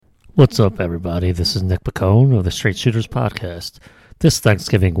What's up, everybody? This is Nick Pacone of the Straight Shooters Podcast. This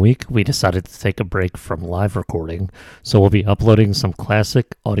Thanksgiving week, we decided to take a break from live recording, so we'll be uploading some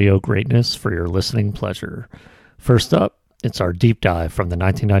classic audio greatness for your listening pleasure. First up, it's our deep dive from the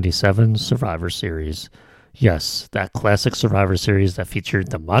 1997 Survivor Series. Yes, that classic Survivor Series that featured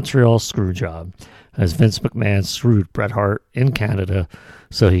the Montreal Screwjob, as Vince McMahon screwed Bret Hart in Canada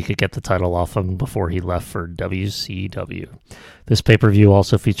so he could get the title off him before he left for WCW. This pay-per-view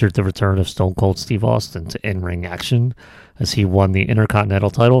also featured the return of Stone Cold Steve Austin to in-ring action as he won the Intercontinental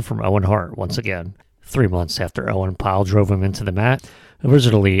title from Owen Hart once again, 3 months after Owen pile drove him into the mat.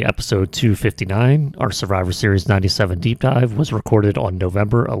 Originally, episode 259, our Survivor Series 97 deep dive, was recorded on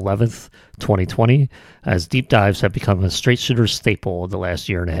November 11th, 2020, as deep dives have become a Straight Shooter staple in the last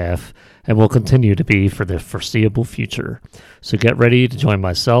year and a half, and will continue to be for the foreseeable future. So get ready to join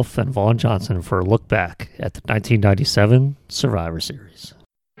myself and Vaughn Johnson for a look back at the 1997 Survivor Series.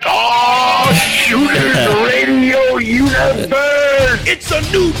 Oh, Shooters Radio Universe! It's a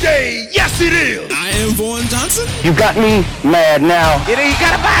new day! Yes, it is! I am Vaughn Johnson. You got me mad now. You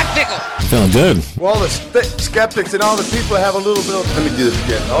got a bicycle! Feeling good. Well, the skeptics and all the people have a little bit of... Let me do this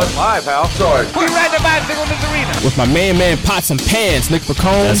again. Oh, it's my pal. Sorry. We ride the bicycle in this arena. With my man, Pots and Pans, Nick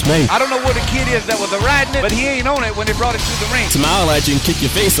Pacone. That's me. I don't know what the kid is that was riding it, but he ain't on it when they brought it to the ring. Smile at you and kick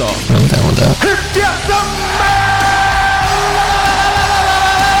your face off. I'm down with that. Get the man!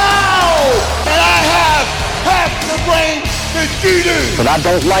 And I have half the brain that you do. But I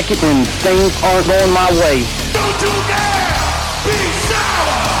don't like it when things aren't going my way. Don't you dare be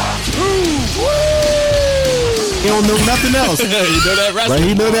sour! He don't know nothing else. You know that wrestling. But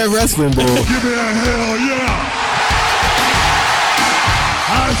he know that wrestling, boy. Give me a hell yeah!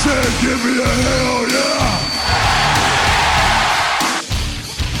 I said give me a hell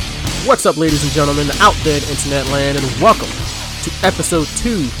yeah! What's up, ladies and gentlemen, out there in internet land, and welcome to episode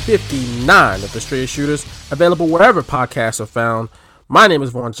 259 of the Straight Shooters, available wherever podcasts are found. My name is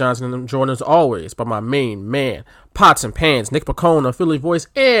Vaughn Johnson, and I'm joined as always by my main man, Pots and Pans, Nick Pacone, a Philly voice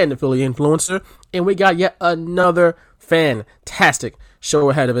and a Philly influencer, and we got yet another fantastic show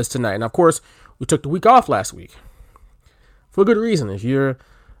ahead of us tonight. And of course, we took the week off last week for a good reason. If you're,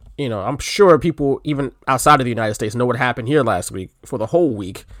 I'm sure people even outside of the United States know what happened here last week for the whole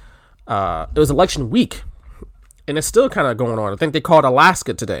week. It was election week, and it's still kind of going on. I think they called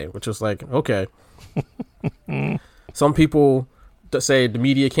Alaska today, which was like, okay. Some people say the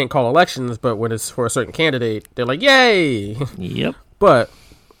media can't call elections, but when it's for a certain candidate, they're like, yay! Yep. But,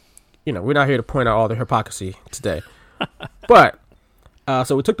 we're not here to point out all the hypocrisy today. But,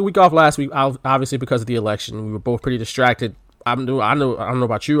 so we took the week off last week, obviously because of the election. We were both pretty distracted. I don't know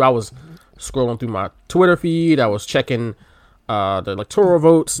about you. I was scrolling through my Twitter feed. I was checking the electoral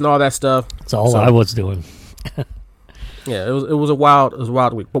votes and all that stuff. That's all I was doing. Yeah, it was a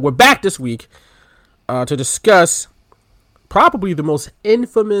wild week. But we're back this week to discuss probably the most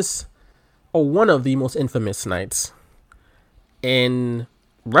infamous, or one of the most infamous nights in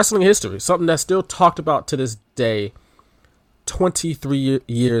wrestling history. Something that's still talked about to this day, 23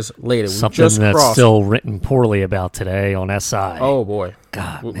 years later. Something that's still written poorly about today on SI. Oh, boy.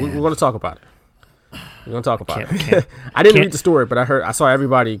 God, we're going to talk about it. We're going to talk about it. I didn't read the story, but I saw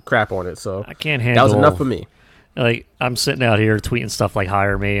everybody crap on it, so I can't handle. That was enough for me. Like, I'm sitting out here tweeting stuff like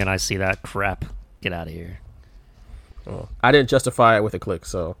hire me, and I see that crap. Get out of here. Oh, I didn't justify it with a click,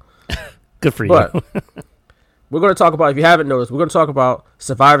 so good for you. But we're going to talk about, if you haven't noticed, we're going to talk about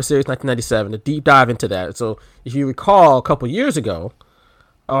Survivor Series 1997, a deep dive into that. So if you recall, a couple years ago,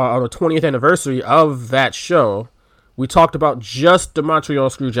 on the 20th anniversary of that show, we talked about just the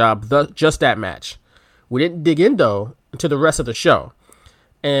Montreal Screwjob, just that match. We didn't dig in, though, into the rest of the show.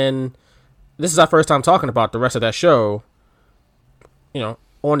 And this is our first time talking about the rest of that show,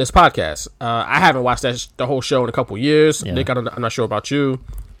 on this podcast. I haven't watched the whole show in a couple years. Yeah. Nick, I'm not sure about you.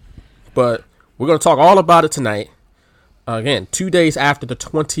 But we're going to talk all about it tonight. Again, 2 days after the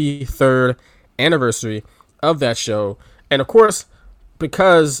 23rd anniversary of that show. And, of course,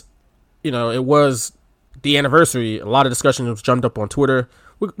 because, it was the anniversary, a lot of discussion was jumped up on Twitter.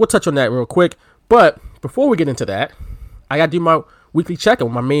 We'll touch on that real quick. But before we get into that, I got to do my weekly check-in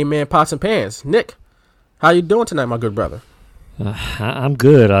with my main man, Pots and Pans. Nick, how you doing tonight, my good brother? I'm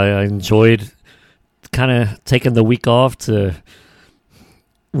good. I enjoyed kind of taking the week off to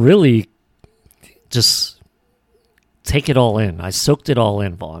really just take it all in. I soaked it all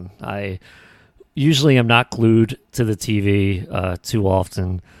in, Vaughn. I usually am not glued to the TV too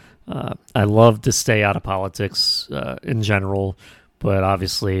often. I love to stay out of politics in general, but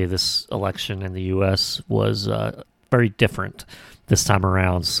obviously this election in the U.S. was very different this time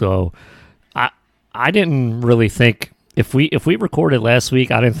around. So I didn't really think if we recorded last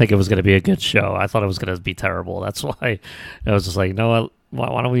week, I didn't think it was going to be a good show. I thought it was going to be terrible. That's why I was just like, no,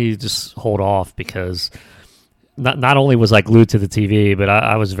 why don't we just hold off? Because not only was I glued to the TV, but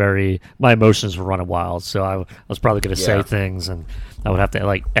I was my emotions were running wild. So I was probably going to say things, and I would have to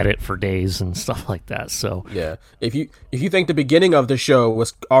like edit for days and stuff like that. So yeah, if you think the beginning of the show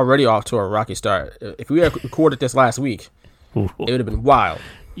was already off to a rocky start, if we had recorded this last week, it would have been wild.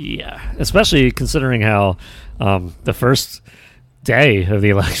 Yeah, especially considering how the first day of the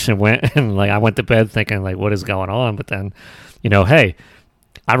election went, and like I went to bed thinking like, what is going on? But then, hey,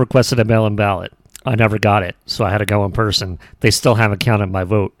 I requested a mail-in ballot. I never got it, so I had to go in person. They still haven't counted my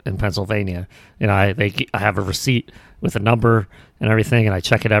vote in Pennsylvania, and I have a receipt with a number and everything, and I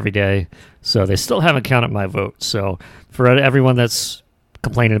check it every day. So they still haven't counted my vote. So for everyone that's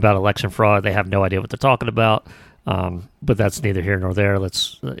complaining about election fraud, they have no idea what they're talking about. But that's neither here nor there.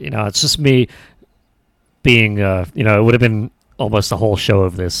 It's just me being, it would have been almost a whole show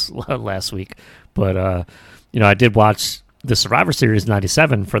of this last week. But, I did watch the Survivor Series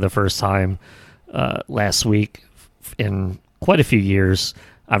 97 for the first time last week in quite a few years.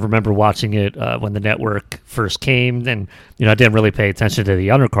 I remember watching it when the network first came, and I didn't really pay attention to the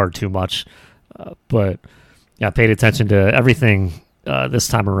undercard too much, but I paid attention to everything this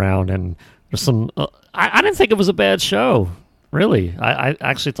time around. And there's some. I didn't think it was a bad show, really. I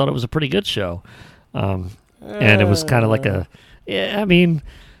actually thought it was a pretty good show, and it was kind of like a. Yeah, I mean,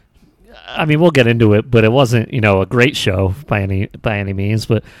 we'll get into it, but it wasn't a great show by any means.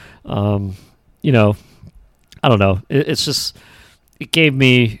 But I don't know. It's just. It gave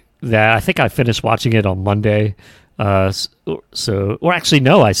me that. I think I finished watching it on Monday. I saved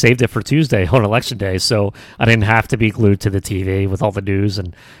it for Tuesday on Election Day, so I didn't have to be glued to the TV with all the news.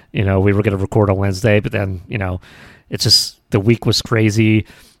 And we were going to record on Wednesday, but then it's just the week was crazy.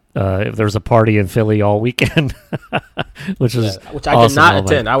 There was a party in Philly all weekend, which I awesome. Did not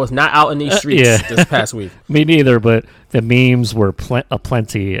attend. I was not out in these streets this past week. Me neither, but the memes were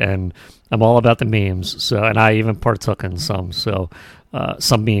aplenty, and I'm all about the memes. So, and I even partook in some. So,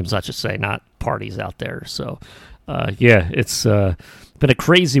 some memes, I should say, not parties out there. So, it's been a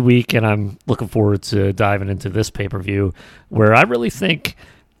crazy week, and I'm looking forward to diving into this pay-per-view, where I really think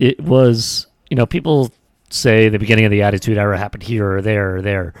it was. People say the beginning of the Attitude Era happened here or there or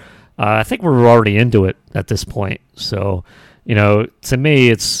there. I think we're already into it at this point. So, to me,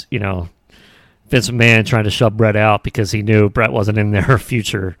 it's Vince McMahon trying to shove Brett out because he knew Brett wasn't in their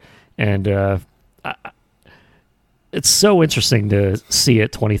future. And it's so interesting to see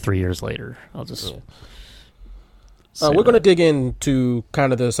it 23 years later. I'll just. We're going to dig into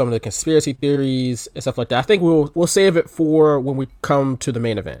kind of some of the conspiracy theories and stuff like that. I think we'll save it for when we come to the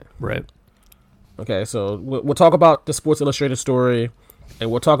main event. Right. Okay, so we'll talk about the Sports Illustrated story, and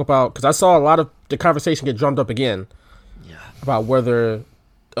we'll talk about because I saw a lot of the conversation get drummed up again. Yeah. About whether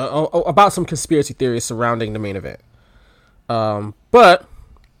about some conspiracy theories surrounding the main event. But.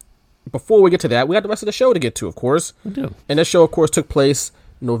 Before we get to that, we got the rest of the show to get to, of course. We do. And this show, of course, took place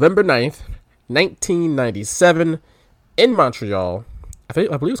November 9th, 1997 in Montreal. I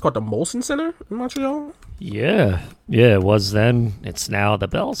believe it's called the Molson Center in Montreal. Yeah, it was then. It's now the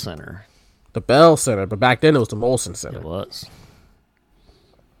Bell Center. The Bell Center, but back then it was the Molson Center. It was.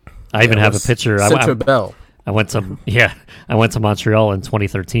 I even have a picture. Centre Bell. I went to Montreal in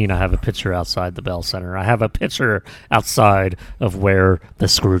 2013. I have a picture outside the Bell Center. I have a picture outside of where the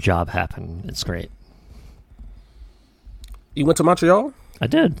screw job happened. It's great. You went to Montreal? I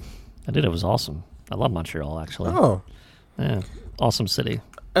did. It was awesome. I love Montreal, actually. Oh. Yeah. Awesome city.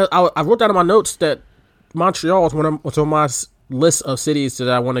 I wrote down in my notes that Montreal was on my list of cities that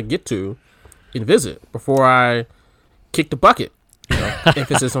I want to get to and visit before I kick the bucket.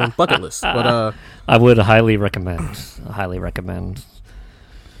 Emphasis on bucket list, but I would highly recommend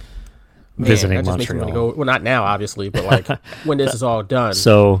visiting Montreal. Makes me want to go. Well, not now, obviously, but like when this is all done.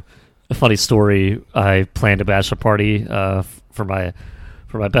 So, a funny story: I planned a bachelor party for my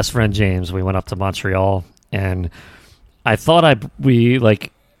best friend James. We went up to Montreal, and I thought we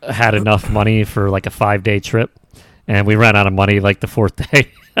had enough money for like a 5-day trip, and we ran out of money like the 4th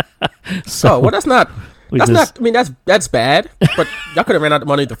day. Well, that's not. I mean, that's bad, but y'all could have ran out of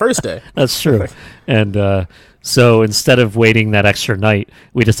money the first day. That's true. And so instead of waiting that extra night,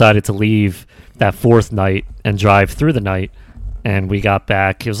 we decided to leave that 4th night and drive through the night. And we got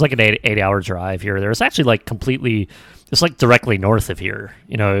back. It was like an 8-hour drive here. It's actually it's like directly north of here.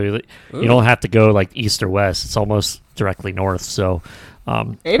 You don't have to go like east or west. It's almost directly north. So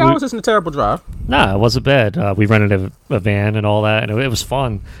 8 hours isn't a terrible drive. Nah, it wasn't bad. We rented a van and all that, and it was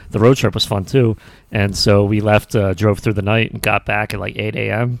fun. The road trip was fun too. And so we left, drove through the night, and got back at like 8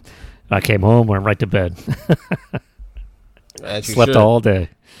 a.m. I came home, went right to bed. As you Slept should. all day.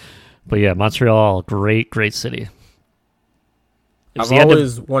 But yeah, Montreal, great city. I've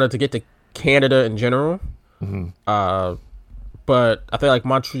always wanted to get to Canada in general. But I feel like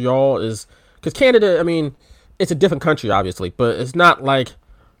Montreal is, because Canada, I mean, it's a different country, obviously, but it's not like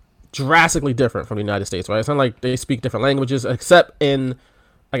drastically different from the United States, right? It's not like they speak different languages, except in,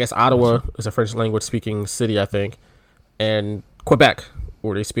 I guess, Ottawa is a French language speaking city, I think, and Quebec,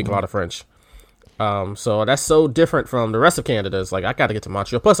 where they speak a lot of French. So that's so different from the rest of Canada. It's like, I got to get to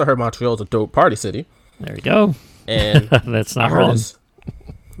Montreal. Plus, I heard Montreal is a dope party city. There you go. And That's not wrong.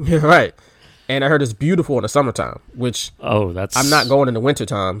 Yeah, right. And I heard it's beautiful in the summertime, which I'm not going in the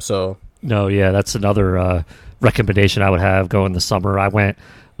wintertime, so. No, yeah, that's another recommendation I would have. Go in the summer. I went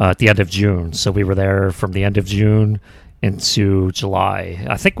at the end of June, so we were there from the end of June into July.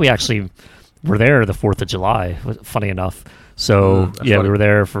 I think we actually were there the 4th of July, funny enough. So, yeah, funny. We were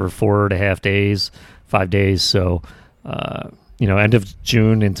there for 4.5 days, 5 days. So, end of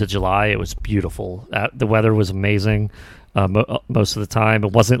June into July, it was beautiful. The weather was amazing most of the time.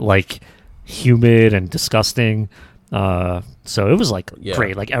 It wasn't like humid and disgusting. So it was like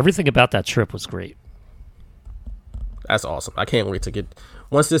great. Like everything about that trip was great. That's awesome. I can't wait to get,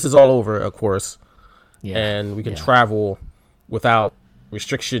 once this is all over, of course, and we can travel without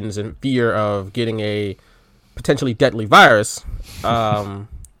restrictions and fear of getting a potentially deadly virus.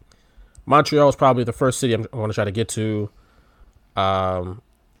 Montreal is probably the first city I'm going to try to get to.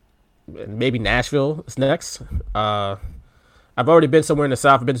 Maybe Nashville is next. I've already been somewhere in the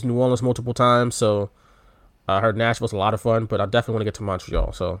South. I've been to New Orleans multiple times, so I heard Nashville's a lot of fun, but I definitely want to get to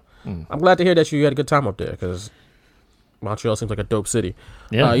Montreal. So I'm glad to hear that you had a good time up there, because Montreal seems like a dope city.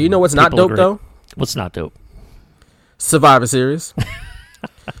 Yeah, you know what's not dope, though? What's not dope? Survivor Series.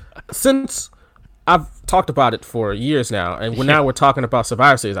 Since I've talked about it for years now, and now we're talking about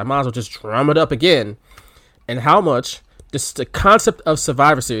Survivor Series, I might as well just drum it up again. And how much the concept of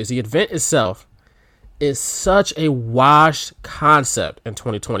Survivor Series, the event itself, is such a washed concept in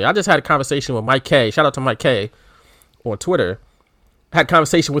 2020. I just had a conversation with Mike K. Shout out to Mike K. on Twitter. I had a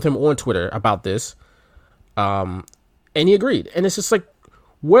conversation with him on Twitter about this. And he agreed. And it's just like,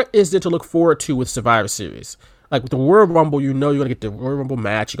 what is there to look forward to with Survivor Series? Like with the Royal Rumble, you're going to get the Royal Rumble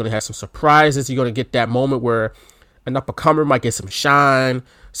match. You're going to have some surprises. You're going to get that moment where an up-and-comer might get some shine.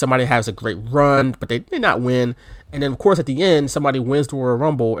 Somebody has a great run, but they did not win. And then, of course, at the end, somebody wins the Royal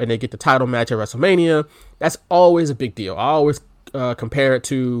Rumble and they get the title match at WrestleMania. That's always a big deal. I always compare it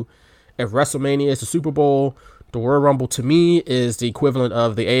to, if WrestleMania is the Super Bowl, the Royal Rumble to me is the equivalent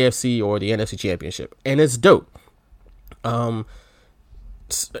of the AFC or the NFC Championship. And it's dope.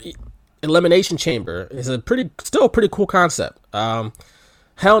 Elimination Chamber is still a pretty cool concept. Hell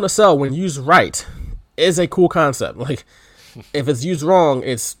in a Cell, when used right, is a cool concept. Like, if it's used wrong,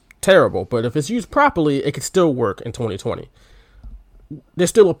 it's terrible. But if it's used properly, it could still work in 2020. There's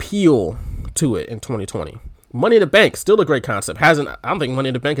still appeal to it in 2020. Money in the Bank, still a great concept. I don't think Money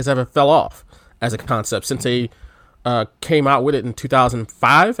in the Bank has ever fell off as a concept since they came out with it in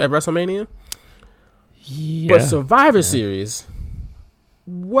 2005 at WrestleMania. Yeah. But Survivor Series,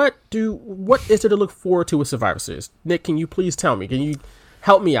 what is there to look forward to with Survivor Series? Nick, can you please tell me? Can you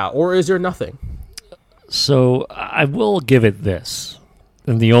help me out? Or is there nothing? So I will give it this.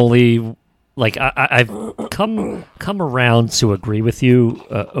 And the only, like, I've come around to agree with you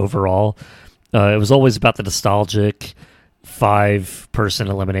overall. It was always about the nostalgic 5-person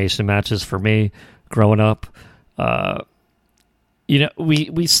elimination matches for me growing up.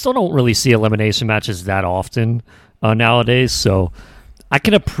 We still don't really see elimination matches that often nowadays, so I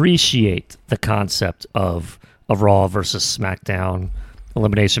can appreciate the concept of a Raw versus SmackDown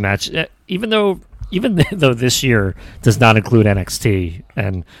elimination match, even though this year does not include NXT,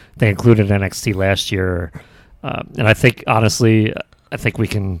 and they included NXT last year. And I think, honestly, we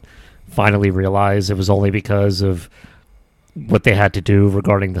can finally realize it was only because of what they had to do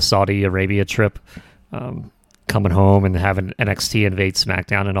regarding the Saudi Arabia trip, coming home and having NXT invade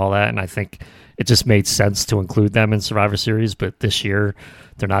SmackDown and all that. And I think it just made sense to include them in Survivor Series, but this year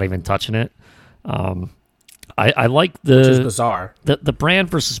they're not even touching it. I like which is bizarre. The brand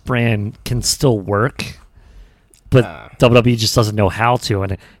versus brand can still work, but WWE just doesn't know how to,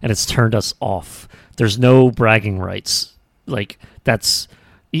 and it's turned us off. There's no bragging rights. Like,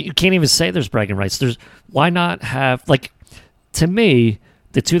 you can't even say there's bragging rights. Why not have, like, to me,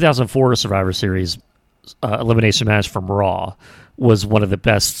 the 2004 Survivor Series elimination match from Raw was one of the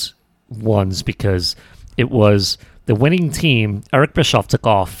best ones because it was the winning team. Eric Bischoff took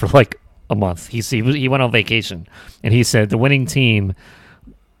off for like a month. He went on vacation, and he said the winning team,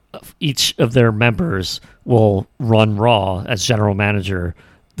 each of their members will run Raw as general manager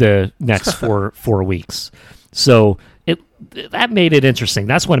the next four weeks. So that made it interesting.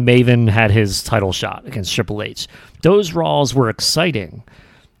 That's when Maven had his title shot against Triple H. Those Raws were exciting.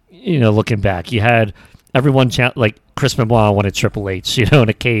 Looking back, you had everyone like Chris Benoit wanted Triple H, in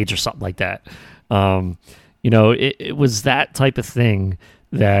a cage or something like that. It was that type of thing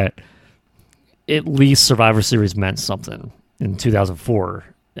that at least Survivor Series meant something in 2004.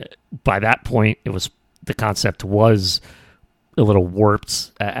 By that point, the concept was a little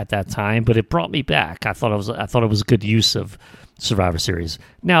warped at that time, but it brought me back. I thought it was a good use of Survivor Series.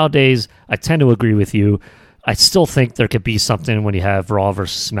 Nowadays, I tend to agree with you. I still think there could be something when you have Raw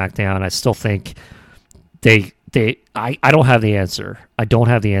versus SmackDown. I still think I don't have the answer. I don't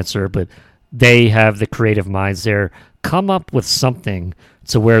have the answer, but they have the creative minds there. Come up with something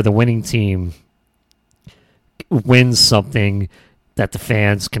to where the winning team wins something that the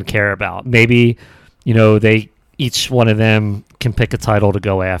fans can care about. Maybe, each one of them can pick a title to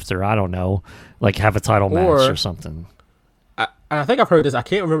go after. I don't know, like have a title match or something. I think I've heard this. I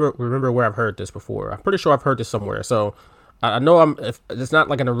can't remember where I've heard this before. I'm pretty sure I've heard this somewhere. So I know if it's not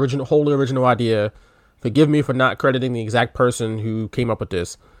like an wholly original idea. Forgive me for not crediting the exact person who came up with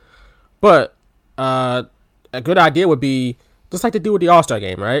this. But a good idea would be just like they do with the All-Star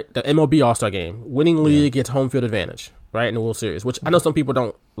game, right? The MLB All-Star game. Winning league gets home field advantage, right, in the World Series, which I know some people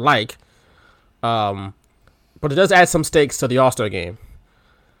don't like. But it does add some stakes to the All-Star game.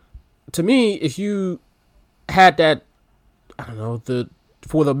 To me, if you had that, I don't know,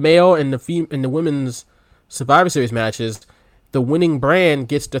 for the male and the women's Survivor Series matches, the winning brand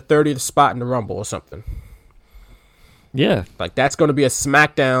gets the 30th spot in the Rumble or something. Yeah. Like that's going to be a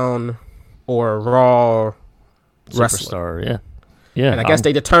SmackDown or a Raw wrestler. Superstar, yeah. Yeah. And I guess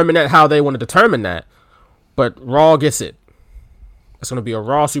they determine that how they want to determine that. But Raw gets it. It's going to be a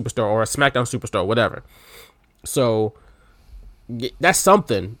Raw superstar or a SmackDown superstar, whatever. So that's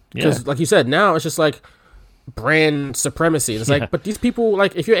something. Because like you said, now it's just like brand supremacy. It's like, but these people,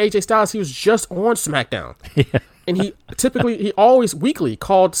 like if you're AJ Styles, he was just on SmackDown. Yeah. And he always weekly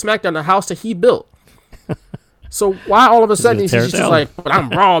called SmackDown the house that he built. So why all of a sudden he's just like, but I'm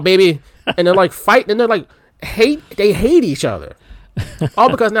Raw, baby. And they're like fighting and they're like, they hate each other. All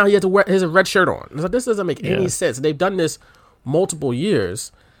because now he has a red shirt on. It's like, this doesn't make any sense. They've done this multiple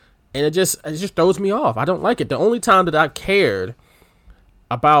years. And it just throws me off. I don't like it. The only time that I cared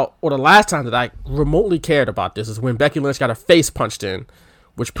about, or the last time that I remotely cared about this is when Becky Lynch got her face punched in,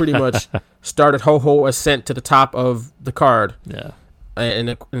 which pretty much started Ho-Ho ascent to the top of the card. Yeah.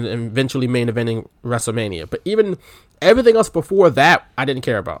 And eventually main eventing WrestleMania. But even everything else before that, I didn't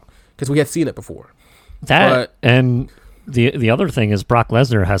care about because we had seen it before. And the other thing is Brock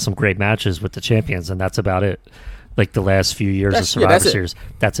Lesnar has some great matches with the champions, and that's about it. Like the last few years of Survivor Series.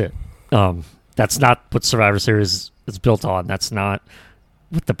 That's it. That's not what Survivor Series is built on. That's not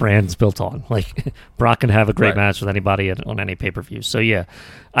what the brand's built on. Like Brock can have a great match with anybody on any pay-per-view. So yeah,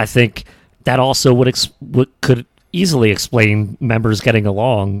 I think that also could easily explain members getting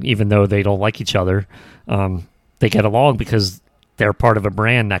along, even though they don't like each other. They get along because they're part of a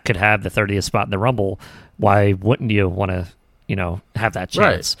brand that could have the 30th spot in the Rumble. Why wouldn't you want to, have that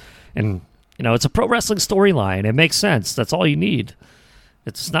chance? Right. And it's a pro wrestling storyline. It makes sense. That's all you need.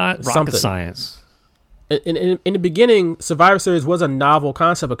 It's not rocket science. In the beginning, Survivor Series was a novel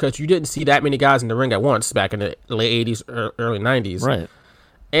concept because you didn't see that many guys in the ring at once back in the late 80s, early 90s. Right.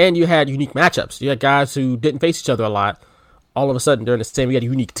 And you had unique matchups. You had guys who didn't face each other a lot. All of a sudden, during the same, you had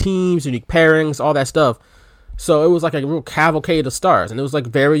unique teams, unique pairings, all that stuff. So it was like a real cavalcade of stars, and it was like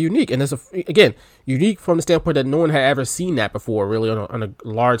very unique. And it's again unique from the standpoint that no one had ever seen that before, really on a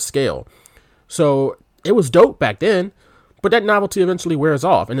large scale. So it was dope back then, but that novelty eventually wears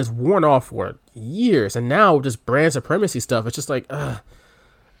off, and it's worn off for years. And now just brand supremacy stuff, it's just like,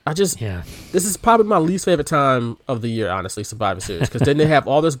 this is probably my least favorite time of the year, honestly, Survivor Series, because then they have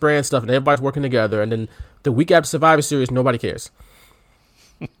all this brand stuff and everybody's working together, and then the week after Survivor Series, nobody cares.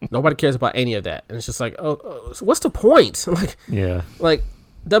 Nobody cares about any of that, and it's just like, so what's the point? Like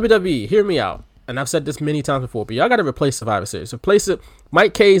WWE, hear me out, and I've said this many times before, but y'all got to replace Survivor Series. Replace it.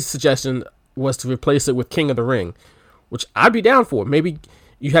 Mike K's suggestion was to replace it with King of the Ring, which I'd be down for. Maybe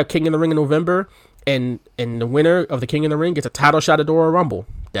you have King of the Ring in November, and the winner of the King of the Ring gets a title shot at the Royal Rumble.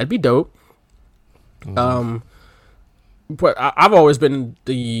 That'd be dope. Mm-hmm. But I've always been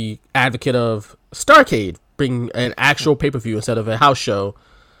the advocate of Starrcade, bringing an actual pay-per-view instead of a house show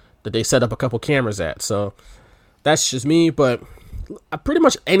that they set up a couple cameras at. So that's just me, but pretty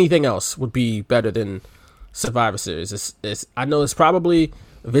much anything else would be better than Survivor Series. I know it's probably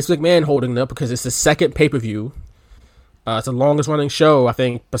Vince McMahon holding it up because it's the second pay-per-view. It's the longest running show, I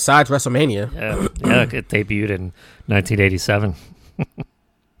think, besides WrestleMania. Yeah, it debuted in 1987.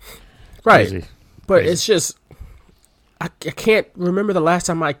 Right. Crazy. But it's just, I can't remember the last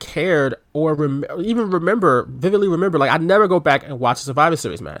time I cared or vividly remember. Like, I never go back and watch a Survivor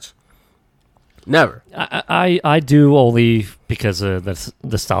Series match. Never. I do only because of the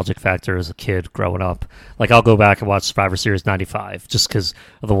nostalgic factor as a kid growing up. Like, I'll go back and watch Survivor Series 95 just because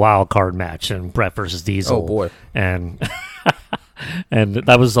of the wild card match and Brett versus Diesel. Oh, boy. And and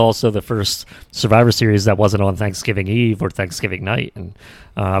that was also the first Survivor Series that wasn't on Thanksgiving Eve or Thanksgiving night. And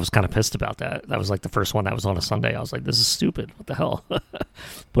I was kind of pissed about that. That was like the first one that was on a Sunday. I was like, this is stupid. What the hell?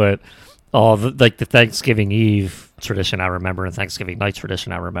 But the Thanksgiving Eve tradition I remember and Thanksgiving night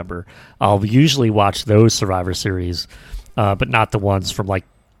tradition I remember, I'll usually watch those Survivor Series, but not the ones from like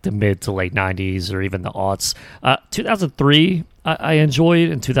the mid to late 90s or even the aughts. 2003 I enjoyed,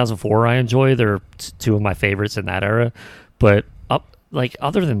 and 2004 I enjoyed. They're two of my favorites in that era. But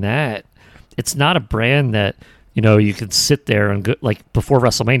other than that, it's not a brand that, you know, you can sit there and go, like, before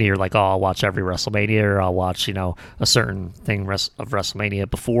WrestleMania, you're like, oh, I'll watch every WrestleMania, or I'll watch, you know, a certain thing of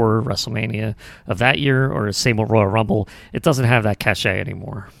WrestleMania before WrestleMania of that year, or same with Royal Rumble. It doesn't have that cachet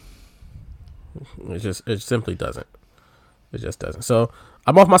anymore. It simply doesn't. It just doesn't. So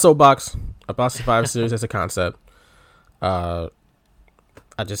I'm off my soapbox about Survivor Series as a concept. I'm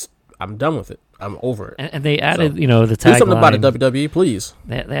done with it. I'm over it. And they added, you know, the tagline. Do something about it, WWE, please.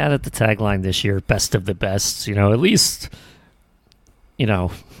 They added the tagline this year, best of the best. You know, at least, you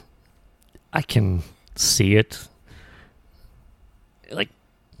know, I can see it. Like,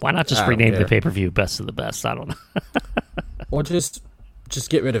 why not just rename the pay-per-view best of the best? I don't know. Or just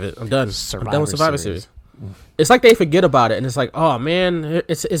get rid of it. I'm done. I'm done with Survivor Series. Mm. It's like they forget about it, and it's like, oh, man,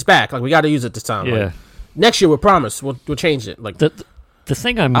 it's back. Like, we got to use it this time. Yeah. Like, next year, we promise. We'll change it. Like, the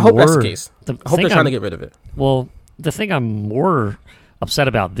thing I hope that's the case. I hope they're trying to get rid of it. Well, the thing I'm more upset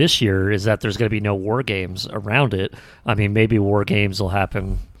about this year is that there's going to be no War Games around it. I mean, maybe War Games will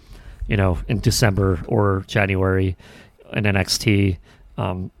happen, you know, in December or January in NXT.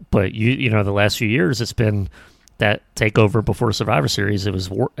 But you know, the last few years it's been that takeover before Survivor Series. It was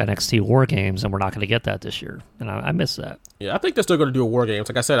NXT War Games, and we're not going to get that this year, and I miss that. Yeah, I think they're still going to do a War Games.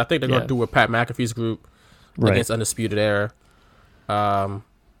 Like I said, I think they're going to do with Pat McAfee's group against Undisputed Era.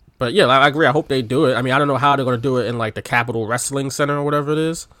 But yeah, I agree. I hope they do it. I mean, I don't know how they're going to do it in like the Capitol Wrestling Center or whatever it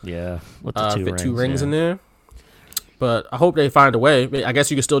is. Yeah, with the two rings in there. But I hope they find a way. I guess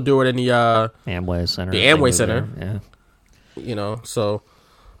you can still do it in the Amway Center. The Amway Center. Yeah. You know, so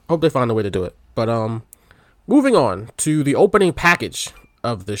I hope they find a way to do it. But moving on to the opening package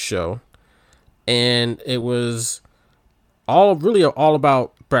of this show, and it was all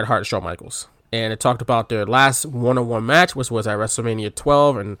about Bret Hart and Shawn Michaels. And it talked about their last one-on-one match, which was at WrestleMania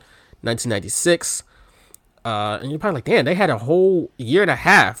 12 in 1996. And you're probably like, damn, they had a whole year and a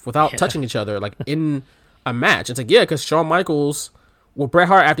half without touching each other, like, in a match. It's like, yeah, because Shawn Michaels, well, Bret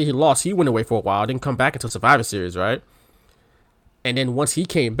Hart, after he lost, he went away for a while, didn't come back until Survivor Series, right? And then once he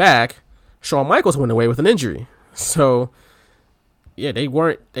came back, Shawn Michaels went away with an injury. So, yeah, they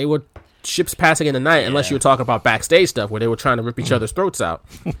were ships passing in the night, unless you were talking about backstage stuff where they were trying to rip each other's throats out.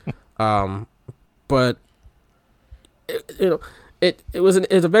 But it was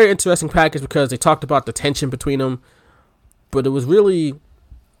a very interesting package because they talked about the tension between them, but it was real.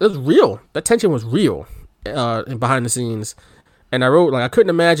 That tension was real behind the scenes, and I wrote, like, I couldn't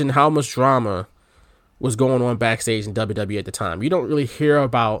imagine how much drama was going on backstage in WWE at the time. You don't really hear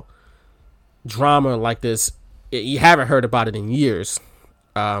about drama like this. You haven't heard about it in years,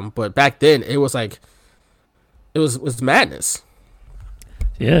 but back then it was like it was madness.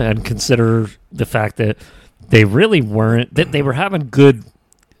 Yeah, and consider the fact that they really weren't. They were having good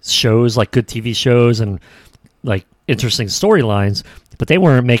shows, like good TV shows and like interesting storylines, but they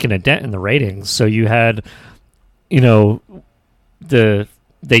weren't making a dent in the ratings. So you had, you know,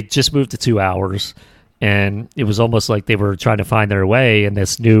 they just moved to 2 hours, and it was almost like they were trying to find their way in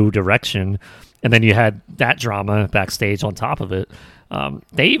this new direction. And then you had that drama backstage on top of it. Do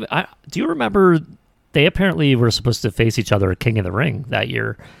you remember? They apparently were supposed to face each other at King of the Ring that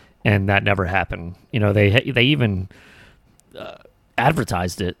year, and that never happened. You know, they even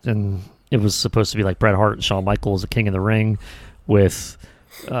advertised it, and it was supposed to be like Bret Hart and Shawn Michaels at King of the Ring with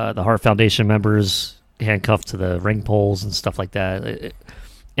the Hart Foundation members handcuffed to the ring poles and stuff like that.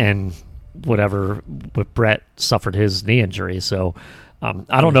 And whatever, but Bret suffered his knee injury. So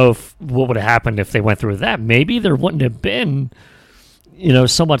I don't know what would have happened if they went through that. Maybe there wouldn't have been, you know,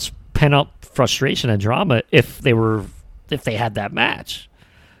 so much pent-up frustration and drama if they had that match.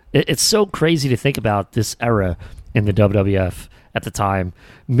 It's so crazy to think about this era in the WWF at the time.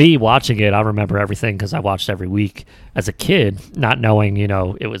 Me watching it, I remember everything because I watched every week as a kid, not knowing, you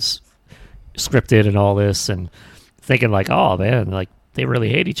know, it was scripted and all this, and thinking like, oh man, like they really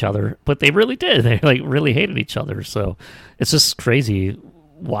hate each other, but they really did. They like really hated each other. So it's just crazy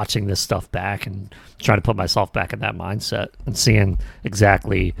watching this stuff back and trying to put myself back in that mindset and seeing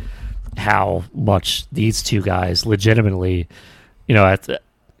exactly how much these two guys legitimately, at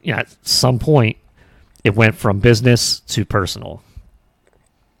some point it went from business to personal.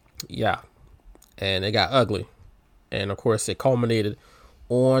 Yeah. And it got ugly. And of course it culminated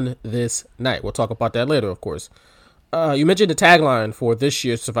on this night. We'll talk about that later, of course. You mentioned the tagline for this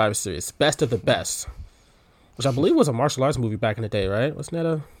year's Survivor Series, Best of the Best, which I believe was a martial arts movie back in the day, right? Wasn't that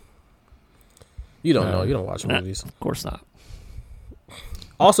a... You don't know. You don't watch movies. Of course not.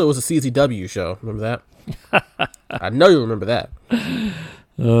 Also, it was a CZW show. Remember that? I know you remember that.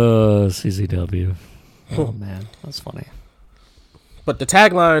 CZW. Oh, man. That's funny. But the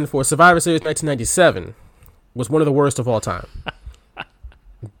tagline for Survivor Series 1997 was one of the worst of all time.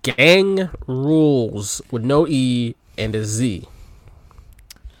 Gang rules with no E and a Z.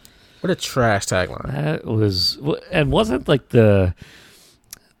 What a trash tagline. That was... And wasn't like the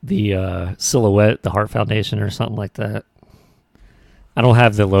silhouette, the Heart Foundation or something like that? I don't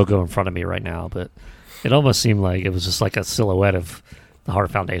have the logo in front of me right now, but it almost seemed like it was just like a silhouette of the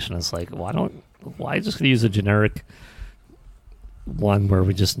Heart Foundation. It's like, why just gonna use a generic one where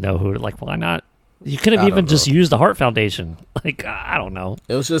we just know who? Like, why not? You could have even just used the Heart Foundation. Like, I don't know.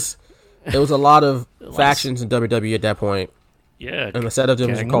 It was a lot of factions in WWE at that point. Yeah. And instead of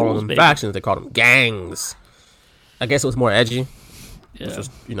them calling them factions, they called them gangs. I guess it was more edgy. Yeah. Which was,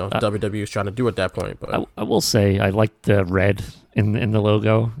 WWE was trying to do at that point. But I will say I like the red in the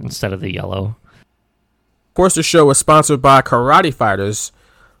logo instead of the yellow. Of course, the show was sponsored by Karate Fighters.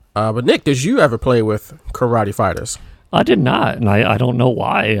 But Nick, did you ever play with Karate Fighters? I did not, and I don't know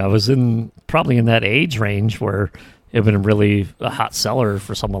why. I was probably in that age range where it would have been really a hot seller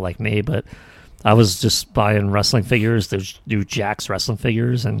for someone like me, but I was just buying wrestling figures, those new Jax wrestling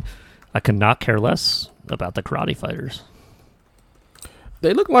figures, and I could not care less about the Karate Fighters.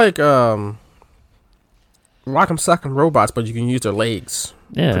 They look like Rock'em Sock'em robots, but you can use their legs.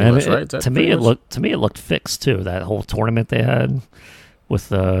 Yeah, and much, right? To me it looked fixed too. That whole tournament they had with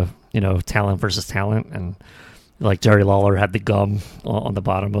talent versus talent, and like Jerry Lawler had the gum on the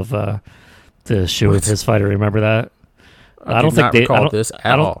bottom of the shoe of his fighter. Remember that? I don't think they recall this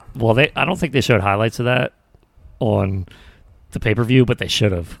at all. Well, I don't think they showed highlights of that on the pay-per-view, but they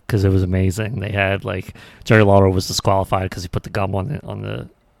should have, because it was amazing. They had like Jerry Lawler was disqualified because he put the gum on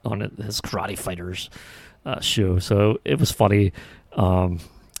his Karate Fighters shoe, so it was funny. And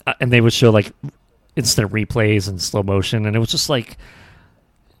they would show like instant replays and slow motion, and it was just like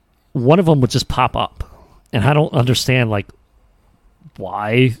one of them would just pop up, and I don't understand like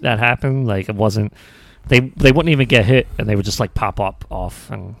why that happened. Like it wasn't they wouldn't even get hit, and they would just like pop up off,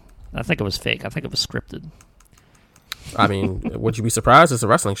 and I think it was fake. I think it was scripted. I mean, would you be surprised? It's a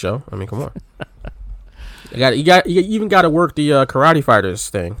wrestling show. I mean, come on. You even got to work the Karate Fighters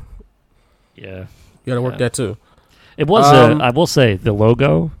thing. Yeah, you got to work that too. It was. I will say the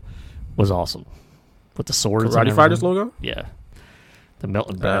logo was awesome with the swords. Karate Fighters logo. Yeah, the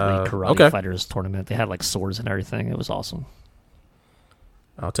Milton Bradley Karate Fighters tournament. They had like swords and everything. It was awesome.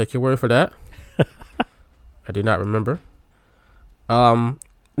 I'll take your word for that. I do not remember.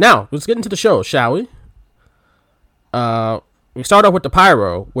 Now let's get into the show, shall we? We start off with the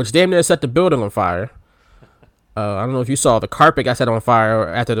pyro, which damn near set the building on fire. I don't know if you saw the carpet got set on fire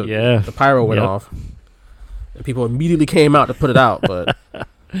after the pyro went off. And people immediately came out to put it out, but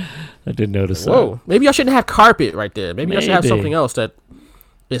I didn't notice that. Maybe I shouldn't have carpet right there. Maybe I should have something else that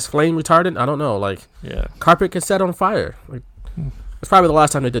is flame retardant. I don't know. Like, carpet can set on fire. Like, it's probably the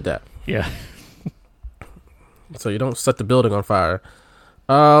last time they did that. Yeah. So you don't set the building on fire.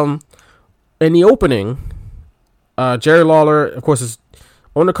 In the opening, Jerry Lawler, of course, is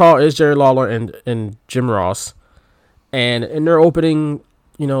on the call is Jerry Lawler and Jim Ross. And in their opening,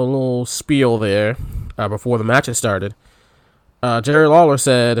 little spiel there before the match had started, Jerry Lawler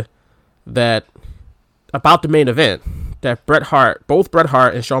said that about the main event, that both Bret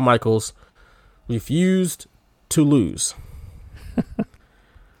Hart and Shawn Michaels refused to lose.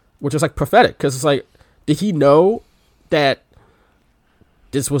 Which is like prophetic, because it's like, did he know that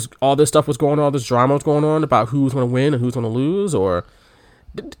all this stuff was going on, all this drama was going on about who's going to win and who's going to lose? Or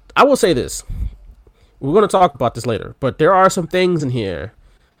I will say this. We're going to talk about this later, but there are some things in here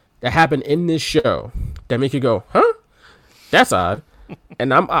that happen in this show that make you go, huh? That's odd.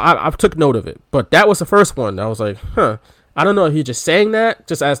 And I took note of it, but that was the first one. I was like, huh. I don't know if he's just saying that,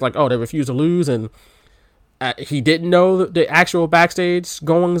 just as like, oh, they refused to lose, and he didn't know the actual backstage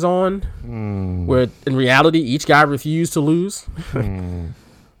goings on, where in reality each guy refused to lose.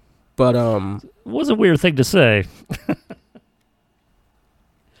 But it was a weird thing to say.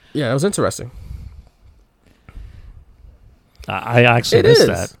 Yeah, that was interesting. I actually missed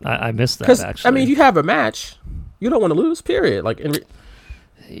that. I missed that, actually. I mean, if you have a match, you don't want to lose, period. Like,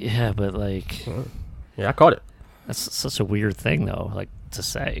 yeah, but like... Yeah, I caught it. That's such a weird thing, though, like, to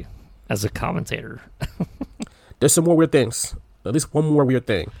say as a commentator. There's some more weird things. At least one more weird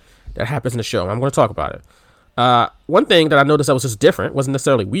thing that happens in the show. I'm going to talk about it. One thing that I noticed that was just different, wasn't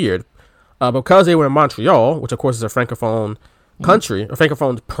necessarily weird, because they were in Montreal, which of course is a francophone country, or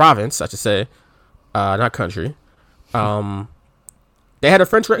francophone province, I should say, not country. They had a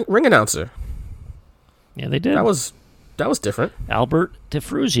French ring announcer. Yeah, they did. That was different. Albert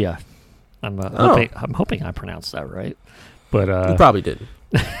Defrugia. I'm hoping I pronounced that right, but you probably didn't.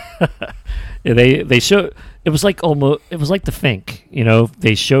 Yeah, they showed it was like the Fink, you know.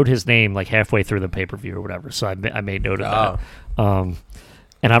 They showed his name like halfway through the pay-per-view or whatever, so I made note of that.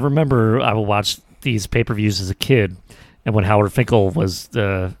 And I remember I would watch these pay-per-views as a kid, and when Howard Finkel was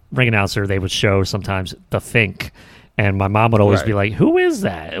the ring announcer, they would show sometimes the Fink, and my mom would always be like, "Who is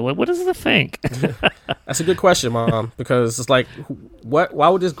that? What is the Fink?" That's a good question, Mom, because it's like, why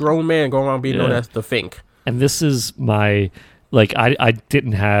would this grown man go around being known as the Fink? And this is my, like, I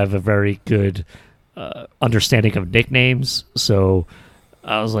didn't have a very good understanding of nicknames, so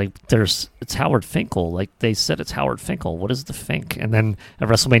I was like, it's Howard Finkel. Like, they said it's Howard Finkel. What is the Fink? And then at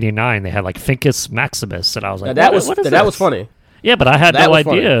WrestleMania 9, they had, like, Finkus Maximus, and I was like, that was funny. Yeah, but I had no idea.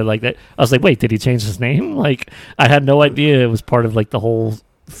 Funny. Like that, I was like, wait, did he change his name? Like, I had no idea it was part of, like, the whole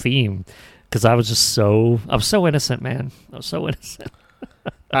theme, because I was so innocent, man. I was so innocent.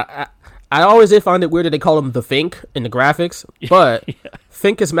 I always did find it weird that they call him the Fink in the graphics, but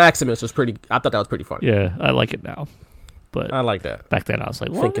Finkus Maximus was pretty. I thought that was pretty funny. Yeah, I like it now, but I like that. Back then, I was like,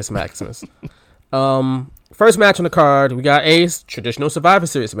 what? Finkus Maximus. First match on the card, we got a traditional Survivor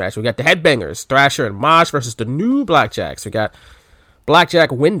Series match. We got the Headbangers, Thrasher and Mosh versus the new Blackjacks. We got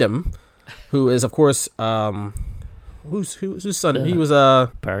Blackjack Wyndham, who is of course whose son? He was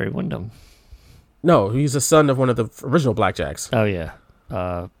Barry Windham. No, he's the son of one of the original Blackjacks. Oh yeah.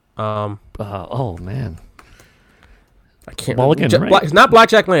 Oh man, I can't. Mulligan, right? It's not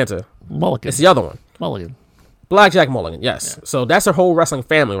Blackjack Lanta. Mulligan. It's the other one. Mulligan. Blackjack Mulligan. Yes. Yeah. So that's a whole wrestling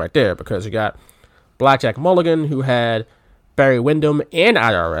family right there, because you got Blackjack Mulligan, who had Barry Windham and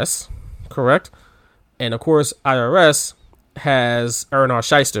IRS, correct? And of course, IRS has Erna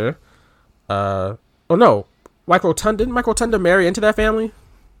Shyster. Oh no, Mike Rotunda. Didn't Mike Rotunda marry into that family?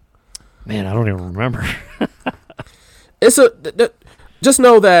 Man, I don't even remember. Just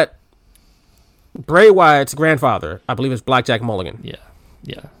know that Bray Wyatt's grandfather, I believe, is Blackjack Mulligan. Yeah.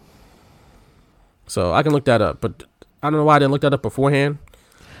 So I can look that up, but I don't know why I didn't look that up beforehand.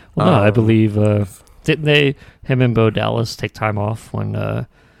 Well, no, I believe didn't him and Bo Dallas take time off when I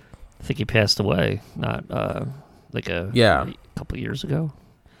think he passed away, not like a couple years ago.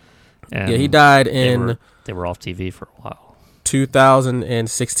 And he died in. They were off TV for a while.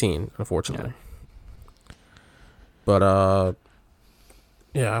 2016, unfortunately. Yeah. But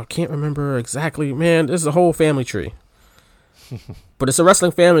I can't remember exactly. Man, this is a whole family tree. But it's a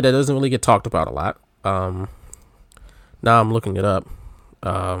wrestling family that doesn't really get talked about a lot. Now I'm looking it up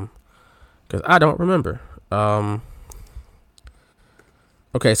because I don't remember.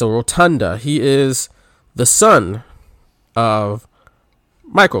 Okay, so Rotunda, he is the son of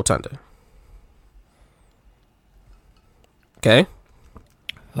Mike Rotunda. Okay,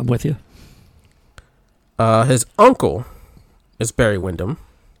 I'm with you. His uncle is Barry Windham.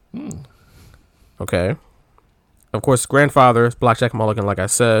 Okay. Of course, grandfather is Blackjack Mulligan, like I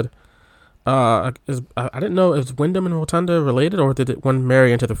said. I didn't know if Windham and Rotunda related, or did one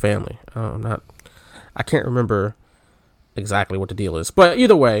marry into the family? I can't remember exactly what the deal is. But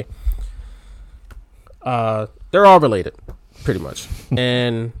either way, they're all related, pretty much.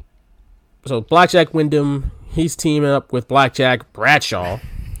 And so Blackjack Wyndham, he's teaming up with Blackjack Bradshaw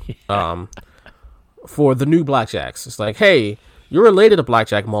for the new Blackjacks. It's like, hey, you're related to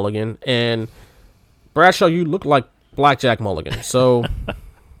Blackjack Mulligan, and Bradshaw, you look like Blackjack Mulligan. So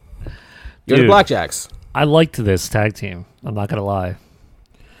you're the Blackjacks. I liked this tag team. I'm not going to lie.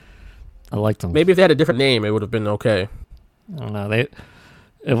 I liked them. Maybe if they had a different name, it would have been okay. I don't know.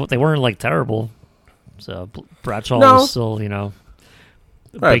 They weren't like terrible. So Bradshaw was still,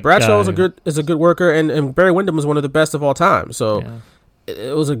 right. Bradshaw is a good worker, and Barry Windham was one of the best of all time. So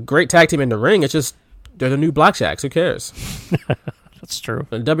it was a great tag team in the ring. It's just they're the new Blackjacks. Who cares? That's true.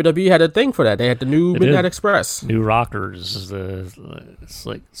 And WWE had a thing for that. They had the new Midnight Express. New Rockers. It's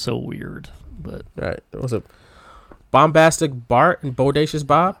like so weird, but right. It was a Bombastic Bart and Bodacious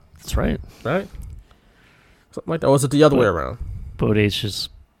Bob. That's right. Right. Something like that. Or was it the other way around? Bodacious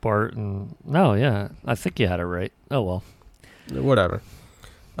Bart and I think you had it right. Oh well. Whatever.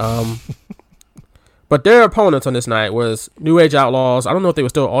 But their opponents on this night was New Age Outlaws. I don't know if they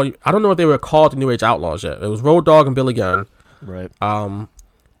were I don't know if they were called the New Age Outlaws yet. It was Road Dogg and Billy Gunn. Right.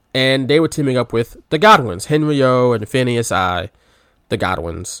 And they were teaming up with the Godwins, Henry O and Phineas I, the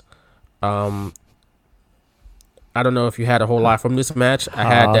Godwins. I don't know if you had a whole lot from this match. I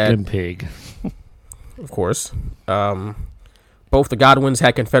had that. And Pig. Of course. Both the Godwins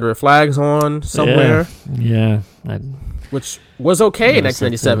had Confederate flags on somewhere. Yeah. Which was okay in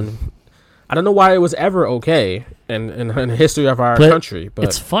 1997. I don't know why it was ever okay in the history of our country. But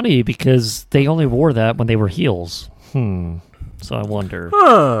it's funny because they only wore that when they were heels. So I wonder.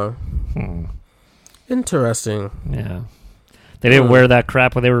 Huh. Interesting. Yeah. They didn't wear that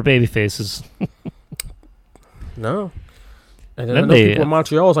crap when they were baby faces. No. And then I know people in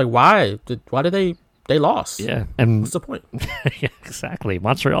Montreal was like, why? Why did they lost? Yeah. And what's the point? Yeah, exactly.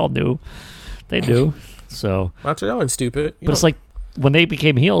 Montreal knew. They knew. So Montreal ain't stupid. But it's like when they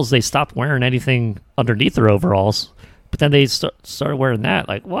became heels, they stopped wearing anything underneath their overalls. But then they started wearing that.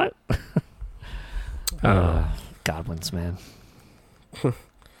 Like, what? Godwins, man.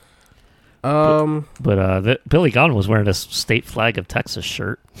 But Billy Gunn was wearing a state flag of Texas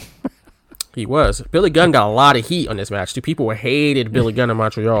shirt. He was. Billy Gunn got a lot of heat on this match. Two people hated Billy Gunn in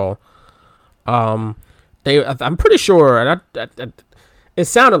Montreal. I'm pretty sure, and it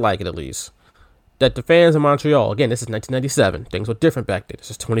sounded like it at least, that the fans in Montreal, again, this is 1997. Things were different back then. This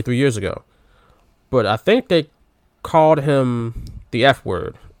is 23 years ago. But I think they called him the F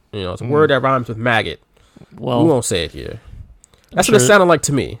word. You know, it's a word that rhymes with maggot. Well, we won't say it here. That's what it sounded like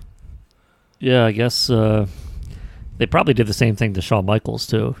to me. Yeah, I guess they probably did the same thing to Shawn Michaels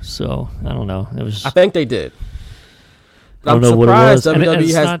too. So I don't know. I think they did. I don't know what it was. And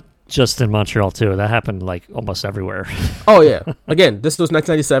it's not just in Montreal too. That happened like almost everywhere. Oh yeah. Again, this was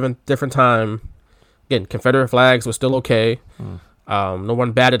 1997, different time. Again, Confederate flags were still okay. No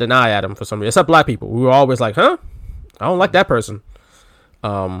one batted an eye at them for some reason, except black people. We were always like, "Huh? I don't like that person."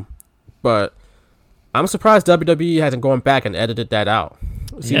 But I'm surprised WWE hasn't gone back and edited that out.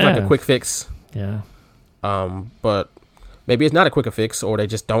 It seems like a quick fix. Yeah. But maybe it's not a quick fix, or they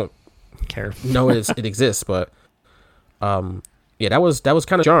just don't care. know it exists. But yeah, that was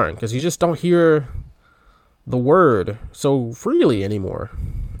kind of jarring because you just don't hear the word so freely anymore,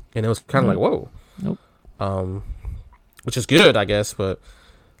 and it was kind of like, whoa. Nope. Which is good, I guess. But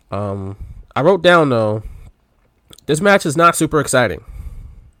I wrote down though, this match is not super exciting.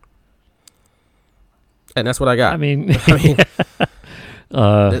 And that's what I got. I mean, this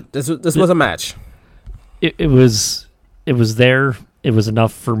was a match. It was there. It was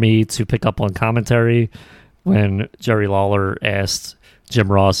enough for me to pick up on commentary when Jerry Lawler asked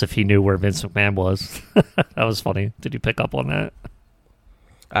Jim Ross if he knew where Vince McMahon was. That was funny. Did you pick up on that?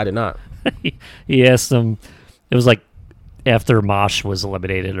 I did not. He asked him. It was like after Mosh was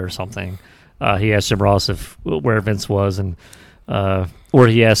eliminated or something. He asked Jim Ross where Vince was, and or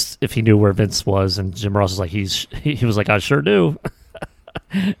he asked if he knew where Vince was, and Jim Ross was like, he was like, I sure do.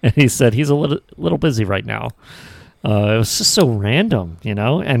 And he said he's a little busy right now. It was just so random, you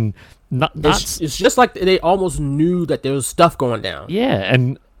know, and it's just like they almost knew that there was stuff going down. Yeah,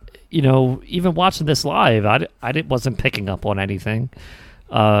 and you know, even watching this live, I wasn't picking up on anything.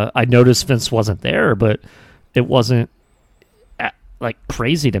 I noticed Vince wasn't there, but it wasn't like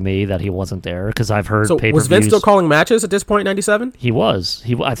crazy to me that he wasn't there because I've heard pay-per-views. Was Vince still calling matches at this point in 97? He was.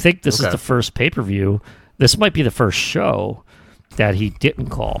 I think this is the first pay-per-view. This might be the first show that he didn't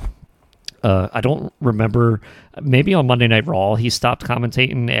call. I don't remember. Maybe on Monday Night Raw he stopped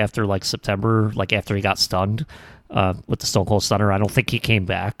commentating after like September, like after he got stunned with the Stone Cold Stunner. I don't think he came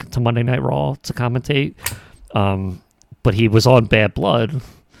back to Monday Night Raw to commentate. But he was on Bad Blood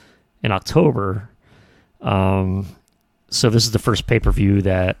in October. So this is the first pay-per-view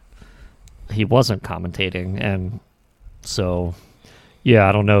that he wasn't commentating. And so, yeah,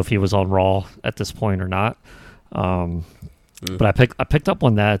 I don't know if he was on Raw at this point or not. But I picked up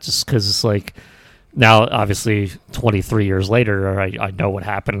on that just because it's like, now obviously 23 years later, I know what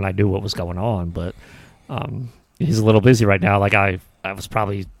happened and I knew what was going on. But he's a little busy right now. Like I was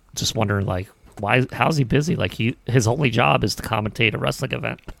probably just wondering, like, how's he busy? Like his only job is to commentate a wrestling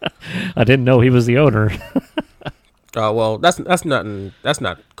event. I didn't know he was the owner. Well, that's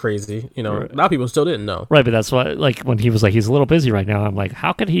not crazy. You know, a lot of people still didn't know. Right, but that's why, like, when he was like, he's a little busy right now, I'm like,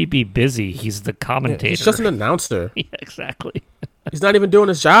 how could he be busy? He's the commentator. He's just an announcer. Yeah, exactly. He's not even doing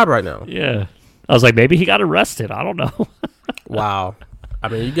his job right now. Yeah. I was like, maybe he got arrested. I don't know. Wow. I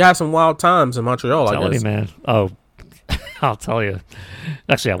mean, you got some wild times in Montreal, I guess. You, man. Oh, I'll tell you.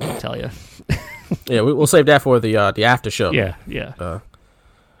 Actually, I won't tell you. Yeah, we'll save that for the after show. Yeah.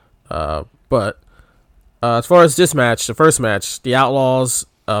 But as far as this match, the first match, the Outlaws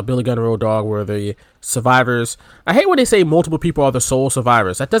Billy Gunn and Road Dogg were the survivors. I hate when they say multiple people are the sole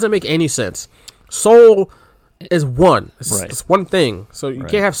survivors. That doesn't make any sense. Soul is one. It's one thing. So you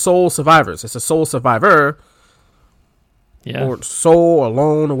can't have sole survivors. It's a sole survivor. Yeah. Or soul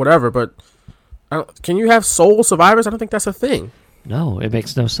alone or whatever. But can you have sole survivors? I don't think that's a thing. No, it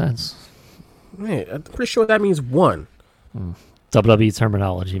makes no sense. Man, I'm pretty sure that means one. WWE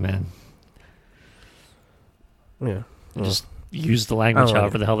terminology, man. Yeah. Just use the language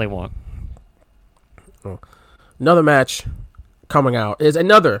however the hell they want. Another match coming out is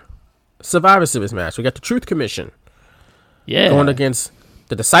another Survivor Series match. We got the Truth Commission. Yeah. Going against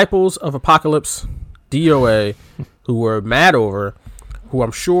the Disciples of Apocalypse, DOA, who were mad over, who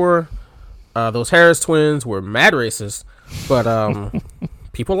I'm sure those Harris twins were mad racist, but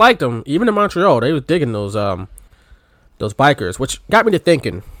people liked them. Even in Montreal, they was digging those bikers, which got me to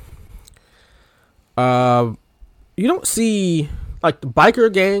thinking. You don't see like the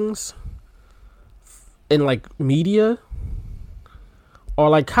biker gangs in like media, or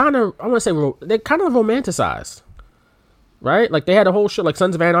like kind of, I want to say they're kind of romanticized, right? Like they had a whole show like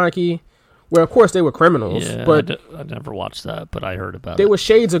Sons of Anarchy, where of course they were criminals, but I never watched that, but I heard about it. They were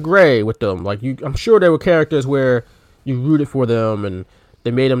shades of gray with them. Like I'm sure there were characters where you rooted for them, and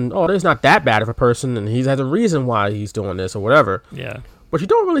they made him, oh, there's not that bad of a person, and he has a reason why he's doing this or whatever. Yeah. But you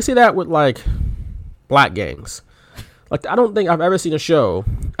don't really see that with like black gangs. Like I don't think I've ever seen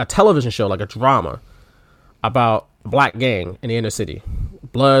a television show, like a drama about a black gang in the inner city,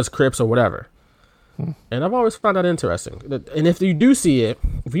 Bloods, Crips, or whatever. And I've always found that interesting. And if you do see it,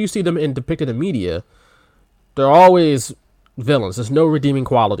 if you see them depicted in media, they're always villains. There's no redeeming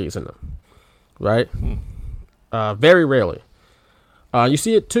qualities in them, right? Very rarely. You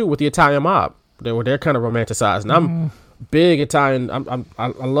see it too with the Italian mob. They're kind of romanticized, and I'm big Italian. I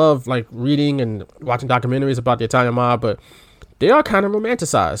love like reading and watching documentaries about the Italian mob, but they are kind of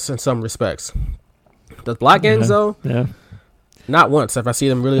romanticized in some respects. The black gangs, though, not once have I seen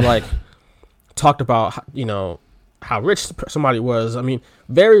them really like talked about, you know, how rich somebody was. I mean,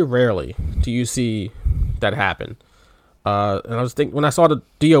 very rarely do you see that happen. And I was thinking, when I saw the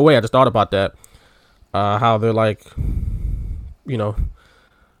DOA, I just thought about that. How they're like, you know,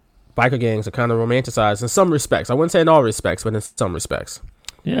 biker gangs are kind of romanticized in some respects. I wouldn't say in all respects, but in some respects.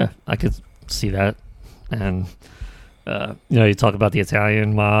 Yeah, I could see that. And, you know, you talk about the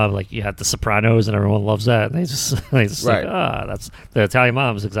Italian mob, like you had the Sopranos and everyone loves that. And they just right. like, that's the Italian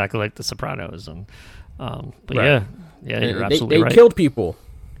mob is exactly like the Sopranos. And, but right. yeah, and you're absolutely right. They killed people.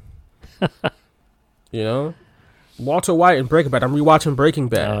 You know, Walter White and Breaking Bad. I'm rewatching Breaking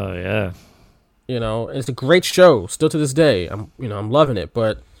Bad. Oh yeah. You know, it's a great show still to this day. I'm loving it.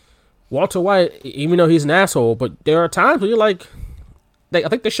 But Walter White, even though he's an asshole, but there are times where you're like, I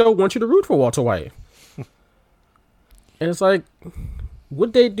think the show wants you to root for Walter White. And it's like,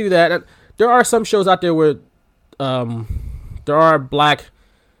 would they do that? And there are some shows out there where there are black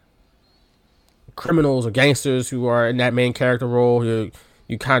criminals or gangsters who are in that main character role.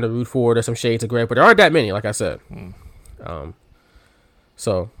 You kind of root for. There's some shades of gray, but there aren't that many, like I said.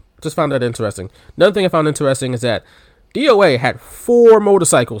 So just found that interesting. Another thing I found interesting is that DOA had 4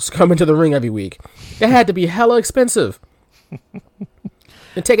 motorcycles come into the ring every week. It had to be hella expensive.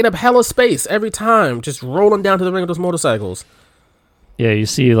 And taking up hella space every time, just rolling down to the ring with those motorcycles. Yeah, you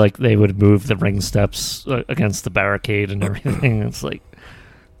see, like, they would move the ring steps against the barricade and everything. It's like,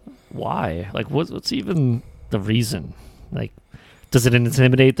 why? Like, what's even the reason? Like, does it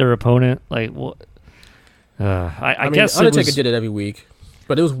intimidate their opponent? Like, what? I mean, guess Undertaker did it every week,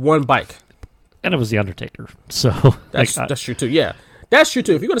 but it was one bike. And it was The Undertaker, so... That's true, too, yeah. That's true,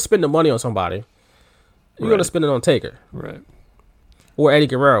 too. If you're going to spend the money on somebody, you're going to spend it on Taker. Right. Or Eddie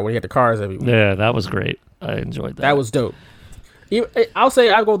Guerrero when he had the cars every week. Yeah, that was great. I enjoyed that. That was dope. I'll say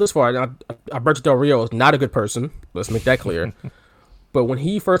I'll go this far. Alberto Del Rio is not a good person. Let's make that clear. But when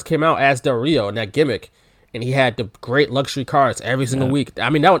he first came out as Del Rio in that gimmick, and he had the great luxury cars every single week, I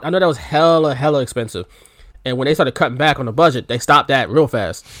mean, I know that was hella expensive. And when they started cutting back on the budget, they stopped that real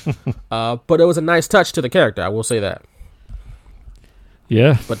fast. But it was a nice touch to the character. I will say that.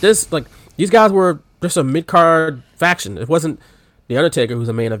 Yeah. But these guys were just a mid-card faction. It wasn't The Undertaker, who's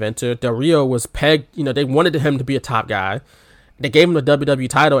a main eventer. Del Rio was pegged, you know, they wanted him to be a top guy. They gave him the WWE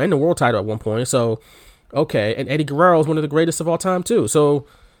title and the world title at one point. So, okay. And Eddie Guerrero is one of the greatest of all time, too. So,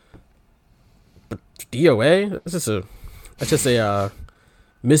 DOA, that's just a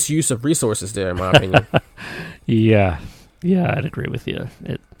misuse of resources there, in my opinion. Yeah, I'd agree with you.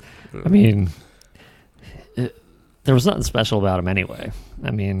 I mean, there was nothing special about him anyway. I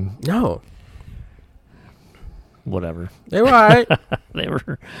mean, no. Whatever. They were all right. They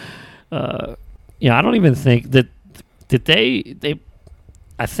were, I don't even think that, did they,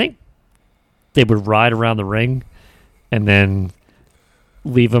 I think they would ride around the ring and then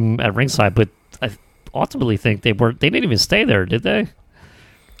leave him at ringside. But I ultimately think they didn't even stay there, did they?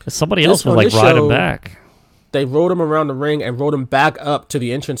 Somebody else would like ride him back. They rode him around the ring and rode him back up to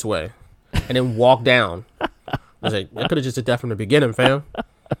the entranceway and then walked down. I was like, I could have just did that from the beginning, fam.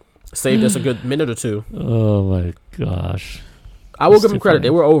 Saved us a good minute or two. Oh my gosh. I will give them credit. They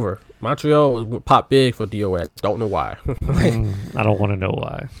were over. Montreal popped big for DOX. Don't know why. I don't want to know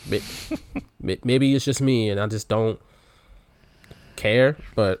why. Maybe it's just me and I just don't care,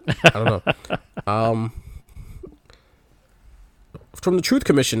 but I don't know. From the Truth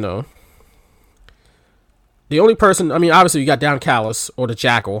Commission, though, the only person, I mean, obviously you got Don Callis, or the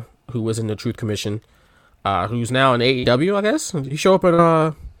Jackal, who was in the Truth Commission, who's now in AEW, I guess. He show up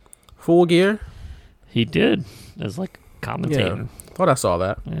in Full Gear. He did. As like commentating. Yeah, thought I saw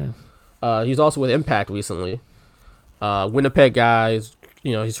that. Yeah. He's also with Impact recently. Winnipeg guys,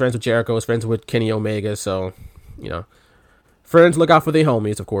 he's friends with Jericho, he's friends with Kenny Omega, so, friends look out for their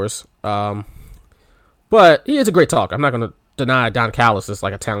homies, of course. But he is a great talker. I'm not going to deny Don Callis is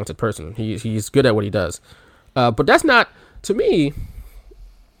like a talented person. He's good at what he does. But that's not, to me,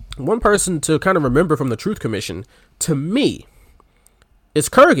 one person to kind of remember from the Truth Commission, to me, is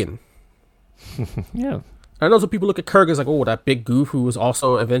Kurgan. Yeah. I know some people look at Kurgan as like, oh, that big goof who was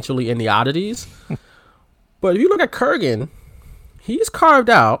also eventually in the Oddities. But if you look at Kurgan, he's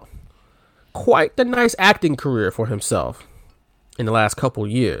carved out quite the nice acting career for himself in the last couple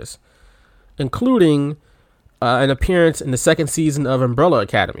years, including an appearance in the second season of Umbrella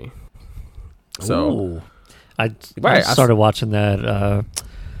Academy. So, I started watching that.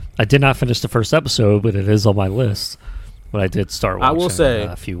 I did not finish the first episode, but it is on my list. But I did start watching. I will say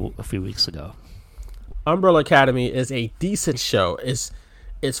a few weeks ago. Umbrella Academy is a decent show.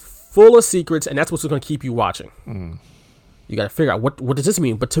 It's full of secrets, and that's what's going to keep you watching. You got to figure out what does this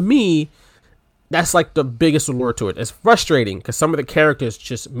mean. But to me, that's like the biggest allure to it. It's frustrating because some of the characters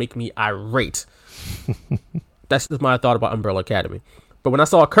just make me irate. That's just my thought about Umbrella Academy. But when I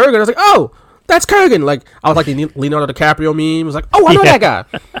saw Kurgan, I was like, oh, that's Kurgan. Like, I was like the Leonardo DiCaprio meme. I was like, oh, I know that guy.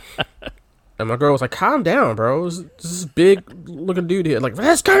 And my girl was like, calm down, bro. This is big looking dude here. Like,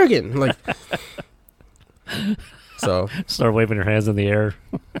 that's Kurgan. Like, so. Start waving your hands in the air.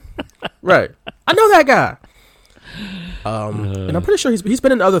 Right. I know that guy. And I'm pretty sure he's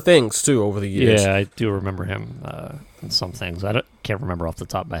been in other things, too, over the years. Yeah, I do remember him in some things. I can't remember off the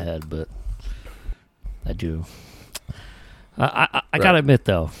top of my head, but I do. I gotta admit,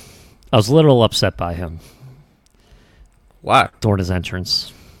 though, I was a little upset by him. Why? During his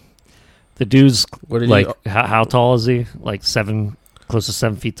entrance. The dude's, like, how tall is he? Like close to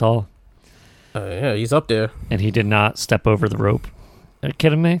 7 feet tall? Yeah, he's up there. And he did not step over the rope. Are you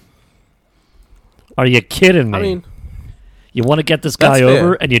kidding me? Are you kidding me? I mean, you want to get this guy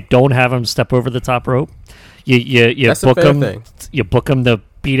over, and you don't have him step over the top rope? You book him. You book him to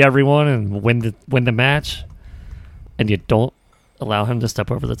beat everyone and win the match, and you don't allow him to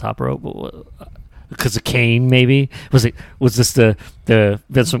step over the top rope because of Kane. Maybe was this the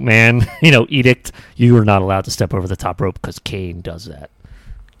Vince McMahon edict? You are not allowed to step over the top rope because Kane does that.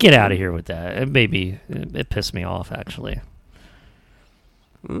 Get out of here with that. It pissed me off, actually.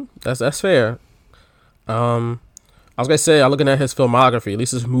 That's fair. I was gonna say, I'm looking at his filmography, at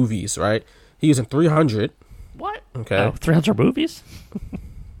least his movies, right? He was in 300. What? Okay. 300 movies?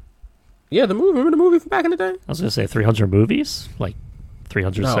 Yeah, the movie. Remember the movie from back in the day? I was gonna say 300 movies, like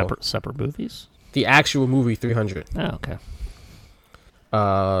 300 separate movies. The actual movie 300. Oh, okay.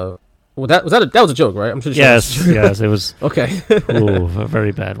 Well, that was a joke, right? I'm pretty sure. Yes, it was. Okay. Ooh, a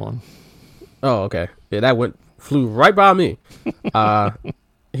very bad one. Oh, okay. Yeah, that flew right by me.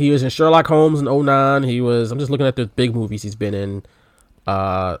 He was in Sherlock Holmes in 2009. I'm just looking at the big movies he's been in.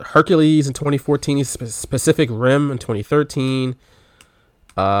 Hercules in 2014. Pacific Rim in 2013.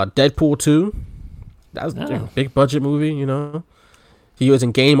 Deadpool 2. That was a big budget movie, He was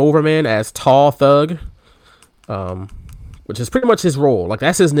in Game Over Man as Tall Thug. Which is pretty much his role. Like,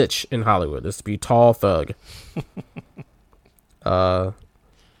 that's his niche in Hollywood, is to be Tall Thug. And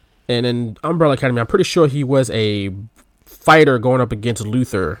in Umbrella Academy, I'm pretty sure he was a fighter going up against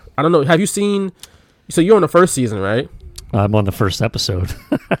Luther. I don't know. Have you seen... So you're on the first season, right? I'm on the first episode.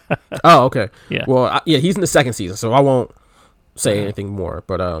 Oh, okay. Yeah. Well, he's in the second season, so I won't say anything more.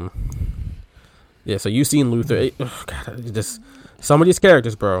 But, yeah, so you've seen Luther. Some of these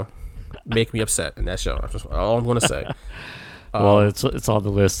characters, bro, make me upset in that show. That's all I'm going to say. Well, it's on the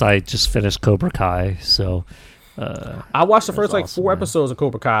list. I just finished Cobra Kai, so... I watched the first, 4 episodes of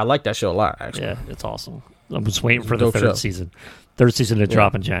Cobra Kai. I like that show a lot, actually. Yeah, it's awesome. I'm just waiting for the Dope third show. season. Third season to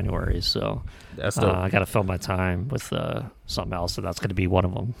drop in January. So That's dope. I got to fill my time with something else, and that's going to be one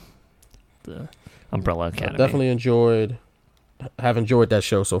of them. The Umbrella Academy. Definitely have enjoyed that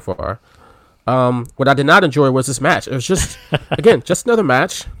show so far. What I did not enjoy was this match. It was just, again, just another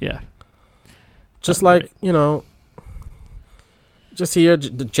match. Yeah. Just like, just here,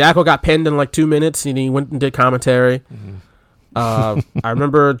 Jacko got pinned in like 2 minutes, and he went and did commentary. I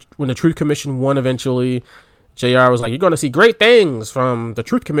remember when the Truth Commission won eventually, JR was like, "You're going to see great things from the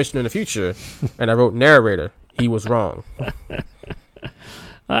Truth Commission in the future." And I wrote narrator. He was wrong.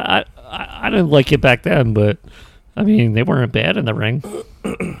 I didn't like it back then, but I mean, they weren't bad in the ring.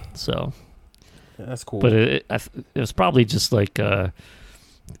 So, That's cool. but it was probably just like a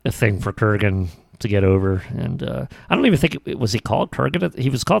thing for Kurgan to get over. And I don't even think was he called Kurgan? He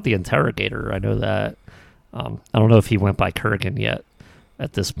was called the Interrogator. I know that. I don't know if he went by Kurgan yet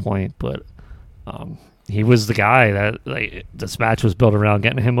at this point, but he was the guy that this match was built around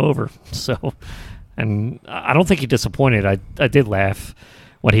getting him over. So, and I don't think he disappointed. I did laugh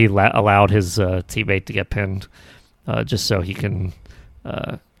when he allowed his teammate to get pinned, just so he can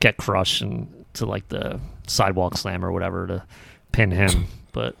get crushed and to like the sidewalk slam or whatever to pin him.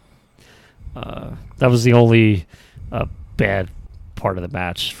 But that was the only bad part of the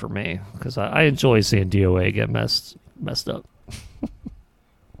match for me, because I enjoy seeing DOA get messed up.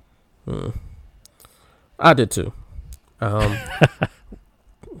 I did too.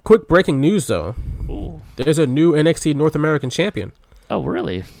 Quick breaking news though. Ooh. There's a new NXT North American champion. Oh,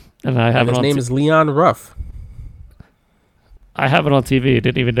 really? And I have His it on name is Leon Ruff. I have it on TV.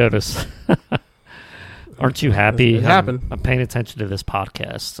 Didn't even notice. Aren't you happy? It happened. I'm paying attention to this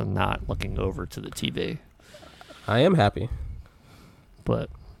podcast and not looking over to the TV. I am happy. But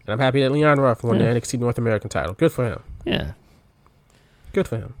And I'm happy that Leon Ruff won Yeah. the NXT North American title. Good for him. yeah, Good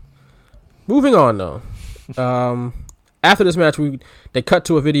for him. Moving on though. After this match, they cut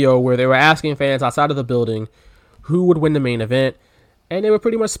to a video where they were asking fans outside of the building who would win the main event, and they were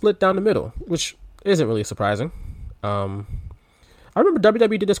pretty much split down the middle, which isn't really surprising. I remember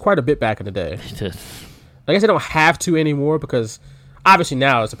WWE did this quite a bit back in the day. he did. I guess they don't have to anymore because obviously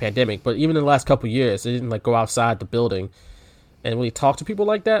now it's a pandemic, but even in the last couple of years, they didn't like go outside the building and really talk to people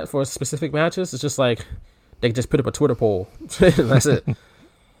like that for specific matches. It's just like they just put up a Twitter poll. That's it.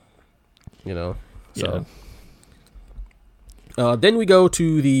 So then we go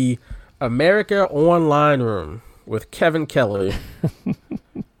to the America Online room with Kevin Kelly,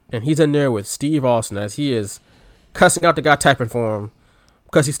 and he's in there with Steve Austin as he is cussing out the guy typing for him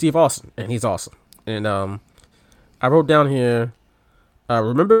because he's Steve Austin and he's awesome. And I wrote down here,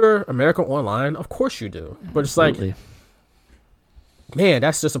 remember America Online? Of course you do. But it's like, Absolutely. man,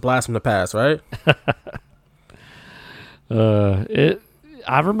 that's just a blast from the past, right?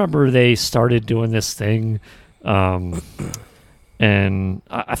 I remember they started doing this thing, and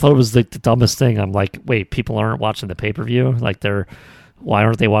I thought it was the dumbest thing. I'm like, wait, people aren't watching the pay-per-view? Like, why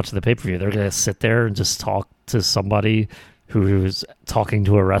aren't they watching the pay-per-view? They're going to sit there and just talk to somebody who's talking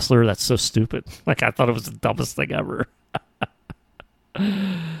to a wrestler? That's so stupid. Like, I thought it was the dumbest thing ever.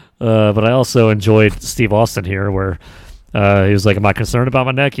 But I also enjoyed Steve Austin here, where he was like, "Am I concerned about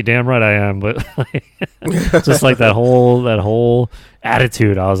my neck? You damn right I am." But just like that whole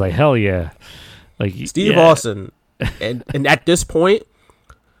attitude, I was like, "Hell yeah!" Like Steve yeah. Austin, and at this point,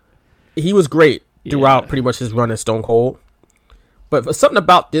 he was great throughout pretty much his run as Stone Cold. But for something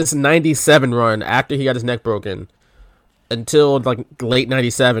about this '97 run after he got his neck broken until like late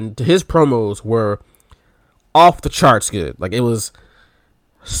 '97, his promos were off the charts good. Like, it was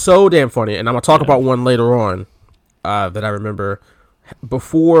so damn funny, and I'm gonna talk about one later on that I remember.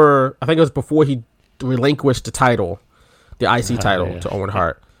 Before, I think it was before he relinquished the title, the IC title, to Owen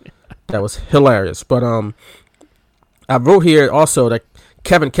Hart. That was hilarious. But I wrote here also that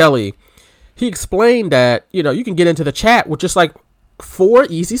Kevin Kelly, he explained that, you can get into the chat with just like 4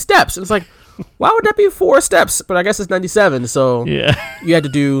 easy steps. And it's like, why would that be 4 steps? But I guess it's 97, so Yeah. you had to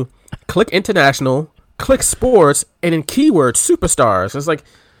do click international, click sports, and then keyword superstars. It's like,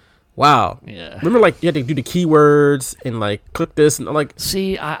 wow. Yeah. Remember, like, you had to do the keywords and like click this and like.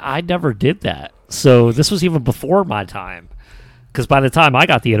 See, I never did that. So this was even before my time. Because by the time I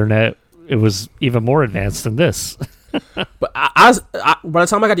got the internet, it was even more advanced than this. But I by the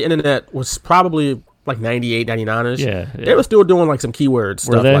time I got the internet was probably like 98, 99ish. Yeah. They were still doing like some keyword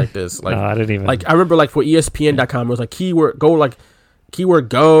stuff they? like this. Like, No, I didn't even. Like, I remember like for ESPN.com, it was like keyword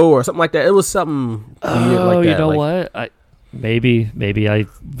go or something like that. It was something weird like that. You know like, what? Maybe I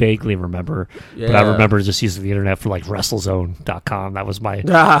vaguely remember, but I Yeah. remember just using the internet for like WrestleZone.com. That was my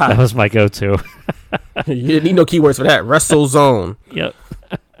go-to. You didn't need no keywords for that. WrestleZone. Yep.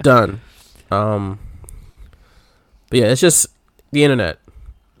 Done. But yeah, it's just the internet.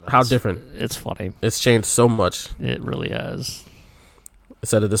 How different. It's funny. It's changed so much. It really has.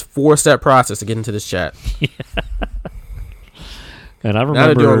 Instead of this 4-step process to get into this chat. And I remember now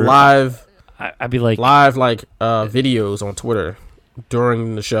they're doing live. I'd be like live videos on Twitter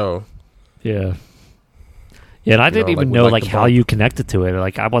during the show. Yeah. Yeah, and I didn't even know like how you connected to it.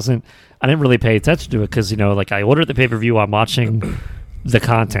 Like I didn't really pay attention to it because like I ordered the pay-per-view. I'm watching the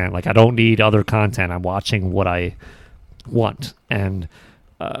content. Like I don't need other content. I'm watching what I want. And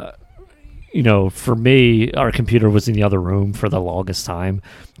for me, our computer was in the other room for the longest time.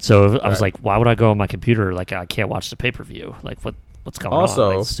 So I was like, why would I go on my computer? Like I can't watch the pay-per-view. Like what's going on?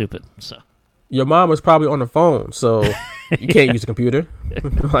 Like, it's stupid. So your mom was probably on the phone, so you can't use the computer.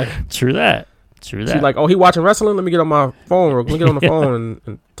 True that. She's like, oh, he watching wrestling? Let me get on my phone. Let me get on the phone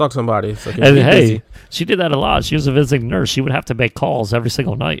and talk to somebody. So and hey, she did that a lot. She was a visiting nurse. She would have to make calls every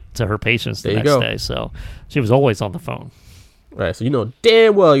single night to her patients the next day. So she was always on the phone. Right. So you know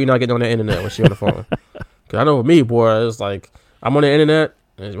damn well you're not getting on the internet when she's on the phone. Because I know with me, boy, it's like, I'm on the internet,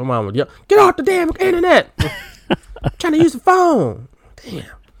 and my mom would yell, get off the damn internet. I'm trying to use the phone.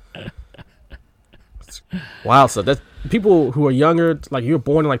 Damn. Wow. So that's people who are younger, like you were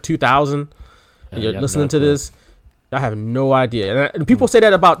born in like 2000. And you're listening to this, I have no idea. And people say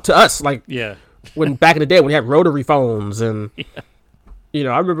that to us, like when back in the day when we had rotary phones and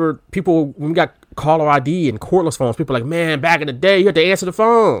I remember people when we got caller ID and cordless phones. People were like, man, back in the day you had to answer the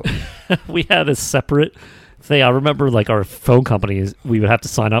phone. We had a separate thing. I remember like our phone companies, we would have to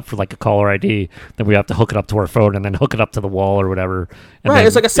sign up for like a caller ID, then we have to hook it up to our phone and then hook it up to the wall or whatever. And right,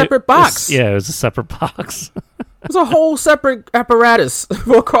 it's like a separate box. It was a separate box. It's a whole separate apparatus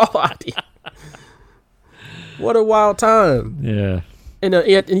for caller ID. What a wild time. Yeah. And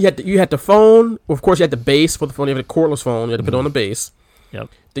you had the phone. Well, of course, you had the base for the phone. You had a cordless phone. You had to put it on the base. Yep.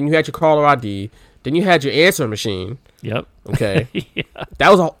 Then you had your caller ID. Then you had your answering machine. Yep. Okay.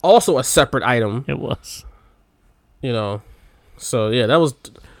 That was also a separate item. It was. So, yeah, that was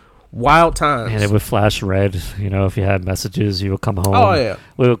wild times. And it would flash red. If you had messages, you would come home. Oh, yeah.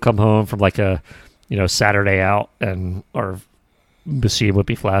 We would come home from like a, Saturday out and our machine would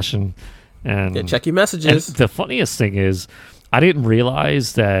be flashing. And check your messages. And the funniest thing is, I didn't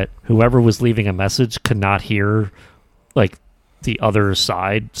realize that whoever was leaving a message could not hear, like, the other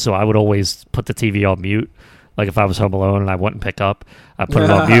side. So I would always put the TV on mute. Like, if I was home alone and I wouldn't pick up, I put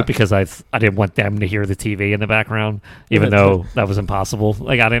it on mute because I didn't want them to hear the TV in the background, even though that was impossible.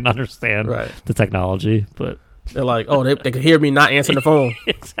 Like, I didn't understand the technology, but they're like, oh, they could hear me not answering the phone.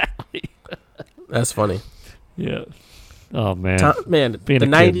 Exactly. That's funny. Yeah. Oh man. The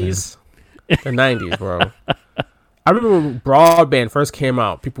 90s. The 90s, bro. I remember when broadband first came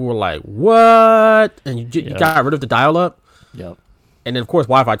out, people were like, what? And you got rid of the dial-up. Yep. And then, of course,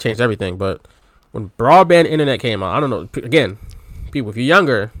 Wi-Fi changed everything. But when broadband internet came out, I don't know. Again, people, if you're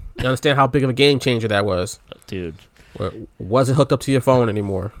younger, you understand how big of a game changer that was. Dude. It wasn't hooked up to your phone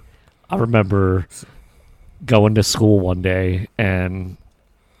anymore. I remember going to school one day, and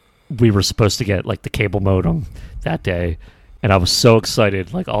we were supposed to get, like, the cable modem that day. And I was so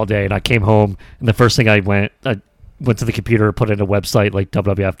excited, like, all day. And I came home, and the first thing I went to the computer, put in a website, like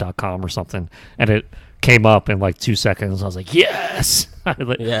WWF.com or something, and it came up in, like, 2 seconds. I was like, yes!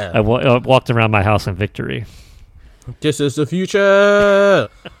 I walked around my house in victory. This is the future!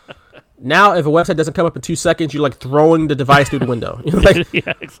 Now, if a website doesn't come up in 2 seconds, you're, like, throwing the device through the window. You're like,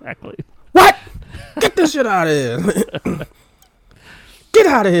 yeah, exactly. What? Get this shit out of here! Get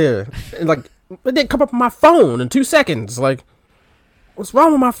out of here! And, like, it didn't come up on my phone in 2 seconds. Like, what's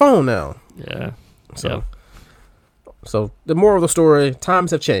wrong with my phone now? Yeah. So the moral of the story: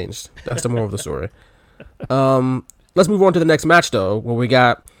 times have changed. That's the moral of the story. Let's move on to the next match, though, where we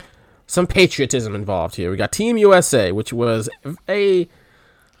got some patriotism involved here. We got Team USA, which was a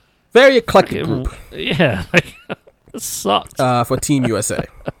very eclectic group. Yeah, it sucked for Team USA.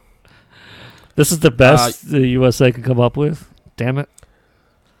 This is the best the USA could come up with. Damn it.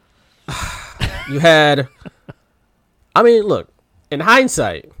 You had, I mean, look, in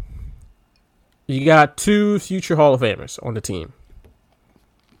hindsight, you got 2 future Hall of Famers on the team.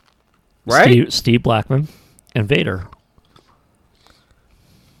 Right? Steve Blackman and Vader.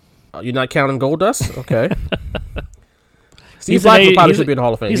 You're not counting Goldust? Okay. Steve Blackman probably should be in the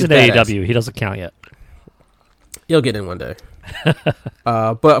Hall of Fame. He's in AEW. He doesn't count yet. He'll get in one day.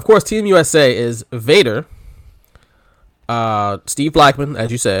 But, of course, Team USA is Vader, Steve Blackman,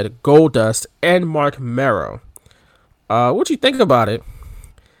 as you said, Goldust, and Mark Mero. What you think about it?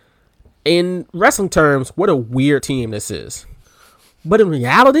 In wrestling terms, what a weird team this is. But in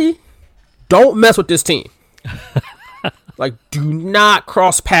reality, don't mess with this team. Like, do not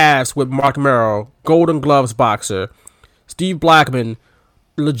cross paths with Mark Merrow, Golden Gloves boxer, Steve Blackman,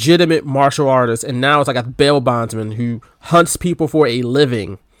 legitimate martial artist, and now it's like a bail bondsman who hunts people for a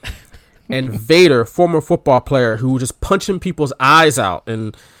living. And Vader, former football player who was just punching people's eyes out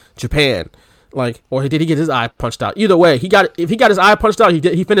in Japan. Like, or did he get his eye punched out? Either way, if he got his eye punched out,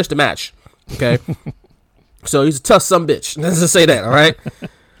 he finished the match. Okay? So he's a tough sumbitch. Let's just say that, all right?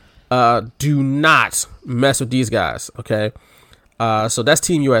 Do not mess with these guys, okay? So that's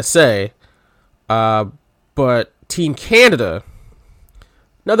Team USA. But Team Canada,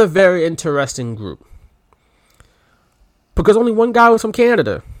 another very interesting group. Because only one guy was from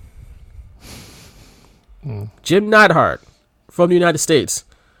Canada. Jim Neidhart from the United States.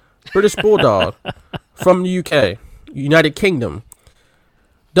 British Bulldog from the UK. United Kingdom.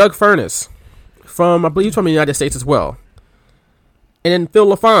 Doug Furness from, I believe, from the United States as well. And then Phil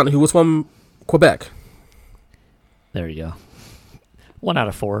Lafon, who was from Quebec. There you go. 1 out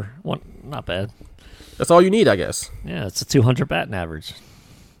of 4. Not bad. That's all you need, I guess. Yeah, it's a 200 batting average.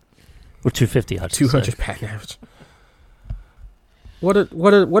 Or 250, I should 200 say. batting average. What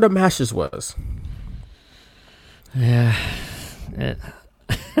a match this was. Yeah.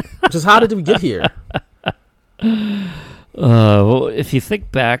 Just how did we get here? Well, if you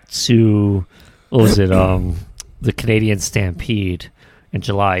think back to, what was it, the Canadian Stampede in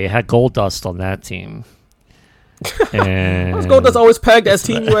July, you had Goldust on that team. And Why Goldust always pegged as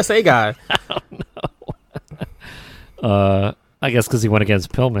Team USA guy? I don't know. I guess because he went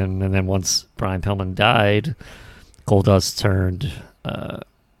against Pillman, and then once Brian Pillman died, Goldust turned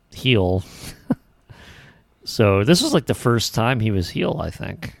heel. So this was like the first time he was heel, I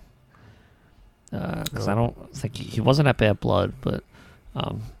think. Because I don't think he wasn't at Bad Blood, but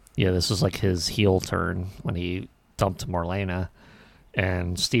yeah, this was like his heel turn when he dumped Marlena,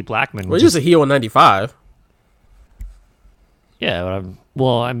 and Steve Blackman. Well, he was a heel in '95. Yeah,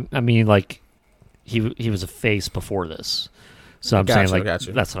 I mean, like he was a face before this, so I'm saying like that's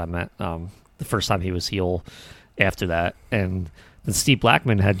what I meant. The first time he was heel after that, and then Steve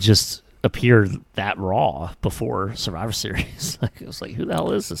Blackman had just appeared that Raw before Survivor Series. Like, it was like, who the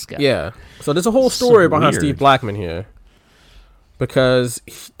hell is this guy? Yeah. So there's a whole story behind Steve Blackman here, because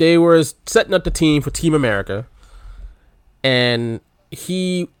they were setting up the team for Team America, and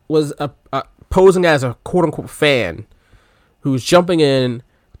he was posing as a quote unquote fan who was jumping in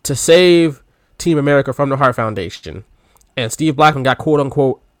to save Team America from the Hart Foundation, and Steve Blackman got quote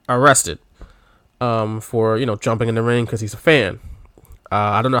unquote arrested for jumping in the ring because he's a fan.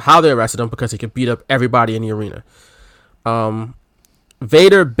 I don't know how they arrested him, because he could beat up everybody in the arena.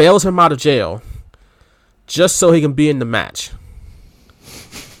 Vader bails him out of jail just so he can be in the match.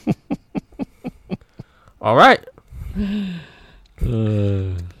 All right.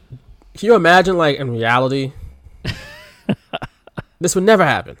 Can you imagine, like, in reality, this would never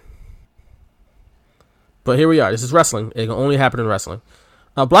happen? But here we are. This is wrestling. It can only happen in wrestling.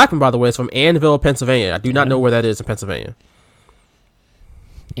 Blackman, by the way, is from Annville, Pennsylvania. I do not know where that is in Pennsylvania.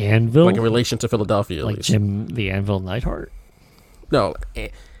 Anvil? Like in relation to Philadelphia, at like least. Jim the Anvil Neidhart? No,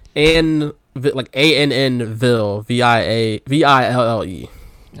 like Annville, Ville.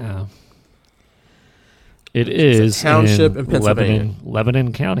 Oh. It is a township in Pennsylvania.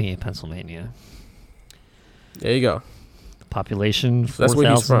 Lebanon County, Pennsylvania. There you go. Population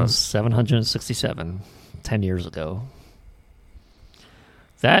 4,767 10 years ago.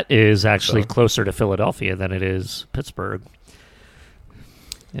 That is actually closer to Philadelphia than it is Pittsburgh.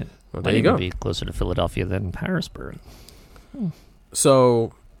 Yeah, well, there you go. Be closer to Philadelphia than Harrisburg.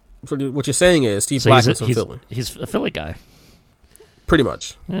 So what you're saying is Steve Blackman's from Philly. He's a Philly guy. Pretty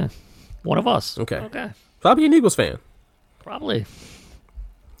much. Yeah. One of us. Okay. Probably an Eagles fan. Probably.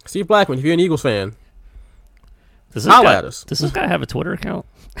 Steve Blackman, if you're an Eagles fan, does this guy have a Twitter account?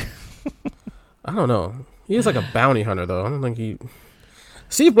 I don't know. He is like a bounty hunter, though. I don't think he...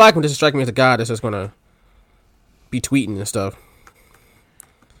 Steve Blackman doesn't strike me as a guy that's just going to be tweeting and stuff.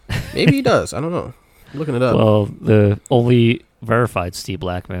 Maybe he does. I don't know. I'm looking it up. Well, the only verified Steve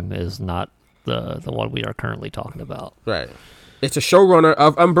Blackman is not the one we are currently talking about. Right. It's a showrunner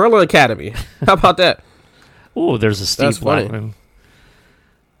of Umbrella Academy. How about that? Oh, there's a Steve Blackman. Funny.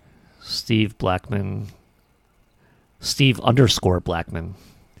 Steve Blackman. Steve_Blackman.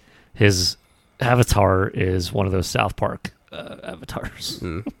 His avatar is one of those South Park avatars.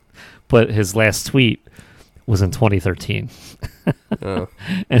 But his last tweet was in 2013. Oh.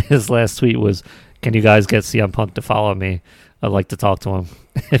 And his last tweet was, "Can you guys get CM Punk to follow me? I'd like to talk to him.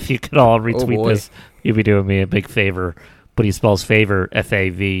 If you could all retweet this, you'd be doing me a big favor." But he spells favor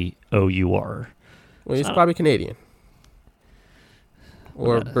Favour. Well, he's probably Canadian.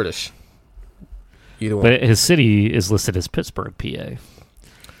 Or British. Either one. But his city is listed as Pittsburgh, PA.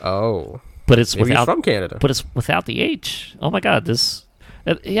 Oh. But it's Maybe he's without from Canada. But it's without the H. Oh my God!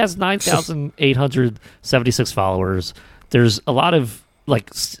 He has 9,876 followers. There's a lot of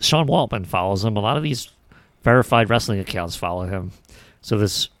Sean Waltman follows him. A lot of these verified wrestling accounts follow him. So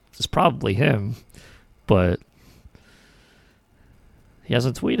this is probably him, but he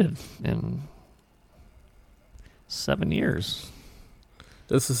hasn't tweeted in 7 years.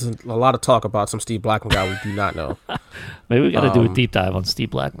 This is a lot of talk about some Steve Blackman guy we do not know. Maybe we got to do a deep dive on Steve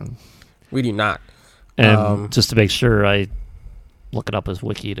Blackman. We do not. And just to make sure, I look it up his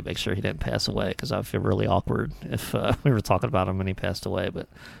wiki to make sure he didn't pass away, because I would feel really awkward if we were talking about him and he passed away. But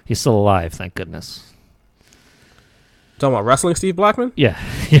he's still alive, thank goodness. Talking about wrestling Steve Blackman? Yeah.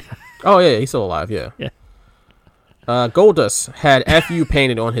 Oh, yeah, he's still alive, yeah. Yeah. Goldust had FU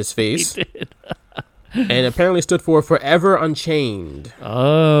painted on his face. He did. And apparently stood for Forever Unchained.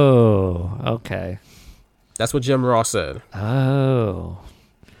 Oh, okay. That's what Jim Ross said. Oh.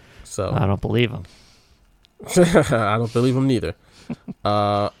 So I don't believe him. I don't believe him neither.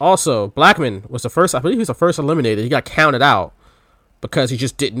 Also, Blackman was the first, I believe he was the first eliminated. He got counted out because he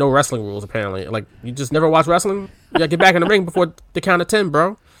just didn't know wrestling rules, apparently. Like, you just never watched wrestling? You gotta get back in the ring before the count of 10,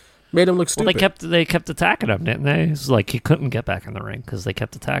 bro. Made him look stupid. Well, they kept attacking him, didn't they? It's like he couldn't get back in the ring because they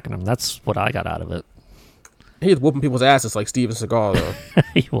kept attacking him. That's what I got out of it. He was whooping people's asses like Steven Seagal, though.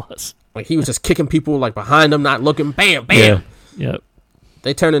 He was. Like, he was just kicking people, like, behind them, not looking. Bam, bam. Yeah. Yep.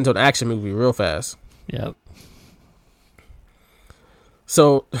 They turned into an action movie real fast. Yep.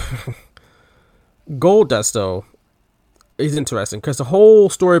 So, Goldust, though, is interesting because the whole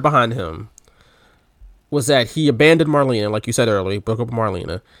story behind him was that he abandoned Marlena, like you said earlier, he broke up with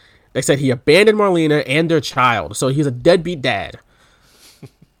Marlena. They said he abandoned Marlena and their child, so he's a deadbeat dad.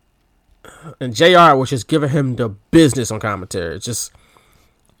 And JR was just giving him the business on commentary.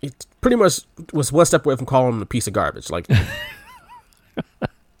 He pretty much was one step away from calling him a piece of garbage. Like,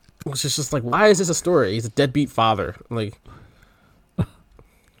 it's just like, why is this a story? He's a deadbeat father. Like,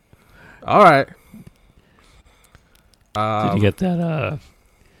 all right. Did you get that?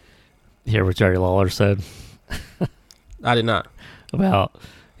 Hear what Jerry Lawler said? I did not.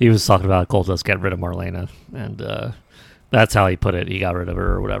 He was talking about Goldust getting rid of Marlena, and that's how he put it. He got rid of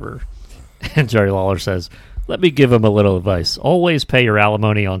her or whatever. And Jerry Lawler says, "Let me give him a little advice. Always pay your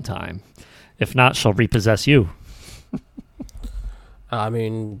alimony on time. If not, she'll repossess you." I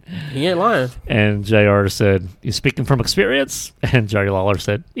mean, he ain't lying. And JR said, "You speaking from experience?" And Jerry Lawler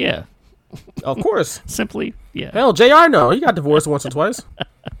said, "Yeah." Of course. Simply, yeah. Hell, JR, no. He got divorced once or twice.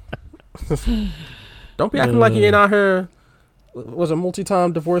 Don't be acting like he ain't out here. Was a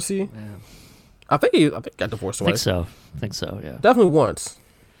multi-time divorcee? Yeah. I think he got divorced twice. I think so, yeah. Definitely once.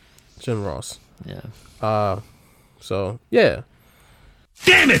 Jim Ross. Yeah. So, yeah.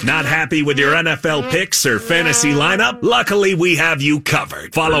 Damn it! Not happy with your NFL picks or fantasy lineup? Luckily, we have you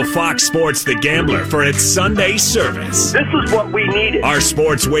covered. Follow Fox Sports The Gambler for its Sunday service. This is what we needed. Our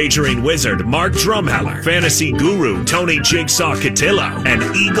sports wagering wizard, Mark Drumheller, fantasy guru, Tony Jigsaw Cotillo, and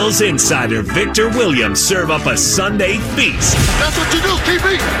Eagles insider, Victor Williams, serve up a Sunday feast. That's what you do,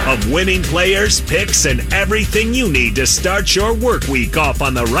 TP. Of winning players, picks, and everything you need to start your work week off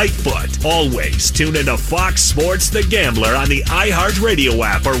on the right foot. Always tune into Fox Sports The Gambler on the iHeartRadio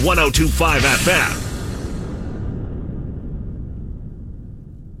app or 102.5 FM.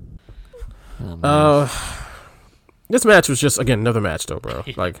 This match was just, again, another match though, bro.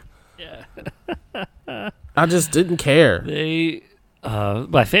 Like, yeah. I just didn't care.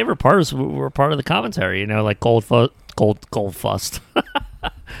 My favorite parts were part of the commentary, you know, like Gold Fuss.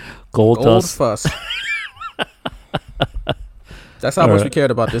 That's how much we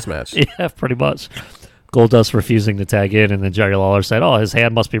cared about this match. Yeah, pretty much. Goldust refusing to tag in, and then Jerry Lawler said, "Oh, his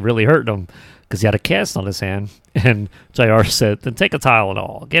hand must be really hurting him because he had a cast on his hand." And JR said, "Then take a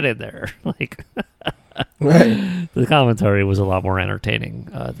Tylenol, get in there." Like, right. The commentary was a lot more entertaining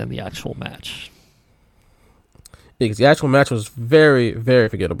than the actual match. Because the actual match was very, very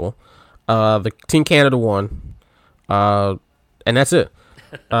forgettable. The Team Canada won, and that's it.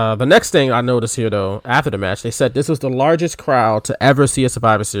 The next thing I noticed here, though, after the match, they said this was the largest crowd to ever see a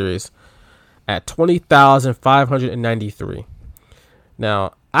Survivor Series at 20,593.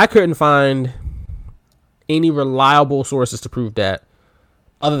 Now, I couldn't find any reliable sources to prove that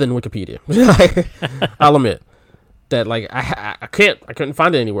other than Wikipedia. I'll admit that, like, I couldn't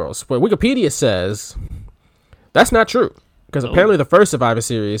find it anywhere else. But Wikipedia says that's not true, because apparently the first Survivor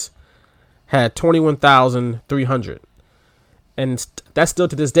Series had 21,300. And that's still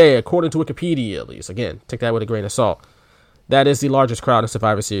to this day, according to Wikipedia at least. Again, take that with a grain of salt. That is the largest crowd in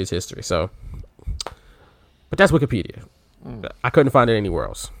Survivor Series history. So, but that's Wikipedia. I couldn't find it anywhere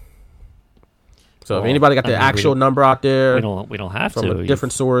else. So if anybody got the actual number out there, we don't have from to. a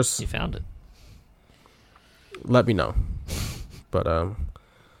different source. You found it. Let me know. But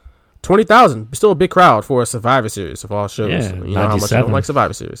 20,000, still a big crowd for a Survivor Series of all shows. Yeah, you know how much I don't like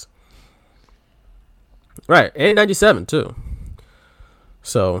Survivor Series. Right, and 97 too.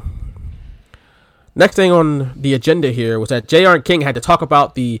 So next thing on the agenda here was that JR and King had to talk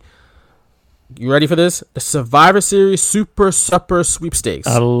about the. You ready for this? The Survivor Series Super Supper Sweepstakes.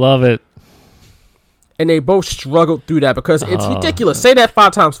 I love it. And they both struggled through that because it's ridiculous. Say that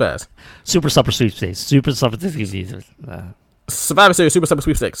 5 times fast. Super Supper Sweepstakes. Super Supper Sweepstakes. Survivor Series Super Supper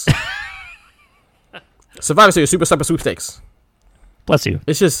Sweepstakes. Survivor Series Super Supper Sweepstakes. Bless you.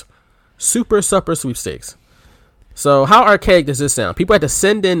 It's just Super Supper Sweepstakes. So how archaic does this sound? People had to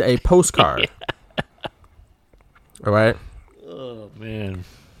send in a postcard. All right. Oh, man.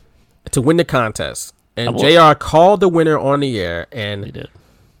 To win the contest. And JR called the winner on the air. And he did.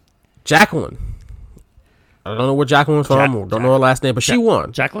 Jacqueline. I don't know where Jacqueline was from. Don't know her last name, but she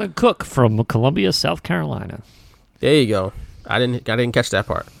won. Jacqueline Cook from Columbia, South Carolina. There you go. I didn't catch that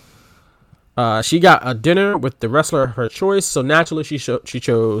part. She got a dinner with the wrestler of her choice, so naturally she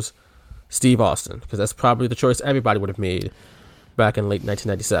chose Steve Austin because that's probably the choice everybody would have made back in late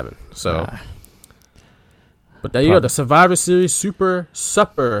 1997. So, but there you go, the Survivor Series Super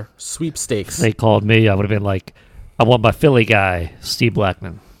Supper Sweepstakes. They called me, I would have been like, I want my Philly guy, Steve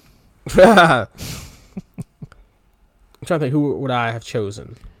Blackman. I'm trying to think, who would I have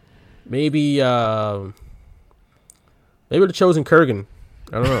chosen? Maybe would have chosen Kurgan.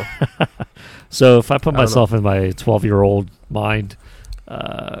 I don't know. So if I put myself in my 12-year-old mind,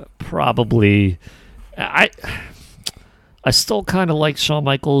 probably I still kind of like Shawn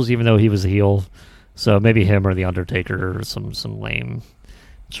Michaels, even though he was a heel. So maybe him or The Undertaker or some lame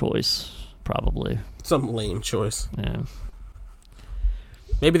choice, probably. Some lame choice. Yeah.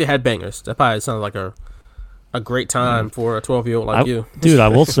 Maybe the Headbangers. That probably sounded like a great time for a 12-year-old like you. Dude, I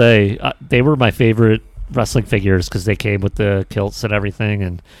will say, they were my favorite wrestling figures because they came with the kilts and everything,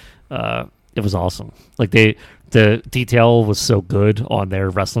 and it was awesome. Like, the detail was so good on their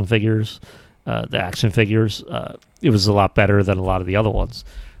wrestling figures, the action figures. It was a lot better than a lot of the other ones.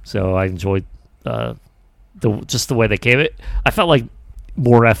 So I enjoyed just the way they came. It. I felt like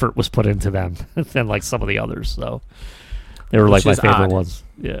more effort was put into them than like some of the others. So they were like my favorite ones.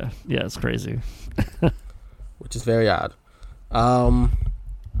 Yeah, it's crazy. Which is very odd.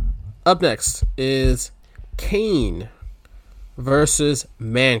 Up next is Kane versus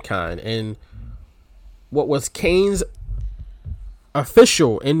Mankind, and what was Kane's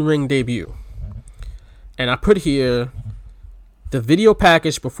official in-ring debut. And I put here the video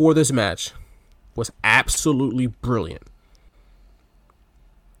package before this match was absolutely brilliant.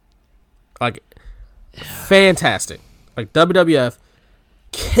 Like, fantastic. Like, WWF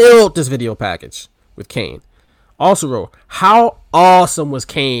killed this video package with Kane. Also wrote, how awesome was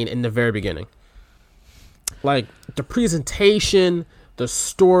Kane in the very beginning? Like, the presentation, the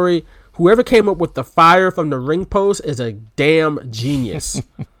story. Whoever came up with the fire from the ring post is a damn genius.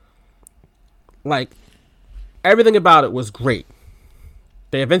 Like, everything about it was great.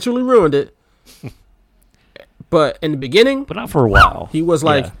 They eventually ruined it. But in the beginning... But not for a while. He was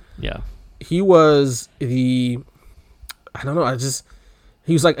like... Yeah. He was the... I don't know,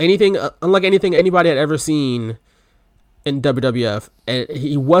 he was like anything... unlike anything anybody had ever seen in WWF. And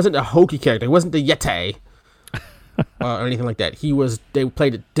he wasn't a hokey character. He wasn't the Yeti. Or anything like that. They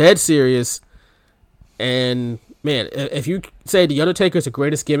played it dead serious. And, man, if you say The Undertaker is the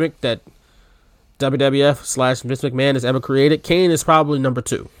greatest gimmick that WWF / Vince McMahon has ever created, Kane is probably number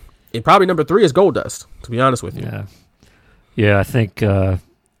 2. And probably number 3 is Goldust, to be honest with you. Yeah, I think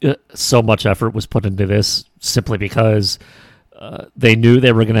so much effort was put into this simply because they knew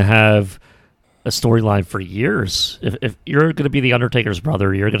they were going to have a storyline for years. If you're going to be the Undertaker's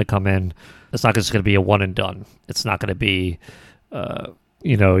brother, you're going to come in. It's not just going to be a one and done. It's not going to be,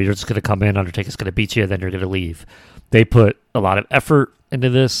 you're just going to come in, Undertaker's going to beat you, and then you're going to leave. They put a lot of effort into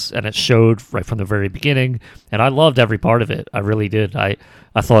this, and it showed right from the very beginning, and I loved every part of it. I really did. I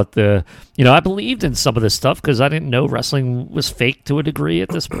thought I believed in some of this stuff because I didn't know wrestling was fake to a degree at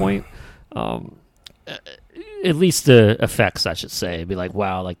this point. At least the effects, I should say. It'd be like,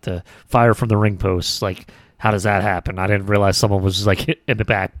 wow, like the fire from the ring posts, like, how does that happen? I didn't realize someone was just like in the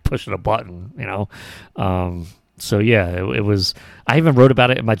back pushing a button, So yeah, it was. I even wrote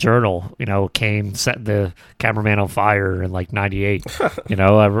about it in my journal. Kane setting the cameraman on fire in like '98.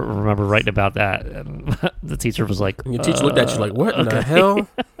 I remember writing about that. And the teacher was like, and your teacher looked at you like, "What in the hell?"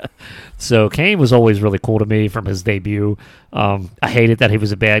 So Kane was always really cool to me from his debut. I hated that he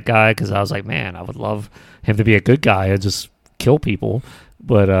was a bad guy because I was like, man, I would love him to be a good guy and just kill people.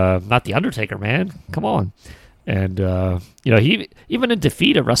 but not the Undertaker, man. Come on. And he even in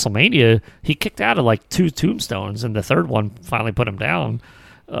defeat at WrestleMania, he kicked out of like 2 tombstones, and the third one finally put him down.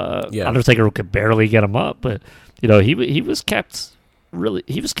 Undertaker could barely get him up, but he was kept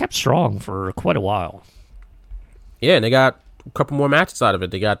strong for quite a while. Yeah, and they got a couple more matches out of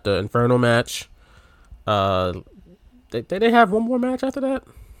it. They got the Inferno match. Did they have one more match after that?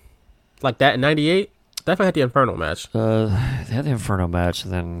 Like that in '98? Definitely had the Inferno match. They had the Inferno match,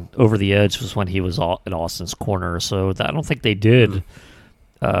 and then Over the Edge was when he was in Austin's corner. So I don't think they did.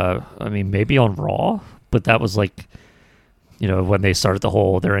 Maybe on Raw, but that was like, when they started the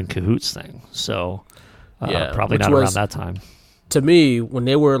whole they're in cahoots thing. So probably not around that time. To me, when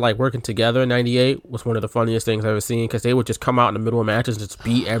they were like working together in '98 was one of the funniest things I've ever seen, because they would just come out in the middle of matches and just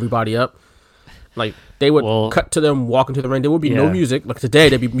beat everybody up. Like they would cut to them walking to the ring. There would be no music. Like today,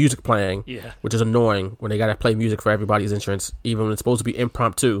 there'd be music playing, which is annoying when they got to play music for everybody's entrance, even when it's supposed to be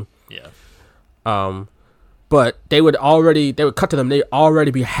impromptu. Yeah. But they would cut to them. They'd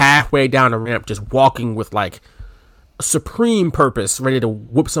already be halfway down the ramp, just walking with like a supreme purpose, ready to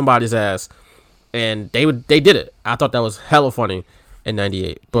whoop somebody's ass. And they did it. I thought that was hella funny in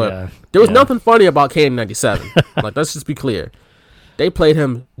 '98. But there was nothing funny about Kane in '97. Like, let's just be clear. They played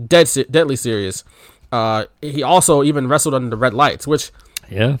him deadly serious. He also even wrestled under the red lights, which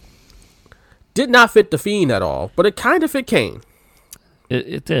did not fit The Fiend at all, but it kind of fit Kane.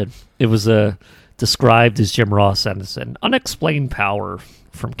 It did. It was described, as Jim Ross said, as an unexplained power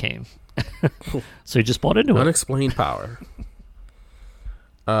from Kane. So he just bought into it. Unexplained power.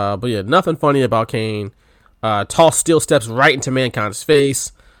 But yeah, nothing funny about Kane. Tossed steel steps right into Mankind's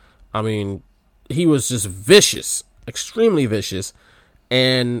face. I mean, he was just vicious, extremely vicious.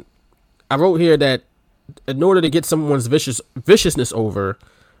 And I wrote here that in order to get someone's viciousness over,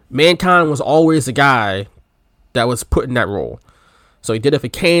 Mankind was always the guy that was put in that role. So he did it for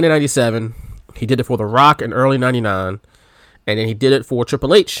Kane in '97. He did it for The Rock in early '99. And then he did it for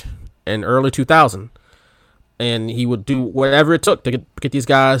Triple H in early 2000. And he would do whatever it took to get these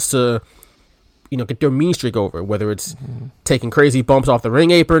guys to, get their mean streak over. Whether it's taking crazy bumps off the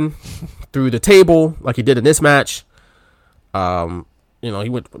ring apron, through the table, like he did in this match. He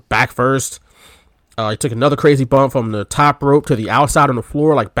went back first. He took another crazy bump from the top rope to the outside on the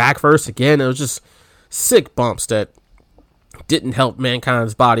floor, like back first again. It was just sick bumps that didn't help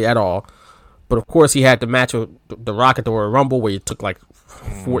Mankind's body at all. But of course, he had the match with The Rock at the Royal Rumble, where he took like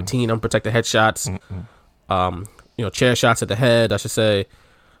 14 unprotected headshots. Chair shots at the head, I should say.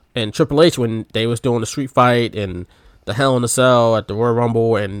 And Triple H, when they was doing the street fight and the Hell in a Cell at the Royal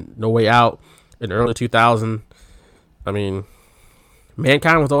Rumble and No Way Out in early 2000, I mean,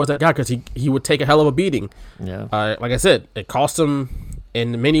 Mankind was always that guy, because he would take a hell of a beating. Yeah. Like I said, it cost him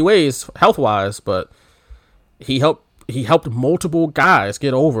in many ways, health-wise, but he helped multiple guys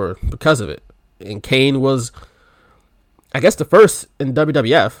get over because of it. And Kane was, I guess, the first in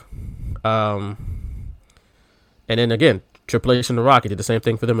WWF. And then again, Triple H and The Rock, he did the same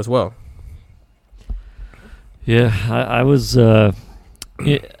thing for them as well. Yeah, I was...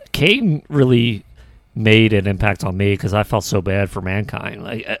 Kane really made an impact on me, because I felt so bad for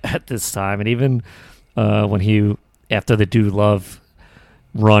Mankind at this time. And even when he, after the Dude Love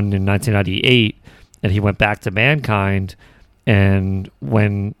run in 1998, and he went back to Mankind, and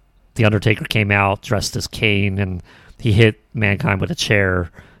when The Undertaker came out dressed as Kane, and he hit Mankind with a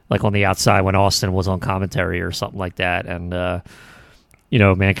chair, like on the outside when Austin was on commentary or something like that. And,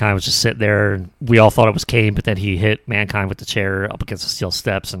 Mankind was just sitting there, and we all thought it was Kane, but then he hit Mankind with the chair up against the steel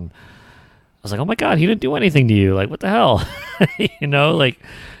steps, and I was like, oh my God, he didn't do anything to you. Like, what the hell? Like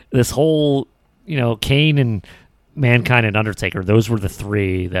this whole, Kane and Mankind and Undertaker, those were the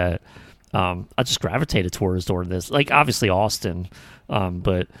three that I just gravitated towards during this. Like, obviously Austin,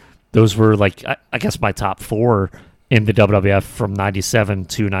 but those were like, I guess my top 4 in the WWF from 97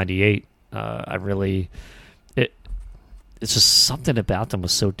 to 98. It's just something about them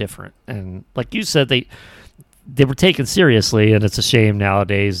was so different. And like you said, they were taken seriously, and it's a shame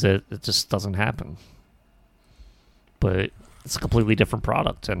nowadays that it just doesn't happen. But it's a completely different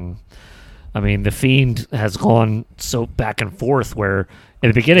product. And I mean, The Fiend has gone so back and forth, where in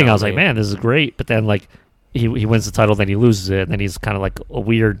the beginning I was like, man, this is great. But then like he wins the title, then he loses it, and then he's kind of like a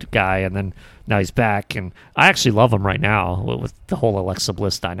weird guy, and then now he's back. And I actually love him right now with the whole Alexa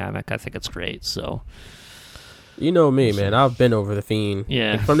Bliss dynamic. I think it's great. So, you know me, man. I've been over The Fiend.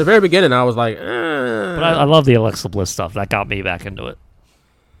 Yeah. And from the very beginning, I was like, But I love the Alexa Bliss stuff. That got me back into it.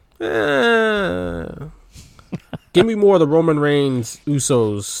 Give me more of the Roman Reigns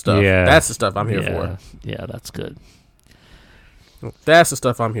Usos stuff. Yeah. That's the stuff I'm here for. Yeah, that's good. That's the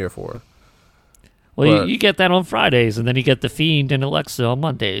stuff I'm here for. Well, you get that on Fridays, and then you get The Fiend and Alexa on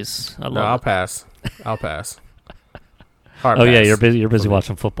Mondays. I'll pass. Hard pass. Yeah, you're busy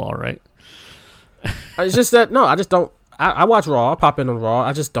watching football, right? It's just that I just don't. I watch Raw. I pop in on Raw.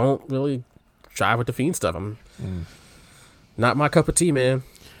 I just don't really drive with the Fiend stuff. I'm not my cup of tea, man.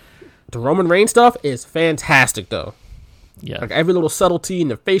 The Roman Reigns stuff is fantastic, though. Yeah, like every little subtlety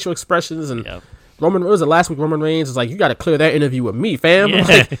and the facial expressions and. Yep. Roman, what was it last week? Roman Reigns is like, you got to clear that interview with me, fam.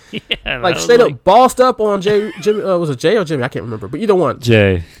 Yeah. Like straight up bossed up on Jay. Was it Jay or Jimmy? I can't remember, but either one.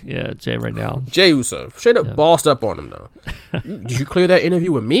 Jay right now. Jay Uso straight up bossed up on him though. Did you clear that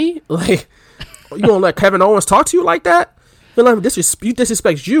interview with me? Like, you gonna let Kevin Owens talk to you like that? You like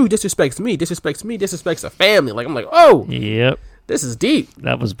disrespects you, disrespects me, disrespects the family. Like I'm like, oh, yep, this is deep.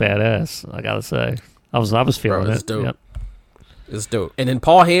 That was badass. I gotta say, I was feeling it. Dope. Yep. It's dope. And then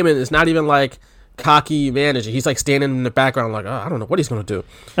Paul Heyman is not even like cocky manager. He's like standing in the background like, I don't know what he's going to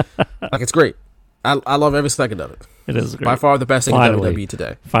do. Like, it's great. I love every second of it. It is great. By far the best thing in WWE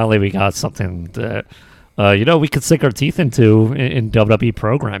today. Finally, we got something that, we could sink our teeth into in WWE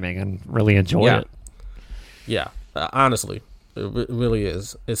programming and really enjoy it. Yeah. Honestly, it really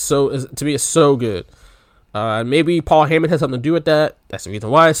is. To me, it's so good. Maybe Paul Heyman has something to do with that. That's the reason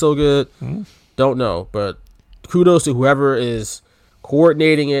why it's so good. Don't know. But kudos to whoever is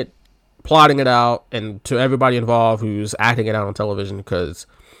coordinating it, plotting it out, and to everybody involved who's acting it out on television, because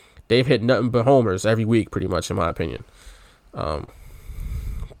they've hit nothing but homers every week, pretty much, in my opinion. But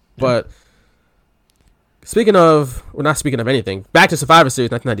not speaking of anything, back to Survivor Series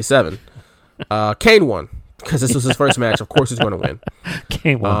 1997. Kane won because this was his first match. Of course, he's going to win.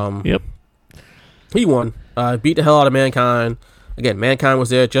 Kane won. Yep, he won. Beat the hell out of Mankind. Again, Mankind was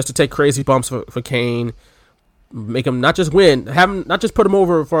there just to take crazy bumps for Kane. Make him not just win, not just put him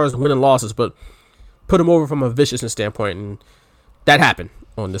over as far as winning losses, but put him over from a viciousness standpoint, and that happened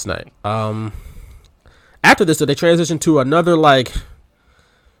on this night. After this, they transitioned to another like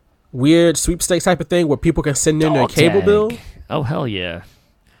weird sweepstakes type of thing where people can send in their cable bill. Oh hell yeah!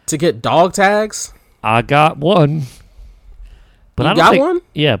 To get dog tags. I got one, but I don't think,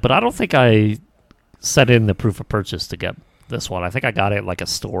 yeah, but I don't think I set in the proof of purchase to get this one. I think I got it at like a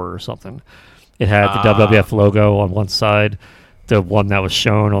store or something. It had the WWF logo on one side, the one that was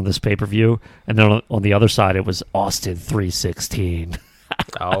shown on this pay-per-view, and then on the other side, it was Austin 316.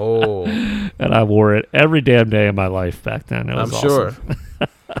 Oh. And I wore it every damn day of my life back then. It was awesome. Sure.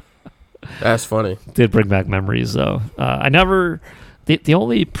 That's funny. Did bring back memories, though. I never... The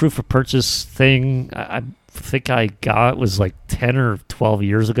only proof of purchase thing I think I got was like 10 or 12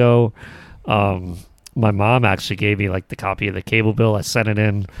 years ago. My mom actually gave me like the copy of the cable bill. I sent it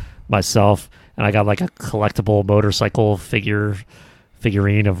in myself, and I got like a collectible motorcycle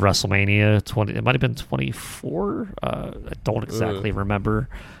figurine of WrestleMania 20. It might have been 24. I don't exactly remember,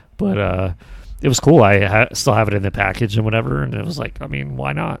 but it was cool. I still have it in the package and whatever, and it was like, I mean,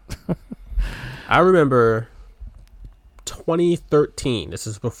 why not? I remember 2013. This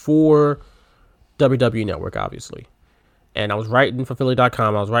is before WWE Network, obviously. And I was writing for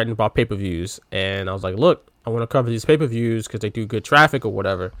Philly.com. I was writing about pay-per-views, and I was like, look, I want to cover these pay-per-views because they do good traffic or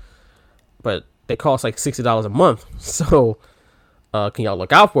whatever. But they cost like $60 a month. So can y'all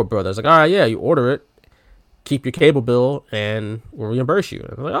look out for it, brother? I was like, all right, yeah, you order it, keep your cable bill, and we'll reimburse you. And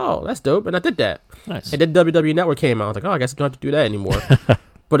I was like, oh, that's dope. And I did that. Nice. And then WWE Network came out. I was like, oh, I guess I don't have to do that anymore.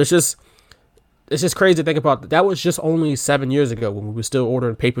 But it's just crazy to think about. That was just only 7 years ago when we were still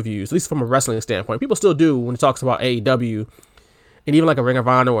ordering pay-per-views, at least from a wrestling standpoint. People still do when it talks about AEW. And even like a Ring of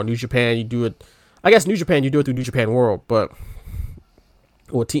Honor or New Japan, you do it. I guess New Japan, you do it through New Japan World, but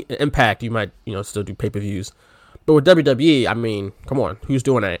with Impact, you might, still do pay-per-views. But with WWE, I mean, come on, who's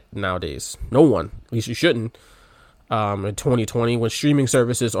doing that nowadays? No one. At least you shouldn't. In 2020, when streaming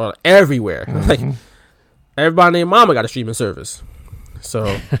services are everywhere, like everybody named Mama got a streaming service.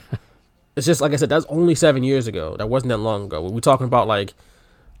 So it's just like I said, that's only 7 years ago. That wasn't that long ago. We're talking about like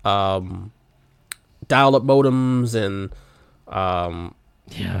dial-up modems and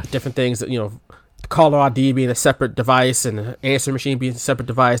different things that caller ID being a separate device and an answering machine being a separate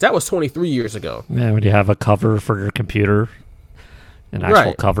device. That was 23 years ago. Yeah, when you have a cover for your computer, an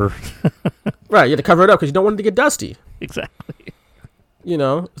actual cover. Right, you had to cover it up because you don't want it to get dusty. Exactly.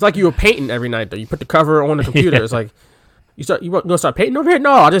 It's like you were painting every night though. You put the cover on the computer. Yeah. It's like you gonna start painting over here?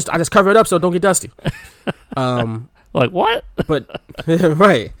 No, I just cover it up so it don't get dusty. Like what? But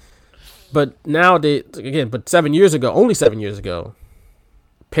right. But nowadays, again, only 7 years ago,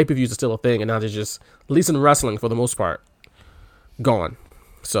 pay-per-views are still a thing, and now they're just, at least in wrestling for the most part, gone.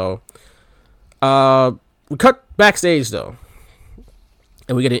 So, we cut backstage though,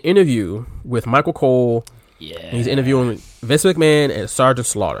 and we get an interview with Michael Cole. Yeah. He's interviewing Vince McMahon and Sergeant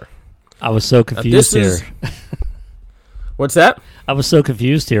Slaughter. I was so confused here. What's that? I was so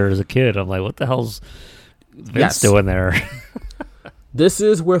confused here as a kid. I'm like, what the hell's Vince doing there? This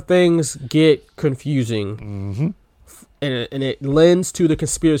is where things get confusing, and it lends to the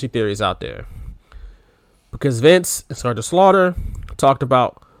conspiracy theories out there. Because Vince and Sergeant Slaughter talked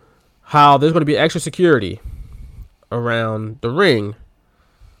about how there's going to be extra security around the ring.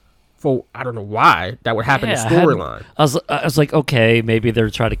 For I don't know why that would happen in storyline. I was like, okay, maybe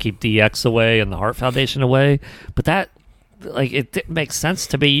they're trying to keep DX away and the Hart Foundation away, but that it didn't make sense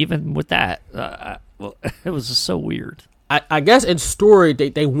to me even with that. It was just so weird. I guess in story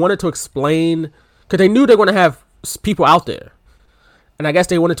they wanted to explain because they knew they were going to have people out there, and I guess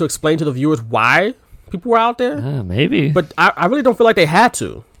they wanted to explain to the viewers why people were out there. Maybe, but I really don't feel like they had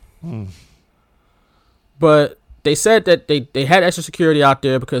to. But they said that they had extra security out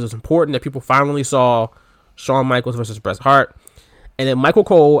there because it was important that people finally saw Shawn Michaels versus Bret Hart. And then Michael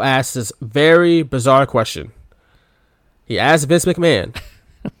Cole asked this very bizarre question. He asked Vince McMahon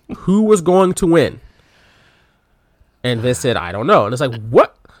who was going to win. And Vince said, I don't know. And it's like,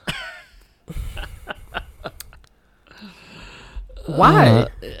 what? Why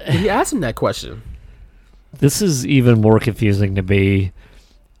did he ask him that question? This is even more confusing to me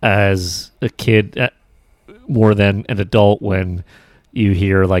as a kid more than an adult when you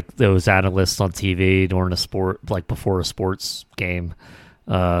hear like those analysts on TV during a sport, like before a sports game,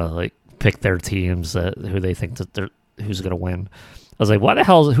 like pick their teams who they think that who's going to win. I was like, why the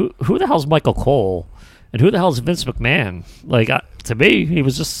hell? Who the hell's Michael Cole, and who the hell's Vince McMahon? Like to me, he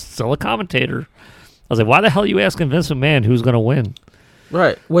was just still a commentator. I was like, why the hell are you asking Vince McMahon who's going to win?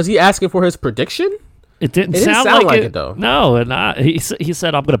 Right? Was he asking for his prediction? It didn't sound like it though. No, and he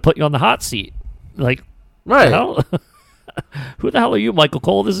said, I'm going to put you on the hot seat. Like, right? The hell? Who the hell are you, Michael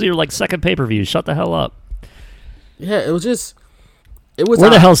Cole? This is your second pay-per-view. Shut the hell up. Yeah, it was. Where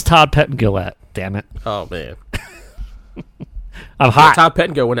the hell's Todd Pettengill at? Damn it! Oh man, I'm hot. Todd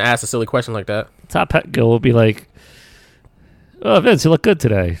Pettengill wouldn't ask a silly question like that. Todd Pettengill will be like, "Oh, Vince, you look good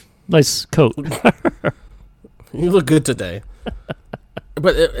today. Nice coat. You look good today."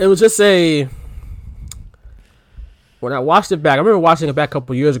 But it was just when I watched it back, I remember watching it back a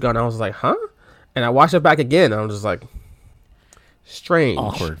couple years ago, and I was like, "Huh?" And I watched it back again, and I was just like, "Strange,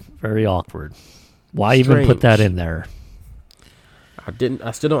 awkward, very awkward. Why even put that in there?"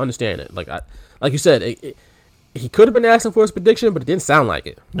 I still don't understand it. Like you said, he could have been asking for his prediction, but it didn't sound like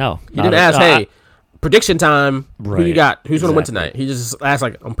it. No, he didn't ask, "Hey, prediction time. Right, who you got? Who's going to win tonight?" He just asked,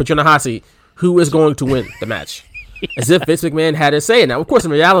 "I'm gonna put you on the hot seat. Who is going to win the match?" As if Vince McMahon had his say. Now, of course,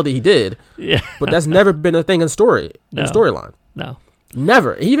 in reality, he did. Yeah, but that's never been a thing in storyline. No,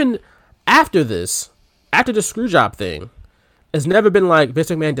 never. Even after the screw job thing, it's never been like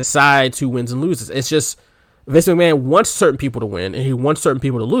Vince McMahon decides who wins and loses. It's just Vince McMahon wants certain people to win and he wants certain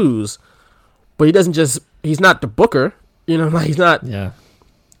people to lose, but he doesn't he's not the booker, he's not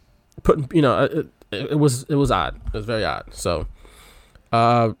putting, it was odd. It was very odd. So,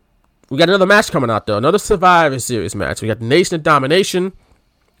 we got another match coming out though, another Survivor Series match. We got the Nation of Domination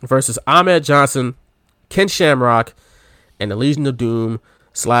versus Ahmed Johnson, Ken Shamrock, and the Legion of Doom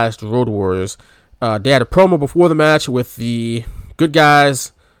 / the Road Warriors. They had a promo before the match with the good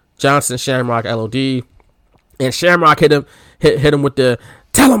guys, Johnson, Shamrock, LOD, and Shamrock hit him with the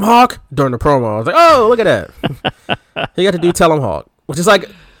 "Tell him Hawk" during the promo. I was like, oh, look at that. He got to do "Tell him Hawk," which is like,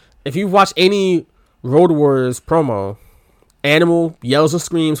 if you watch any Road Warriors promo, Animal yells and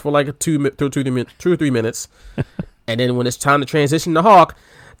screams for like 2 or 3 minutes, and then when it's time to transition to Hawk,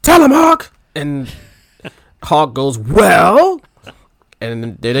 "Tell him Hawk," and Hawk goes, "Well,"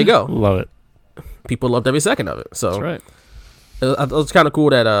 and there they go. Love it. People loved every second of it. So that's right. It was kind of cool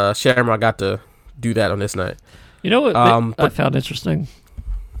that Shamrock got to do that on this night. You know what I found interesting?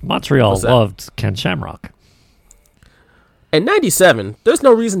 Montreal loved Ken Shamrock. In 97, there's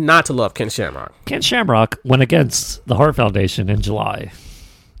no reason not to love Ken Shamrock. Ken Shamrock went against the Hart Foundation in July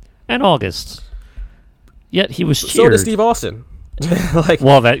and August. Yet he was cheered. So did Steve Austin. And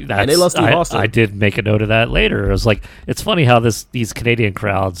they love Steve Austin. I did make a note of that later. It was like, it's funny how these Canadian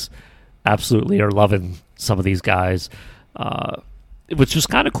crowds absolutely are loving some of these guys, which was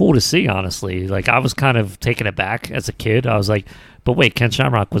kind of cool to see, honestly. Like, I was kind of taken aback as a kid. I was like, but wait, Ken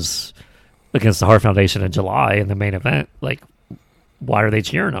Shamrock was against the Hart Foundation in July in the main event. Like, why are they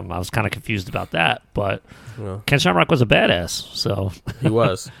cheering him? I was kind of confused about that, but Ken Shamrock was a badass, so. He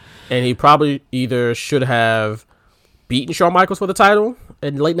was. And he probably either should have beaten Shawn Michaels for the title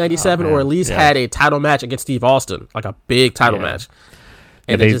in late 97 or at least had a title match against Steve Austin, like a big title match.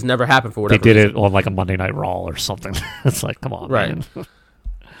 And it just never happened for whatever reason. They did it on like a Monday Night Raw or something. It's like, come on, man.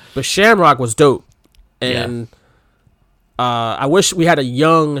 But Shamrock was dope. And I wish we had a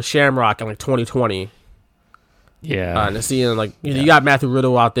young Shamrock in like 2020. Yeah. And seeing like you got Matthew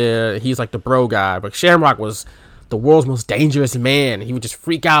Riddle out there, he's like the bro guy, but Shamrock was the world's most dangerous man. He would just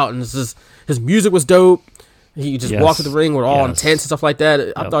freak out, and his music was dope. He just walked to the ring with all intense and stuff like that.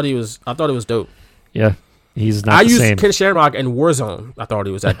 Yep. I thought it was dope. Yeah, he's not. I the used same. Ken Shamrock in Warzone. I thought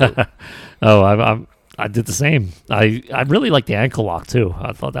he was that dope. I did the same. I really like the ankle lock too.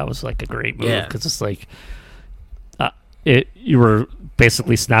 I thought that was like a great move because it's like you were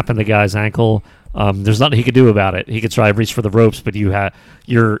basically snapping the guy's ankle. There's nothing he could do about it. He could try to reach for the ropes, but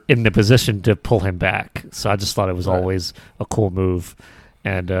you're in the position to pull him back. So I just thought it was always a cool move.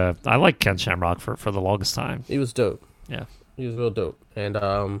 And I like Ken Shamrock for the longest time. He was dope. Yeah. He was real dope. And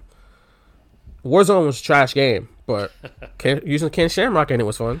Warzone was a trash game, but using Ken Shamrock in it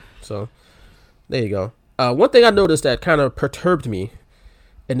was fun. So there you go. One thing I noticed that kind of perturbed me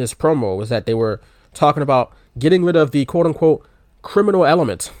in this promo was that they were talking about getting rid of the quote-unquote criminal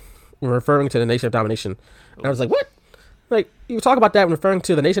element when referring to the Nation of Domination. And I was like, what? Like, you talk about that when referring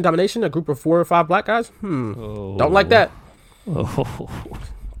to the Nation of Domination, a group of 4 or 5 black guys? Don't like that.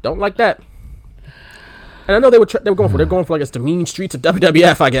 Don't like that. And I know they were going for like it's the mean streets of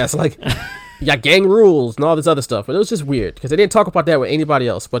WWF, I guess. Like, you got gang rules and all this other stuff. But it was just weird because they didn't talk about that with anybody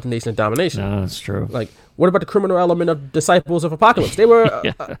else but the Nation of Domination. No, that's true. Like, what about the criminal element of Disciples of Apocalypse? They were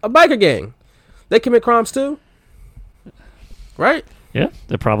a biker gang. They commit crimes too, right? Yeah,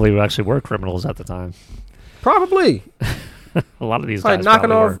 they probably actually were criminals at the time. Probably. A lot of these probably guys knocking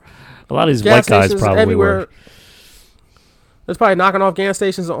probably off were. A lot of these white guys probably everywhere. were. There's probably knocking off gas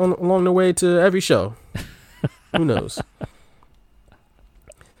stations along the way to every show. Who knows?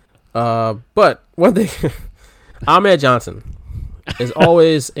 But one thing, Ahmed Johnson is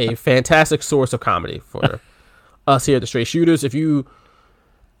always a fantastic source of comedy for us here at the Straight Shooters. If you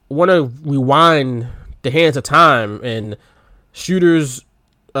want to rewind the hands of time in Shooters,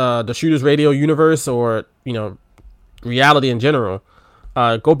 the Shooters Radio universe, or reality in general,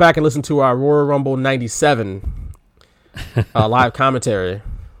 go back and listen to our Royal Rumble '97 live commentary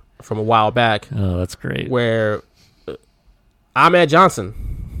from a while back. Oh, that's great. Where Ahmed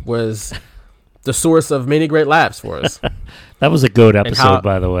Johnson was the source of many great laughs for us. That was a GOAT episode,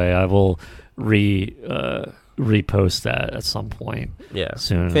 by the way. I will repost that at some point. Yeah,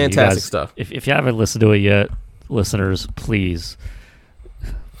 soon. Fantastic stuff. If you haven't listened to it yet, listeners, please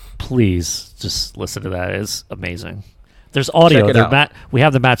just listen to that. It's amazing. There's audio. Check it out. We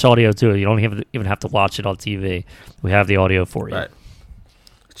have the match audio too. You don't even have to watch it on TV. We have the audio for you. Right.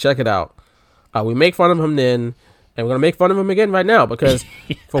 Check it out. We make fun of him then, and we're going to make fun of him again right now because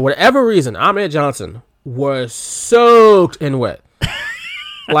for whatever reason, Ahmed Johnson was soaked in wet.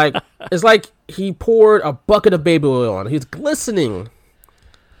 Like, it's like he poured a bucket of baby oil on. He's glistening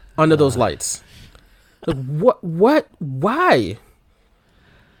under those lights. Like, what? Why?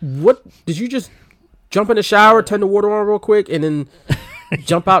 What? Did you just jump in the shower, turn the water on real quick, and then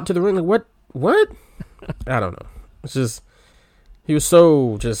jump out to the ring? Like, what? I don't know. It's just, he was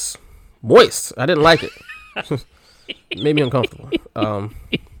so just moist. I didn't like it. Made me uncomfortable.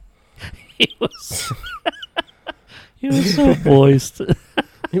 He was so moist.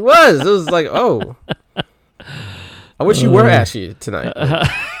 He was. It was like, oh. I wish you were ashy tonight.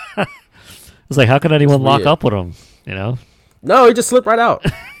 It's like, how could anyone lock weird. up with him? No, he just slipped right out.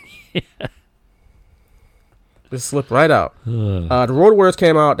 Just slipped right out. The Road Warriors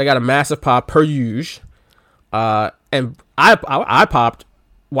came out. They got a massive pop per usual. And I popped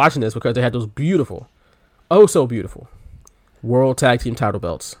watching this because they had those beautiful, oh so beautiful, World Tag Team title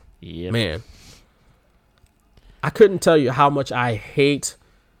belts. Yep. Man, I couldn't tell you how much I hate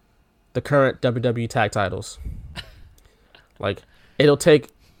the current WWE tag titles. Like, it'll take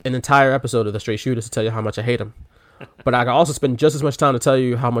an entire episode of the Straight Shooters to tell you how much I hate them. But I can also spend just as much time to tell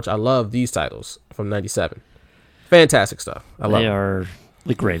you how much I love these titles from '97. Fantastic stuff. I love them. They are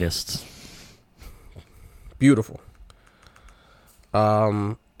the greatest. Beautiful.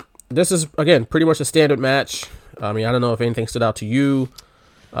 This is, again, pretty much a standard match. I mean, I don't know if anything stood out to you.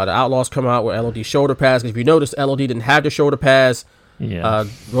 The Outlaws come out with LOD shoulder pads. If you noticed, LOD didn't have the shoulder pads. Yeah.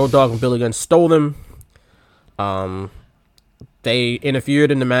 Road Dogg and Billy Gunn stole them. They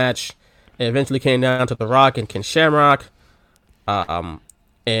interfered in the match. It eventually came down to The Rock and Ken Shamrock.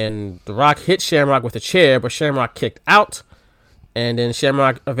 And The Rock hit Shamrock with a chair, but Shamrock kicked out. And then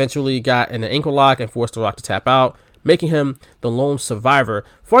Shamrock eventually got in an ankle lock and forced The Rock to tap out, making him the lone survivor.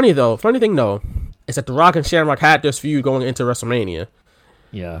 Funny thing though, is that The Rock and Shamrock had this feud going into WrestleMania.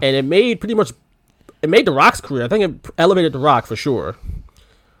 Yeah. And it made The Rock's career. I think it elevated The Rock for sure.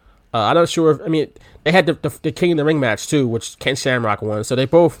 I'm not sure they had the King of the Ring match too, which Ken Shamrock won, so they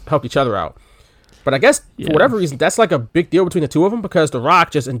both helped each other out. But I guess for whatever reason, that's like a big deal between the two of them because The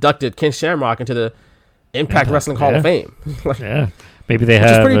Rock just inducted Ken Shamrock into the Impact Wrestling Hall of Fame. Yeah, maybe they have.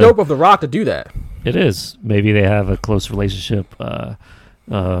 Which is pretty dope of The Rock to do that. It is. Maybe they have a close relationship.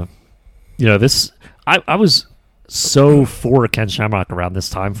 This. I was so for Ken Shamrock around this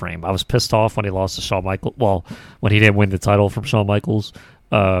time frame. I was pissed off when he lost to Shawn Michaels. Well, when he didn't win the title from Shawn Michaels.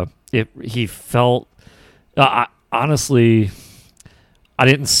 He felt. Honestly, I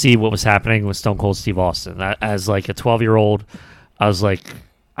didn't see what was happening with Stone Cold Steve Austin. As like a 12-year-old, I was like,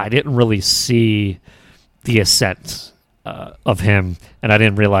 I didn't really see the ascent of him, and I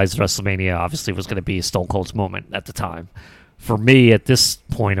didn't realize WrestleMania obviously was going to be Stone Cold's moment at the time. For me, at this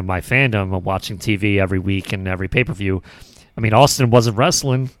point of my fandom of watching TV every week and every pay-per-view, I mean, Austin wasn't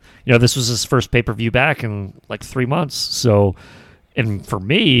wrestling. This was his first pay-per-view back in like 3 months. So, and for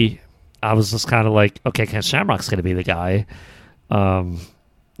me, I was just kind of like, okay, Ken Shamrock's going to be the guy. I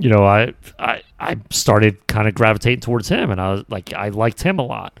started kind of gravitating towards him, and I was like, I liked him a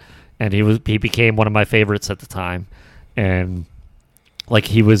lot, and he became one of my favorites at the time, and like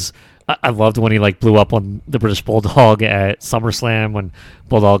I loved when he like blew up on the British Bulldog at SummerSlam when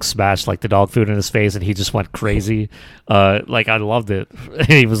Bulldog smashed like the dog food in his face, and he just went crazy. Like I loved it.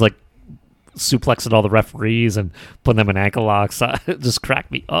 He was like suplexing all the referees and putting them in ankle locks. It just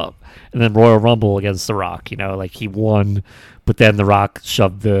cracked me up. And then Royal Rumble against The Rock, like he won, but then The Rock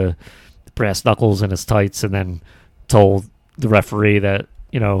shoved the brass knuckles in his tights and then told the referee that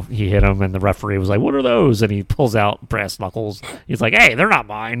he hit him, and the referee was like, "What are those?" And he pulls out brass knuckles. He's like, "Hey, they're not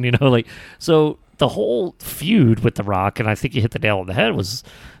mine." So the whole feud with The Rock, and I think you hit the nail on the head, was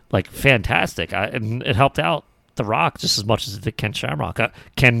like fantastic. And it helped out The Rock just as much as it did Ken Shamrock.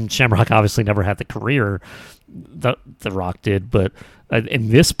 Ken Shamrock obviously never had the career The Rock did, but in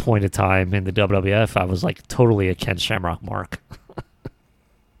this point of time in the WWF, I was like totally a Ken Shamrock mark.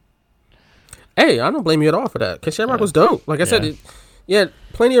 Hey, I don't blame you at all for that. Ken Shamrock was dope. Like I said,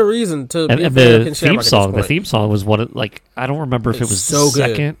 plenty of reason to be and the Ken theme song. The theme song was one of, like, I don't remember if it was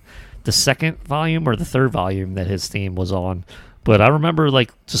the second volume or the third volume that his theme was on, but I remember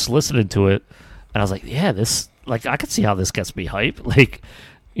like just listening to it, and I was like, yeah, this, like, I could see how this gets me hype. Like,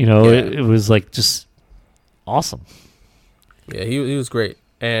 it was like just awesome. Yeah, he was great,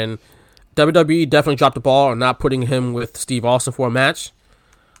 and WWE definitely dropped the ball on not putting him with Steve Austin for a match,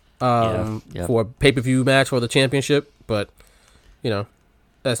 for a pay-per-view match for the championship, but.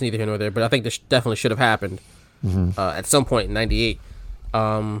 That's neither here nor there. But I think this definitely should have happened at some point in '98. But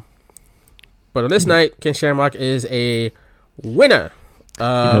on this night, Ken Shamrock is a winner.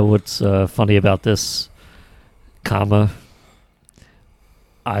 What's funny about this,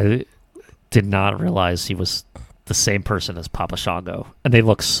 I did not realize he was the same person as Papa Shango. And they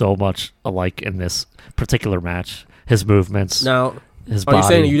look so much alike in this particular match. His movements. Now, his are body. you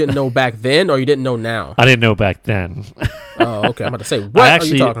saying you didn't know back then or you didn't know now? I didn't know back then. Oh, okay. I'm about to say, what are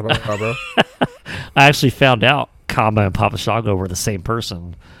you talking about, bro? I actually found out Kama and Papa Shango were the same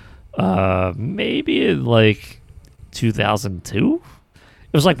person. Maybe in like 2002.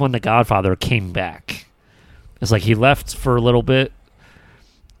 It was like when The Godfather came back. It's like he left for a little bit,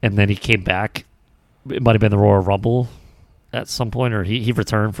 and then he came back. It might have been the Royal Rumble at some point, or he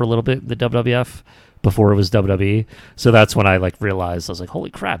returned for a little bit in the WWF before it was WWE. So that's when I like realized, I was like,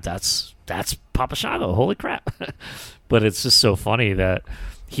 holy crap, that's Papa Shango. Holy crap. But it's just so funny that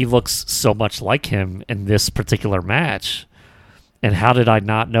he looks so much like him in this particular match. And how did I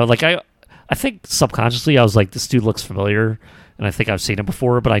not know? Like, I think subconsciously I was like, this dude looks familiar, and I think I've seen him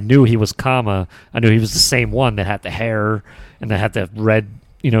before, but I knew he was Kama. I knew he was the same one that had the hair and that had the red,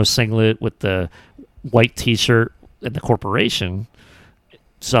 singlet with the white t-shirt and the corporation.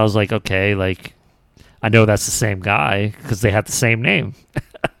 So I was like, okay, like, I know that's the same guy because they had the same name.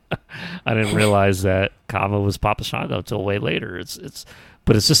 I didn't realize that Kama was Papa Shango until way later.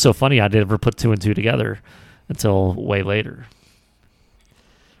 But it's just so funny. I never put two and two together until way later.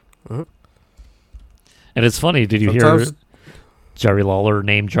 Mm-hmm. And it's funny. Did you hear Jerry Lawler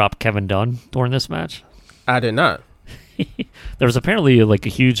name drop Kevin Dunn during this match? I did not. There was apparently like a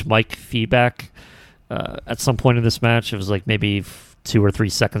huge mic feedback at some point in this match. It was like maybe 2 or 3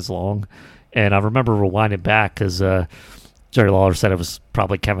 seconds long. And I remember rewinding back because Jerry Lawler said it was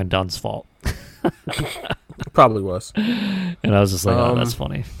probably Kevin Dunn's fault. Probably was. And I was just like, oh, that's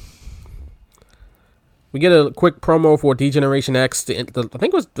funny. We get a quick promo for D-Generation X. I think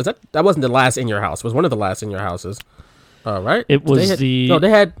that wasn't the last In Your House. It was one of the last In Your Houses. Right? It was they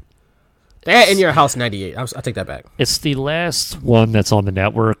had In Your House 98. I take that back. It's the last one that's on the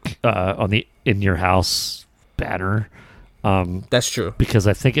network, on the In Your House banner. That's true. Because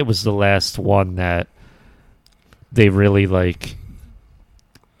I think it was the last one that they really like.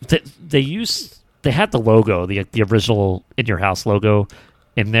 They used they had the logo, the original In Your House logo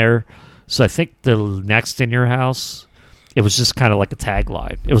in there. So I think the next In Your House, it was just kind of like a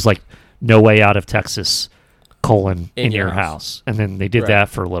tagline. It was like No Way Out of Texas, in your house. And then they did that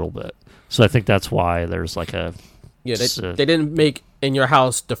for a little bit. So I think that's why there's like a... Yeah, they didn't make In Your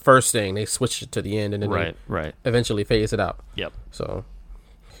House the first thing. They switched it to the end and then they eventually phased it out. Yep. So,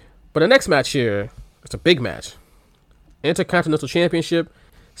 but the next match here, it's a big match. Intercontinental Championship,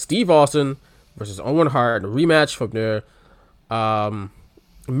 Steve Austin versus Owen Hart, a rematch from their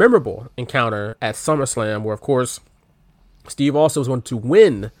memorable encounter at SummerSlam, where, of course, Steve Austin was going to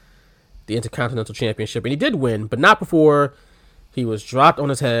win the Intercontinental Championship, and he did win, but not before he was dropped on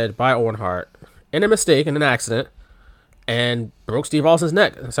his head by Owen Hart in a mistake, in an accident, and broke Steve Austin's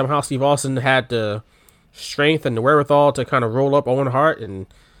neck. And somehow Steve Austin had the strength and the wherewithal to kind of roll up Owen Hart and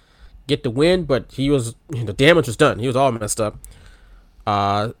get the win, but the damage was done. He was all messed up.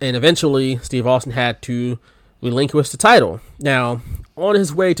 And eventually, Steve Austin had to relinquish the title. Now, on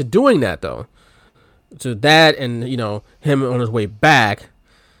his way to doing that, though, to that and, him on his way back,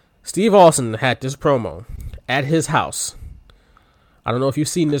 Steve Austin had this promo at his house. I don't know if you've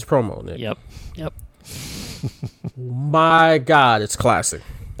seen this promo, Nick. Yep. My God, it's classic.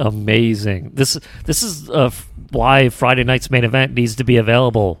 Amazing. This is why Friday Night's Main Event needs to be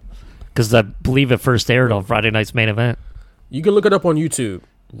available, because I believe it first aired on Friday Night's Main Event. You can look it up on YouTube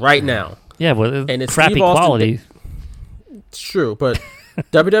right now. Yeah, well, and it's crappy quality. It's true, but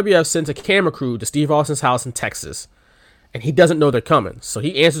WWF sends a camera crew to Steve Austin's house in Texas, and he doesn't know they're coming. So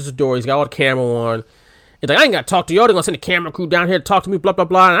he answers the door. He's got all the camera on. He's like, I ain't got to talk to you. They're going to send a camera crew down here to talk to me, blah, blah,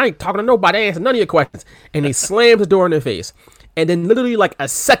 blah. And I ain't talking to nobody. I answer none of your questions. And he slams the door in their face. And then literally like a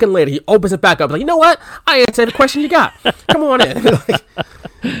second later, he opens it back up. Like, you know what? I answer every question you got. Come on in.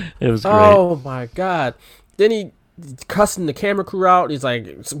 It was great. Oh, my God. Then he cussing the camera crew out. He's like,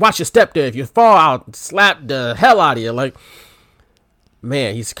 watch your step there. If you fall, I'll slap the hell out of you. Like,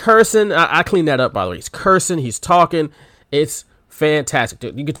 man, he's cursing. I cleaned that up, by the way. He's cursing. He's talking. It's fantastic.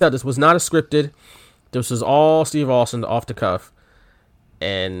 Dude, you can tell this was not a scripted. This was all Steve Austin off the cuff,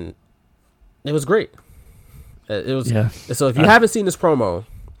 and it was great. It was. Yeah. So if you haven't seen this promo,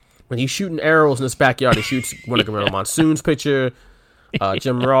 when he's shooting arrows in his backyard, he shoots one of Gorilla Monsoon's picture,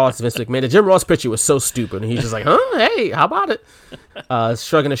 Jim Ross, Vince McMahon. The Jim Ross picture was so stupid, and he's just like, "Huh? Hey, how about it?"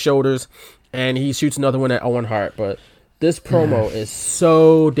 Shrugging his shoulders, and he shoots another one at Owen Hart. But this promo is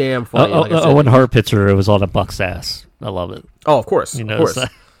so damn funny. Like Owen Hart picture, it was on a Buck's ass. I love it. Oh, of course, of course.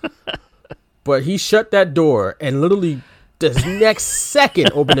 But he shut that door and literally the next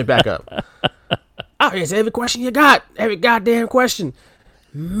second opened it back up. I'll answer every question you got. Every goddamn question.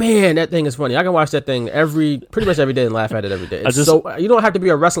 Man, that thing is funny. I can watch that thing pretty much every day and laugh at it every day. So you don't have to be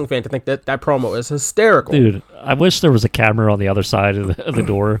a wrestling fan to think that promo is hysterical. Dude, I wish there was a camera on the other side of the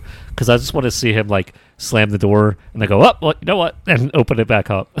door, because I just want to see him like slam the door and they go, oh, well, you know what? And open it back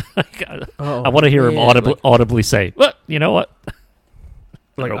up. I want to hear him audibly say, what? You know what?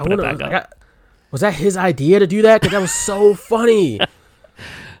 Like, open it back up. Was that his idea to do that? Because that was so funny.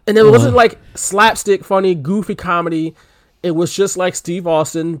 And it wasn't like slapstick funny, goofy comedy. It was just like Steve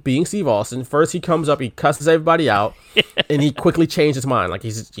Austin being Steve Austin. First he comes up, he cusses everybody out, and he quickly changed his mind. Like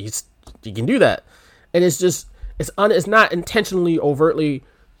he can do that. And it's just it's not intentionally overtly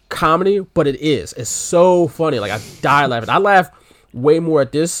comedy, but it is. It's so funny. Like I die laughing. I laugh way more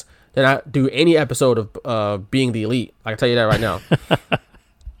at this than I do any episode of Being the Elite. I can tell you that right now.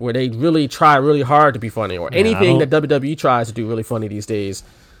 Where they really try really hard to be funny, or anything that WWE tries to do really funny these days.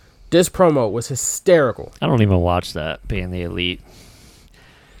 This promo was hysterical. I don't even watch that, Being the Elite.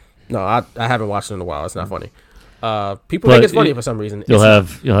 No, I haven't watched it in a while. It's not funny. People think it's funny for some reason. You'll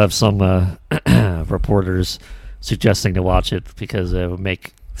have some reporters suggesting to watch it because it would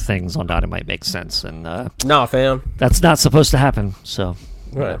make things on Dynamite make sense, and nah, fam, that's not supposed to happen. So,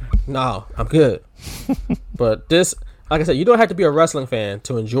 right. No, I'm good. But this. Like I said, you don't have to be a wrestling fan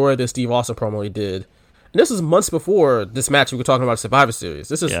to enjoy this Steve Austin promo he did. And this was months before this match we were talking about, Survivor Series.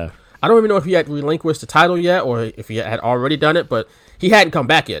 This is, I don't even know if he had relinquished the title yet or if he had already done it, but he hadn't come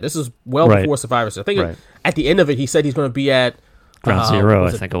back yet. This is well before Survivor Series. I think at the end of it, he said he's going to be at Ground Zero,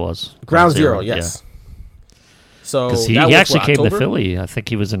 I think it was. Ground Zero, yes. Yeah. So because he actually came to Philly. I think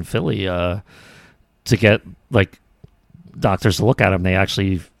he was in Philly to get like doctors to look at him. They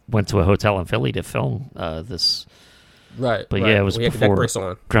actually went to a hotel in Philly to film this. Right, but yeah, it was before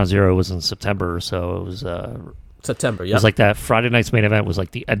Ground Zero was in September, so it was September. Yeah, it was like that. Friday Night's Main Event was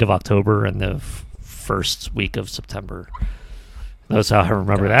like the end of October and the first week of September. That's how I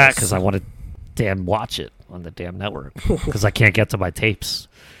remember that, because I want to damn watch it on the damn network because I can't get to my tapes.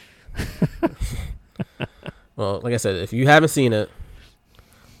 Well, like I said, if you haven't seen it,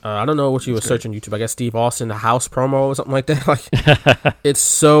 I don't know what you were searching on YouTube. I guess Steve Austin, the house promo or something like that. Like, it's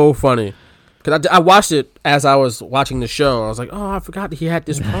so funny. Because I watched it as I was watching the show. I was like, oh, I forgot that he had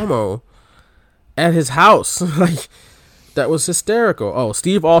this promo at his house. Like, that was hysterical. Oh,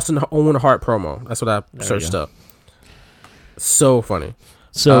 Steve Austin, Owen Hart promo. That's what I searched up. So funny.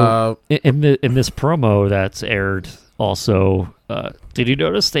 So in this promo that's aired also, did you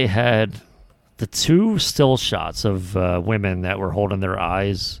notice they had the two still shots of women that were holding their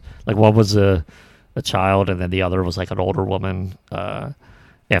eyes? Like one was a child, and then the other was like an older woman.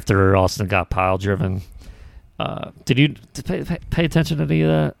 After Austin got pile driven, did you pay attention to any of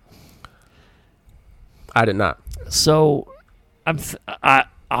that? I did not. So, I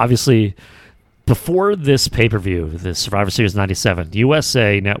obviously before this pay-per-view, the Survivor Series '97,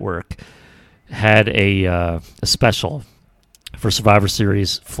 USA Network had a special for Survivor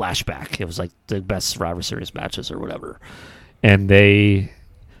Series Flashback. It was like the best Survivor Series matches or whatever, and they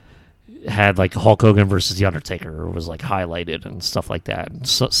had like Hulk Hogan versus The Undertaker was like highlighted and stuff like that. And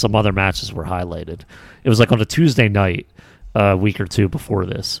some other matches were highlighted. It was like on a Tuesday night, a week or two before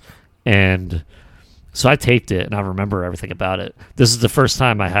this, and so I taped it and I remember everything about it. This is the first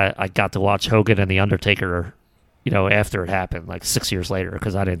time I got to watch Hogan and The Undertaker, after it happened, like 6 years later,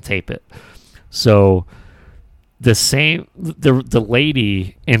 because I didn't tape it. So the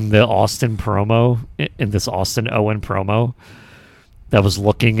lady in the Austin promo, in this Austin Owen promo, that was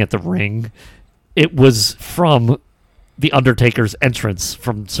looking at the ring, it was from The Undertaker's entrance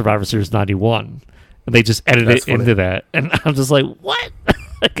from Survivor Series 91. And they just edited it into that. And I'm just like, what?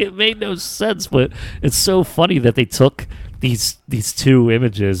 Like, it made no sense, but it's so funny that they took these two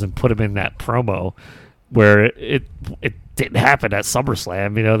images and put them in that promo where it didn't happen at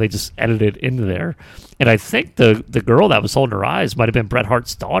SummerSlam. They just edited it into there. And I think the girl that was holding her eyes might have been Bret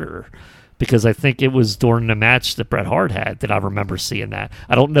Hart's daughter, because I think it was during the match that Bret Hart had that I remember seeing that.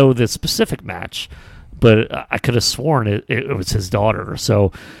 I don't know the specific match, but I could have sworn it was his daughter.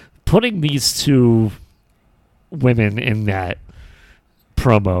 So putting these two women in that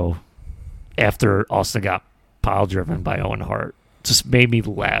promo after Austin got pile driven by Owen Hart just made me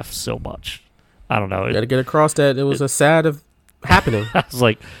laugh so much. I don't know. You got to get across that it was a sad of happening. I was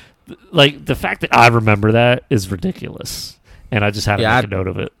like the fact that I remember that is ridiculous, and I just had to make a note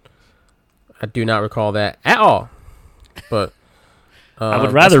of it. I do not recall that at all. But I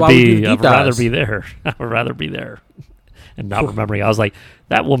would rather be there. I would rather be there and not remembering. I was like,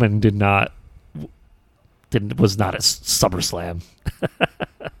 that woman was not at SummerSlam.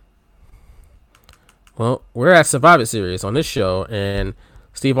 Well, we're at Survivor Series on this show, and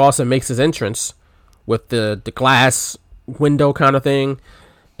Steve Austin makes his entrance with the glass window kind of thing,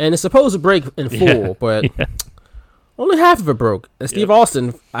 and it's supposed to break in full, but only half of it broke. And Steve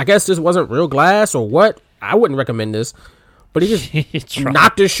Austin, I guess this wasn't real glass or what. I wouldn't recommend this, but he just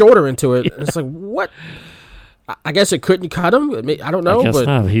knocked his shoulder into it. And it's like, what? I guess it couldn't cut him. I don't know. I guess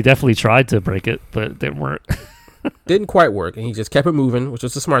not. He definitely tried to break it, but it didn't work. Didn't quite work, and he just kept it moving, which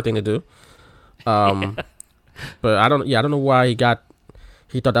was the smart thing to do. But I don't know why he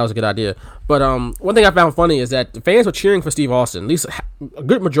thought that was a good idea. But one thing I found funny is that the fans were cheering for Steve Austin. At least a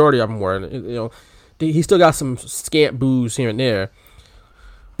good majority of them were. He still got some scant boos here and there,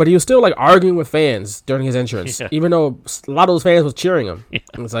 but he was still like arguing with fans during his entrance, even though a lot of those fans was cheering him. It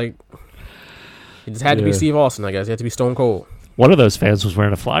was like he just had to be Steve Austin. I guess he had to be Stone Cold. One of those fans was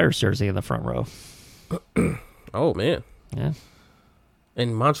wearing a Flyers jersey in the front row. Oh man, yeah.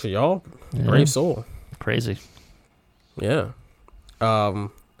 In Montreal, brave soul, crazy. Yeah.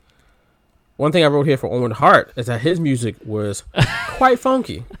 One thing I wrote here for Owen Hart is that his music was quite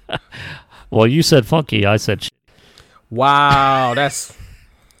funky. Well, you said funky, I said shit. Wow,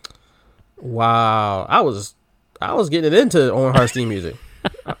 wow. I was getting into Owen Hart's theme music.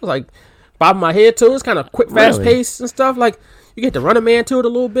 I was like bobbing my head to it. It's kind of quick, fast paced and stuff. Like you get to run a man to it a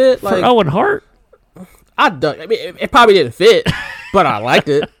little bit. Like for Owen Hart, I mean, it probably didn't fit, but I liked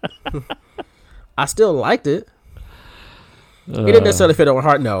it. I still liked it. It didn't necessarily fit Owen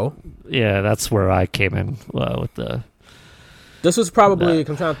Hart, no. Yeah, that's where I came in with the. This was probably,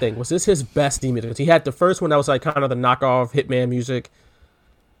 I'm trying to think, was this his best theme music? Because he had the first one that was like kind of the knockoff Hitman music.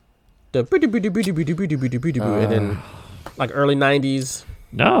 The and then like early 90s.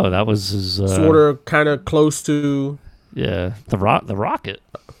 No, that was his. Sort of kind of close to. Yeah, the Rocket.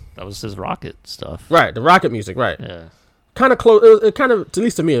 That was his Rocket stuff. Right, the Rocket music, right. Yeah. Kind of close, it kind of, at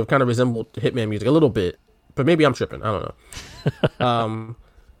least to me, it kind of resembled Hitman music a little bit. But maybe I'm tripping. I don't know.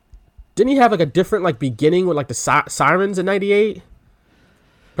 Didn't he have like a different like beginning with like the sirens in '98?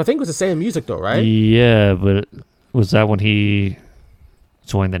 But I think it was the same music though, right? Yeah, but was that when he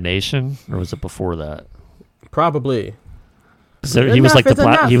joined the Nation, or was it before that? Probably. So he was like the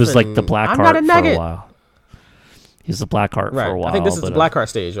black. He was like the Black I'm Heart not a for nugget. a while. He's the Black Heart Right. for a while. I think this is the but, Black Heart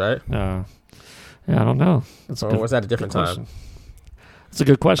stage, right? Yeah, I don't know. That's Or was that a different time? It's a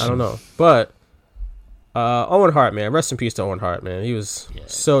good question. I don't know. But Owen Hart, man. Rest in peace to Owen Hart, man. He was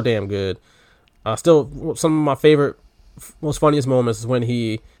so damn good. Still, some of my favorite, most funniest moments is when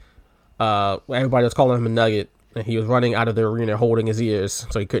everybody was calling him a nugget, and he was running out of the arena holding his ears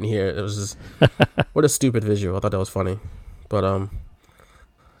so he couldn't hear it. It was just, what a stupid visual. I thought that was funny. But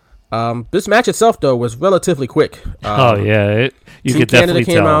this match itself, though, was relatively quick. You could definitely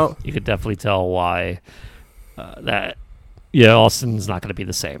tell. You could definitely tell why that. Yeah, Austin's not going to be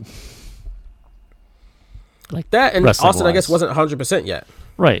the same. Like that, and Austin, I guess, wasn't 100% yet.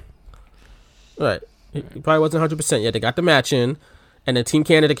 Right. He probably wasn't 100% yet. They got the match in, and then Team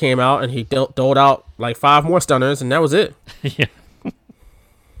Canada came out, and he doled out like 5 more stunners, and that was it. Yeah.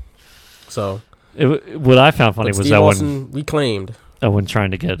 So what I found funny was Steve Austin reclaimed. Owen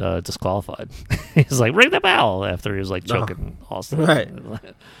trying to get disqualified. He's like, ring the bell after he was like choking Austin. Right.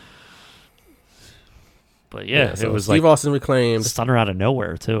 But yeah, so it was Steve like Austin reclaimed. Stunner out of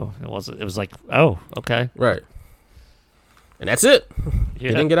nowhere too. It was like, oh, okay. Right. And that's it. He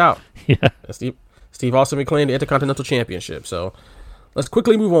didn't get out. Yeah. Steve Austin reclaimed the Intercontinental Championship. So let's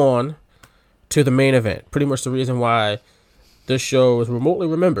quickly move on to the main event. Pretty much the reason why this show is remotely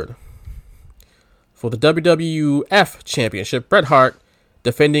remembered. For the WWF Championship, Bret Hart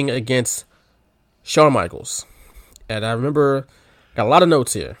defending against Shawn Michaels. And I remember, got a lot of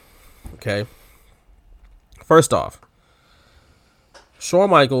notes here. Okay. First off, Shawn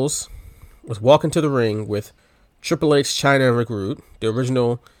Michaels was walking to the ring with Triple H, Chyna, and Rick Rude, the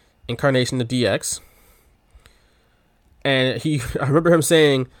original incarnation of DX. And I remember him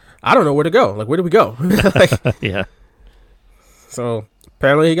saying, I don't know where to go. Like, where do we go? Yeah. So,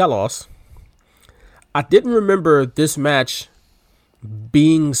 apparently he got lost. I didn't remember this match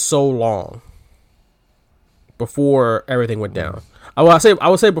being so long before everything went down. I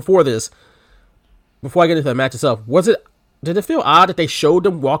would say before this, before I get into the match itself, did it feel odd that they showed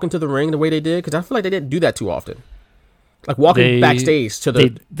them walking to the ring the way they did? Because I feel like they didn't do that too often. Like walking backstage to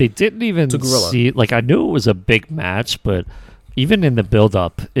the... They didn't even see... Like, I knew it was a big match, but even in the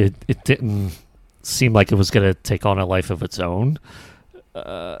build-up, it didn't seem like it was going to take on a life of its own.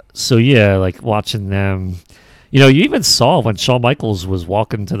 So, yeah, like, watching them... You know, you even saw when Shawn Michaels was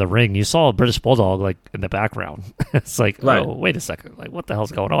walking to the ring, you saw a British Bulldog, like, in the background. It's like, right. Oh, wait a second. Like, what the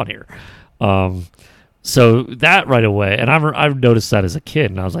hell's going on here? So that right away, and I've noticed that as a kid,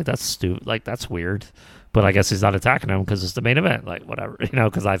 and I was like, that's stupid, like that's weird, but I guess he's not attacking him because it's the main event, like whatever, you know,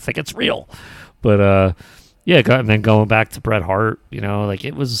 because I think it's real. But yeah, and then going back to Bret Hart, you know, like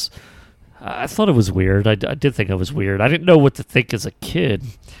it was, I thought it was weird. I did think it was weird. I didn't know what to think as a kid.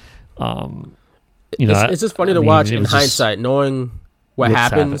 You know, it's just funny to watch in hindsight, knowing what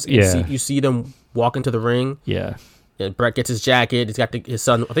happens. Yeah, you see them walk into the ring. Yeah. And Bret gets his jacket. He's got his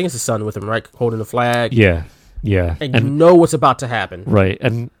son. I think it's his son with him, right, holding the flag. Yeah, yeah. And you know what's about to happen, right?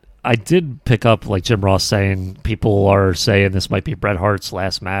 And I did pick up, like Jim Ross saying, people are saying this might be Bret Hart's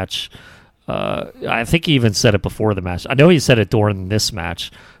last match. I think he even said it before the match. I know he said it during this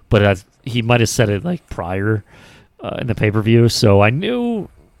match, but he might have said it like prior in the pay-per-view. So I knew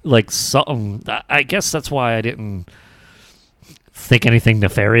like something. I guess that's why I didn't think anything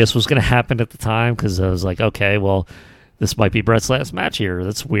nefarious was going to happen at the time, because I was like, okay, well, this might be Bret's last match here.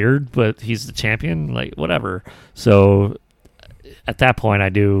 That's weird, but he's the champion, like whatever. So at that point, I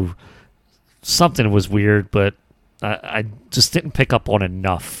knew something was weird, but I just didn't pick up on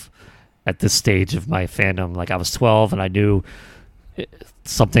enough at this stage of my fandom. Like I was 12, and I knew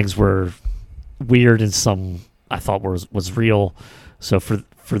some things were weird and some I thought was real. So for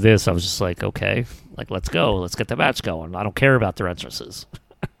this, I was just like, okay, like let's go, let's get the match going. I don't care about their entrances.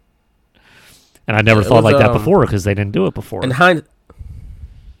 And I never thought like that before because they didn't do it before.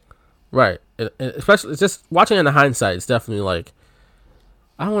 Right. Especially, it's just watching in the hindsight, it's definitely like,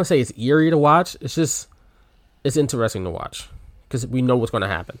 I don't want to say it's eerie to watch. It's just, it's interesting to watch because we know what's going to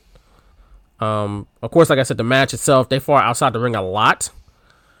happen. Of course, like I said, the match itself, they fought outside the ring a lot.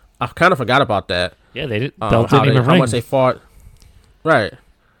 I kind of forgot about that. Yeah, they didn't. How much they fought. Right.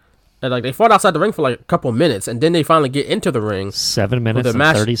 And like they fought outside the ring for like a couple minutes, and then they finally get into the ring. 7 minutes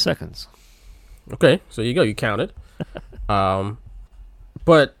and 30 seconds. Okay, so you go. You counted. But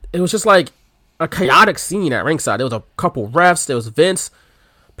it was just like a chaotic scene at ringside. There was a couple refs. There was Vince,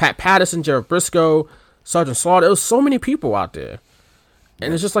 Pat Patterson, Jared Briscoe, Sergeant Slaughter. There was so many people out there.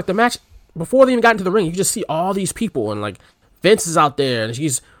 And it's just like the match, before they even got into the ring, you just see all these people. And like Vince is out there, and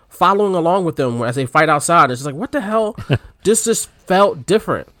she's following along with them as they fight outside. And it's just like, what the hell? This just felt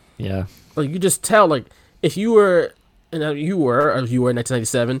different. Yeah. Like you just tell, like if you were and you were in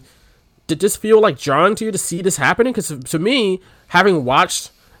 1997, did this feel like jarring to you to see this happening? Because to me, having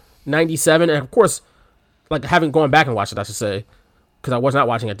watched 97, and of course, like having gone back and watched it, I should say, because I was not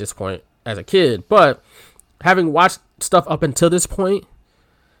watching at this point as a kid, but having watched stuff up until this point,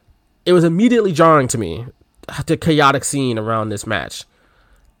 it was immediately jarring to me, the chaotic scene around this match.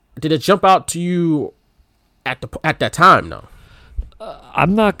 Did it jump out to you at that time? No.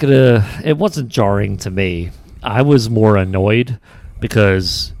 I'm not gonna. It wasn't jarring to me. I was more annoyed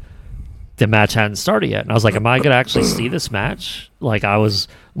because the match hadn't started yet, and I was like, "Am I gonna actually see this match?" Like, I was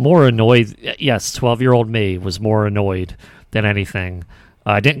more annoyed. Yes, 12-year-old me was more annoyed than anything.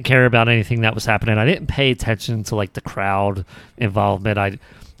 I didn't care about anything that was happening. I didn't pay attention to like the crowd involvement.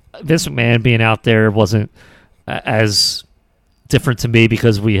 Vince McMahon being out there wasn't as different to me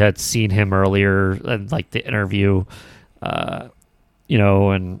because we had seen him earlier and like the interview,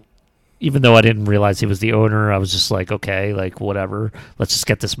 and even though I didn't realize he was the owner, I was just like, okay, like whatever, let's just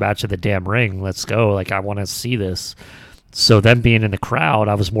get this match in the damn ring. Let's go. Like, I want to see this. So them being in the crowd,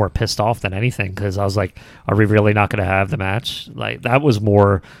 I was more pissed off than anything because I was like, are we really not going to have the match? Like, that was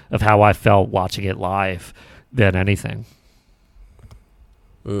more of how I felt watching it live than anything.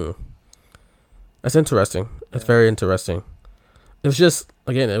 That's interesting. That's very interesting. It was just,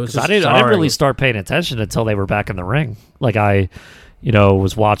 again, it was just I didn't really start paying attention until they were back in the ring. Like, I,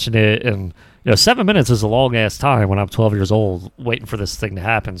 was watching it, and 7 minutes is a long ass time when I'm 12 years old waiting for this thing to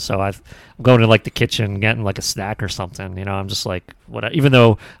happen. So I'm going to like the kitchen, getting like a snack or something. I'm just like, what? Even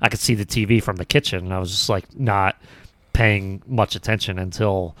though I could see the TV from the kitchen, I was just like not paying much attention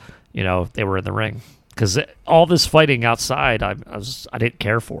until they were in the ring, because all this fighting outside, I didn't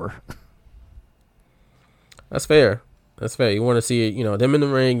care for. That's fair. That's fair. You want to see them in the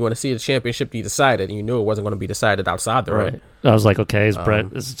ring. You want to see the championship be decided, and you knew it wasn't going to be decided outside the ring. I was like, okay, is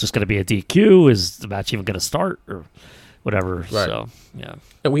it just going to be a DQ? Is the match even going to start or whatever? Right. So, yeah.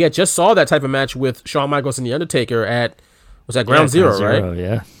 And we had just saw that type of match with Shawn Michaels and The Undertaker was that Ground Zero, right?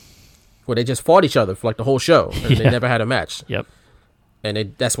 Yeah. Where they just fought each other for like the whole show, and they never had a match. Yep.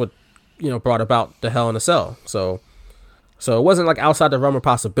 And that's what brought about the Hell in a Cell. So it wasn't like outside the realm of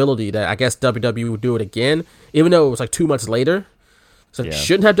possibility that I guess WWE would do it again, even though it was like 2 months later. So they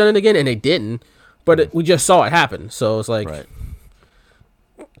shouldn't have done it again, and they didn't. But we just saw it happen. So it's like,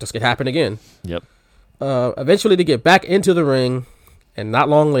 this could happen again. Yep. Eventually they get back into the ring, and not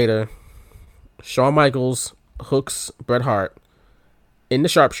long later, Shawn Michaels hooks Bret Hart in the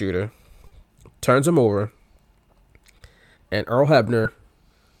sharpshooter, turns him over, and Earl Hebner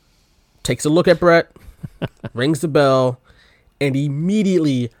takes a look at Bret, rings the bell, and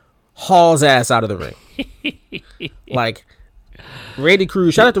immediately hauls ass out of the ring. Like, Randy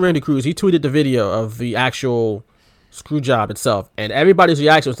Cruz, shout out to Randy Cruz, he tweeted the video of the actual screw job itself, and everybody's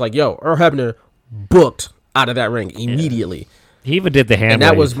reaction was like, yo, Earl Hebner booked out of that ring immediately. He even did the hand wave. And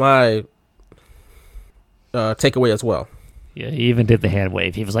that was my takeaway as well. Yeah, he even did the hand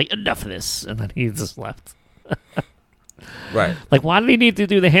wave. He was like, enough of this, and then he just left. Right. Like, why did he need to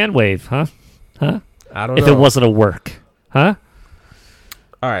do the hand wave, huh? I don't know. If it wasn't a work, huh?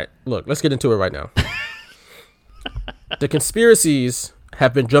 All right, look, let's get into it right now. The conspiracies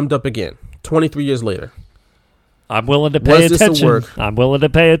have been drummed up again, 23 years later. I'm willing to pay attention. I'm willing to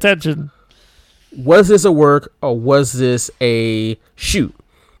pay attention. Was this a work, or was this a shoot?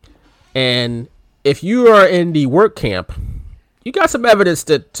 And if you are in the work camp, you got some evidence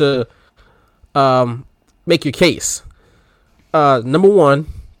to make your case. Number one,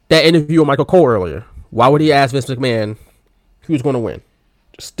 that interview with Michael Cole earlier. Why would he ask Vince McMahon who's going to win?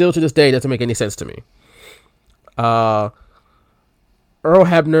 Still to this day, doesn't make any sense to me. Earl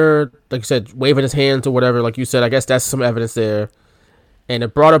Hebner, like you said, waving his hands or whatever, like you said, I guess that's some evidence there. And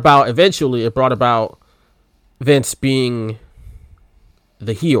eventually it brought about Vince being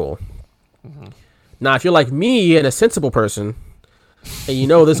the heel. Mm-hmm. Now, if you're like me and a sensible person,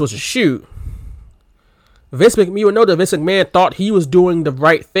 and this was a shoot, you would know that Vince McMahon thought he was doing the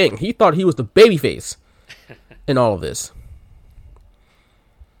right thing. He thought he was the babyface in all of this.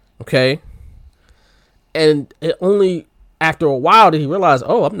 Okay? And it only after a while did he realize,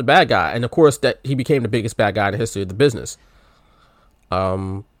 oh, I'm the bad guy. And of course, that he became the biggest bad guy in the history of the business.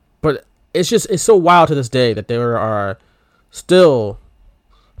 But it's so wild to this day that there are still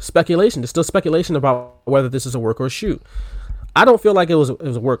speculation. There's still speculation about whether this is a work or a shoot. I don't feel like it was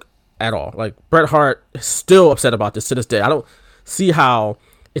a work at all. Like, Bret Hart is still upset about this to this day. I don't see how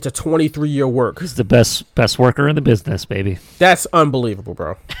it's a 23-year work. He's the best worker in the business, baby. That's unbelievable,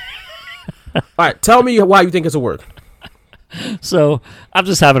 bro. All right, tell me why you think it's a work. So I'm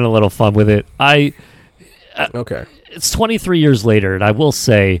just having a little fun with it. Okay. It's 23 years later, and I will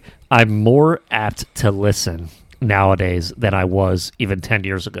say I'm more apt to listen nowadays than I was even 10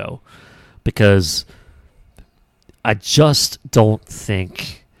 years ago, because I just don't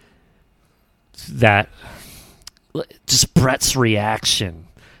think that just Brett's reaction.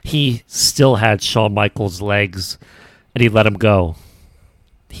 He still had Shawn Michaels' legs, and he let him go.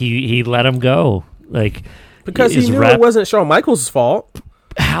 He let him go, like, because he knew it wasn't Shawn Michaels' fault.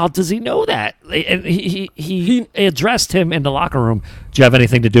 How does he know that? And he addressed him in the locker room. Do you have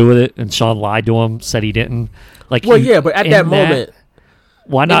anything to do with it? And Shawn lied to him, said he didn't. Like, well, yeah, but at that moment,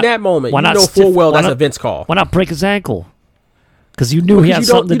 why not? In that moment, you know full well that's a Vince call. Why not break his ankle? Because you knew he had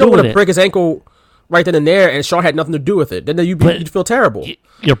something to do with it. You don't want to break his ankle right then and there, and Shawn had nothing to do with it. Then you'd feel terrible.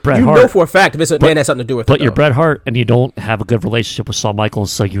 You're Bret Hart. You know for a fact Vince McMahon had something to do with it. But you're Bret Hart, and you don't have a good relationship with Shawn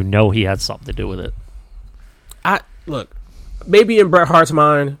Michaels, so you know he had something to do with it. Look, maybe in Bret Hart's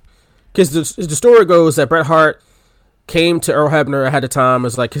mind, because the story goes that Bret Hart came to Earl Hebner ahead of time,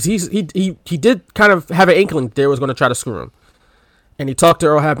 was like, because he did kind of have an inkling they was going to try to screw him, and he talked to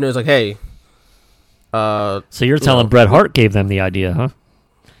Earl Hebner. Was like, hey, so you're telling Bret Hart gave them the idea, huh?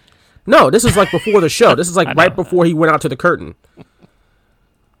 No, this is like before the show. This is like right before he went out to the curtain,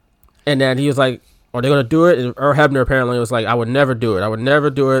 and then he was like, are they going to do it? And Earl Hebner apparently was like, I would never do it. I would never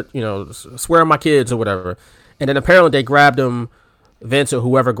do it. You know, swear on my kids or whatever. And then apparently they grabbed him, Vince or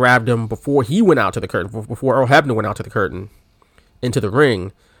whoever grabbed him before he went out to the curtain, before Earl Hebner went out to the curtain, into the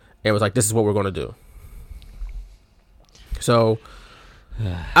ring, and was like, this is what we're going to do. So,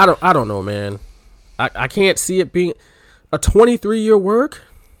 I don't know, man. I can't see it being a 23-year work.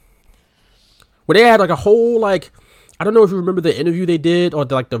 Where they had like a whole, like, I don't know if you remember the interview they did, or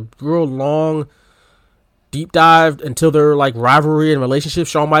the real long deep dive until their like rivalry and relationship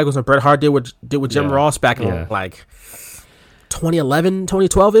Shawn Michaels and Bret Hart did with Jim Ross back in like 2011,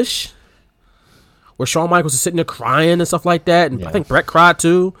 2012-ish, where Shawn Michaels is sitting there crying and stuff like that, and I think Bret cried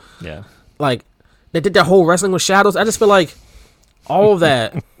too. Yeah, like they did that whole Wrestling with Shadows. I just feel like all of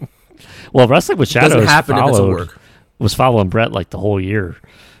that. Well, Wrestling with Shadows was following Bret like the whole year.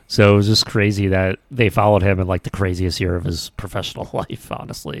 So it was just crazy that they followed him in like the craziest year of his professional life,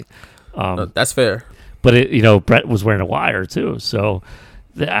 honestly. That's fair. But Bret was wearing a wire too. So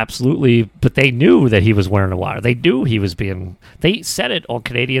absolutely, but they knew that he was wearing a wire. They knew he was they said it on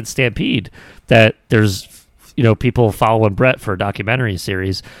Canadian Stampede that there's, people following Bret for a documentary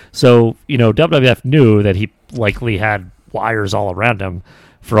series. So, WWF knew that he likely had wires all around him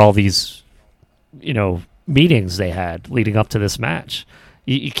for all these, meetings they had leading up to this match.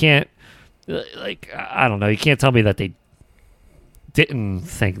 You can't, I don't know. You can't tell me that they didn't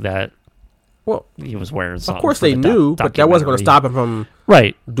think that he was wearing something. Of course they knew, but that wasn't going to stop him from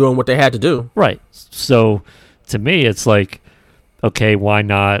doing what they had to do. Right. So to me, it's like, okay, why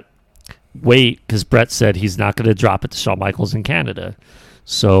not wait? Because Bret said he's not going to drop it to Shawn Michaels in Canada.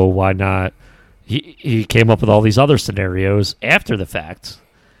 So why not? He came up with all these other scenarios after the fact.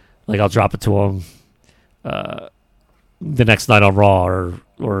 Like, I'll drop it to him the next night on Raw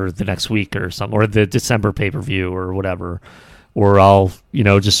or the next week or something, or the December pay-per-view or whatever. Or I'll,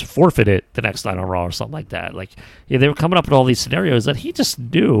 just forfeit it the next night on Raw or something like that. Like, they were coming up with all these scenarios that he just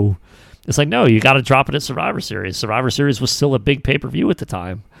knew. It's like, no, you got to drop it at Survivor Series. Survivor Series was still a big pay-per-view at the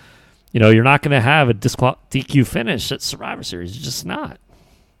time. You're not going to have a DQ finish at Survivor Series. You're just not.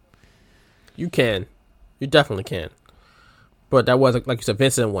 You can. You definitely can. But that wasn't, like you said,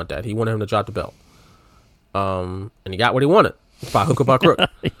 Vince didn't want that. He wanted him to drop the belt. And he got what he wanted. By hook or by crook.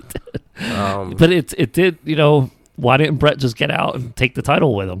 But it did, why didn't Bret just get out and take the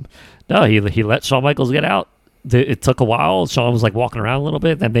title with him? No, he let Shawn Michaels get out. It took a while. Shawn was like walking around a little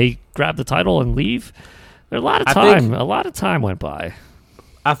bit. Then they grabbed the title and leave. A lot of time went by.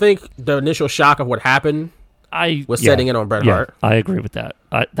 I think the initial shock of what happened was setting in on Bret Hart. I agree with that.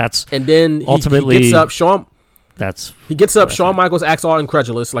 And then ultimately he gets up. Shawn Michaels acts all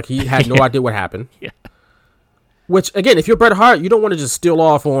incredulous, like he had no idea what happened. Yeah. Which, again, if you're Bret Hart, you don't want to just steal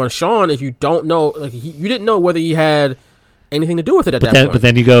off on Shawn if you don't know. Like, you didn't know whether he had anything to do with it at that point. But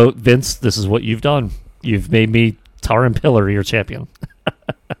then you go, Vince, this is what you've done. You've made me tar and pillar your champion.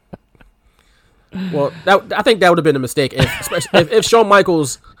 Well, I think that would have been a mistake if Shawn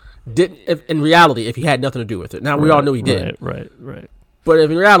Michaels didn't. In reality, if he had nothing to do with it. Now, we all knew he did. Right. But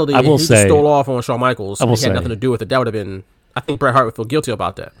if in reality, if he just stole off on Shawn Michaels and he had nothing to do with it, that would have been. I think Bret Hart would feel guilty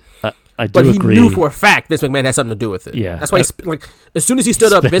about that. But he knew for a fact Vince McMahon had something to do with it. Yeah, that's why as soon as he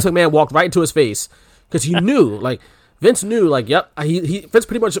stood up, Vince McMahon walked right into his face because he knew. Like, Vince knew. Like, yep. Vince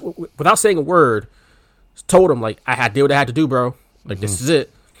pretty much, without saying a word, told him, like, I had to do what I had to do, bro. Like, this is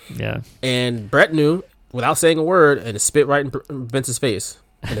it. Yeah. And Bret knew without saying a word, and it spit right in Vince's face,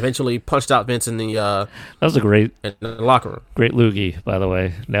 and eventually punched out Vince in the. That was a great in the locker room. Great loogie, by the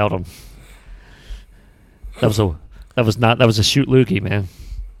way. Nailed him. That was a shoot loogie, man.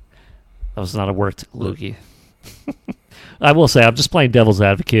 That was not a worked loogie. I will say, I'm just playing devil's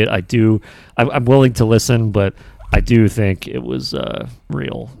advocate. I'm willing to listen, but I do think it was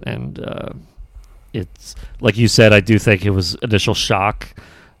real, and it's like you said. I do think it was initial shock.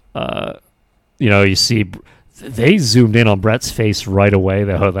 You see, they zoomed in on Bret's face right away.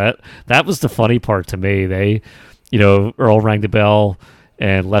 Though that was the funny part to me. They, Earl rang the bell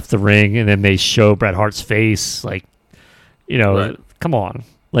and left the ring, and then they show Bret Hart's face. Like, Right. Come on.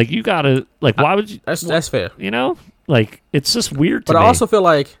 Like, you gotta, like, why would you? That's fair. Like, it's just weird to me. But I also feel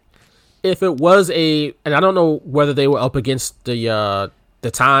like if it was and I don't know whether they were up against the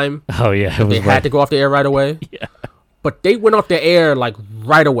time. Oh yeah, they had to go off the air right away. Yeah. But they went off the air like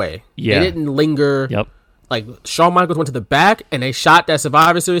right away. Yeah. They didn't linger. Yep. Like, Shawn Michaels went to the back and they shot that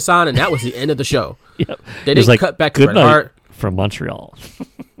Survivor Series sign, and that was the end of the show. Yep. They didn't cut back to good Bret night Hart from Montreal.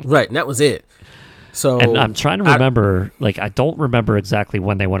 Right, and that was it. So, and I'm trying to remember, I don't remember exactly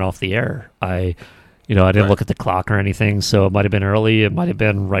when they went off the air. I didn't look at the clock or anything, so it might have been early. It might have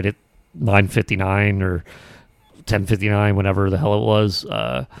been right at 9:59 or 10:59, whenever the hell it was.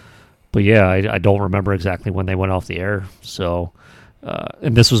 But yeah, I don't remember exactly when they went off the air. So,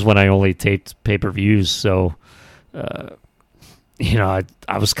 and this was when I only taped pay-per-views. So, I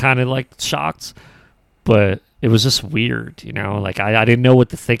was kind of like shocked, but it was just weird. Like I didn't know what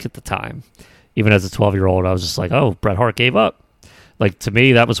to think at the time. Even as a 12-year-old, I was just like, oh, Bret Hart gave up. Like, to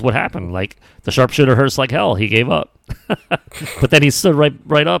me, that was what happened. Like, the sharpshooter hurts like hell. He gave up. But then he stood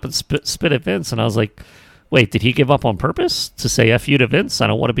right up and spit at Vince. And I was like, wait, did he give up on purpose to say F you to Vince? I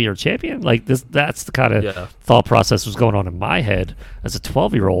don't want to be your champion? Like, that's the kind of thought process was going on in my head as a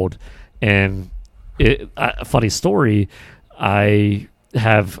 12-year-old. And a funny story, I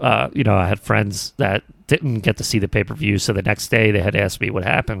have, I had friends that didn't get to see the pay-per-view. So the next day they had asked me what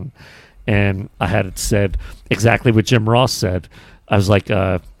happened. And I had said exactly what Jim Ross said. I was like,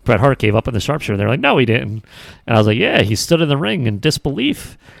 Bret Hart gave up on the sharpshooter. They're like, no, he didn't. And I was like, yeah, he stood in the ring in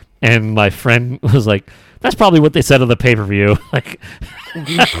disbelief. And my friend was like, that's probably what they said on the pay-per-view. Like,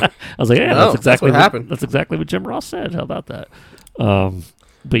 I was like, yeah, that's exactly what happened. That's exactly what Jim Ross said. How about that?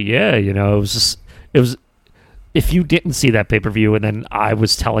 But yeah, it was if you didn't see that pay-per-view and then I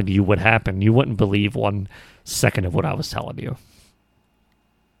was telling you what happened, you wouldn't believe 1 second of what I was telling you.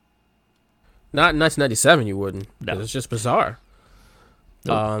 Not in 1997, you wouldn't. No. It's just bizarre.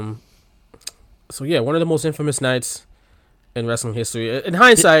 Nope. So yeah, one of the most infamous nights in wrestling history. In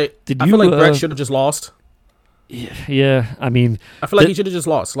hindsight, I feel like Bret should have just lost. Yeah, I mean, I feel like he should have just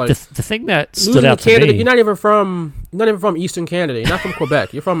lost. Like, the thing that stood out to Canada, me, you're not even from Eastern Canada. You're not from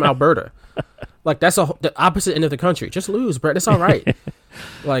Quebec. You're from Alberta. Like, that's the opposite end of the country. Just lose, Bret. It's all right.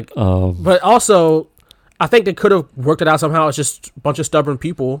 Like, but also, I think they could have worked it out somehow. It's just a bunch of stubborn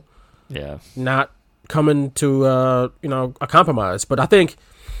people. Yeah, not coming to a compromise. But I think,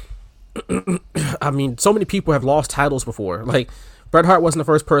 I mean, so many people have lost titles before. Like, Bret Hart wasn't the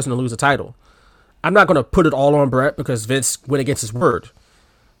first person to lose a title. I'm not going to put it all on Bret because Vince went against his word.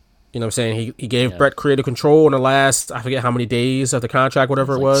 You know what I'm saying? He gave Bret creative control in the last, I forget how many days of the contract,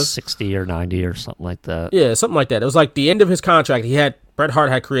 whatever it was. 60 or 90 or something like that. Yeah, something like that. It was like the end of his contract. Bret Hart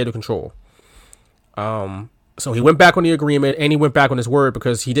had creative control. So he went back on the agreement and he went back on his word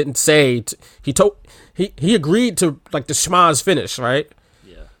because he didn't say he agreed to like the schmaz finish, right?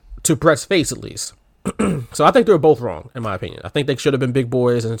 Yeah. To Bret's face at least. So I think they were both wrong in my opinion. I think they should have been big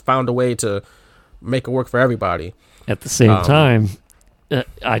boys and found a way to make it work for everybody. At the same time,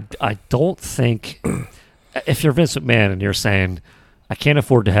 I don't think if you're Vince McMahon and you're saying I can't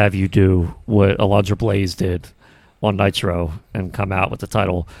afford to have you do what Alundra Blaze did on Nitro and come out with the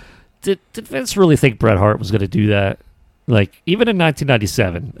title. Did Vince really think Bret Hart was going to do that? Like, even in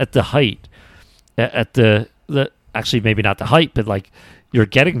 1997, at the height, at the actually maybe not the height, but like you're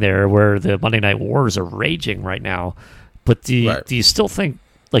getting there where the Monday Night Wars are raging right now. But do you still think,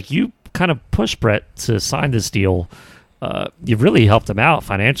 like, you kind of pushed Bret to sign this deal? You really helped him out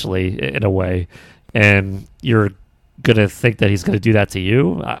financially in a way, and you're going to think that he's going to do that to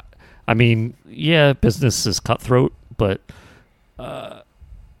you? I mean, yeah, business is cutthroat, but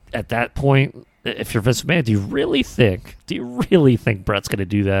at that point, if you're Vince McMahon, do you really think Bret's going to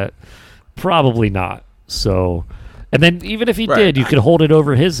do that? Probably not. So, and then even if he did, you could hold it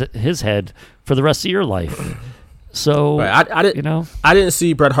over his head for the rest of your life. So, I didn't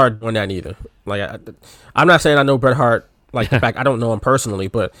see Bret Hart doing that either. Like, I'm not saying I know Bret Hart like the fact I don't know him personally,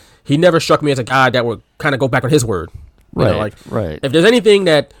 but he never struck me as a guy that would kind of go back on his word. Right. If there's anything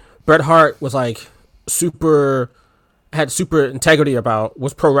that Bret Hart was like had super integrity about,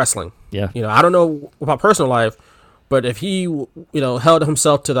 was pro wrestling. Yeah. I don't know about personal life, but if he, held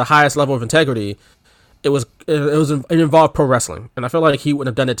himself to the highest level of integrity, it involved pro wrestling, and I feel like he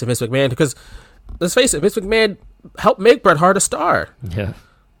wouldn't have done it to Vince McMahon because, let's face it, Vince McMahon helped make Bret Hart a star. Yeah.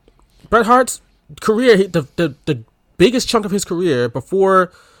 Bret Hart's career, the biggest chunk of his career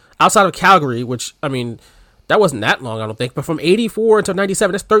before, outside of Calgary, which, I mean, that wasn't that long, I don't think, but from 84 until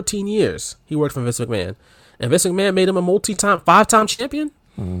 97, that's 13 years he worked for Vince McMahon. And Vince McMahon made him a five-time champion,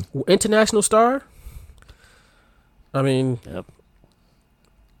 international star. I mean,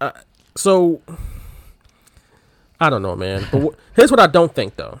 so, I don't know, man. But here's what I don't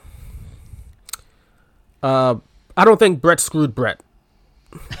think, though. I don't think Bret screwed Bret,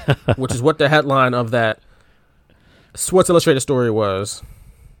 which is what the headline of that Sports Illustrated story was.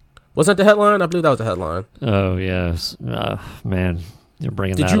 Was that the headline? I believe that was the headline. Oh, yes. Man, you're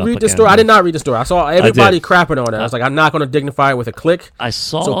bringing that up. Did you read the again. story? I did not read the story. I saw everybody crapping on it. I was like, I'm not going to dignify it with a click.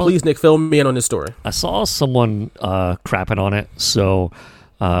 So please, Nick, fill me in on this story. I saw someone crapping on it. So,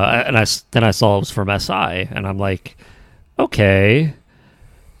 then I saw it was from SI, and I'm like, okay.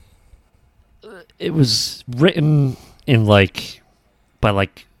 It was written in by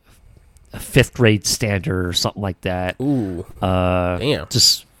a 5th grade standard or something like that. Ooh. Damn.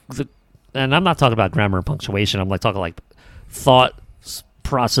 And I'm not talking about grammar and punctuation. I'm talking thought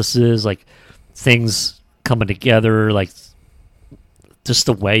processes, things coming together, just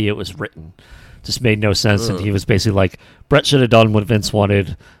the way it was written just made no sense. And he was basically Bret should have done what Vince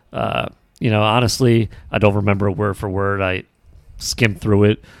wanted. Honestly, I don't remember word for word. I skimmed through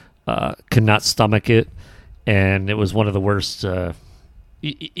it, could not stomach it. And it was one of the worst,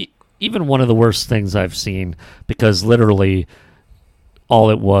 even one of the worst things I've seen, because literally all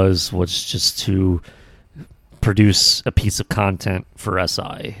it was just to produce a piece of content for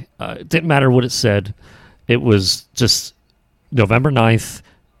SI. It didn't matter what it said. It was just November 9th,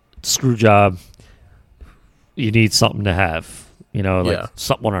 screw job. You need something to have,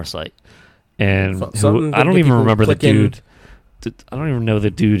 something on our site. And I don't even remember the dude. I don't even know the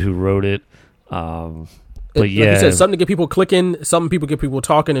dude who wrote it. But like you said, something to get people clicking, some people get people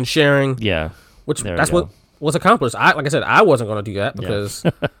talking and sharing. Yeah. Which that's what was accomplished. Like I said, I wasn't going to do that because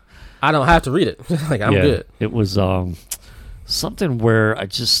I don't have to read it. I'm good. It was something where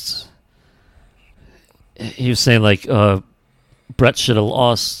he was saying Bret should have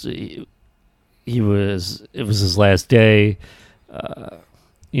lost. It was his last day. I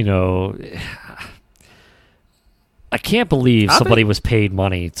can't believe somebody was paid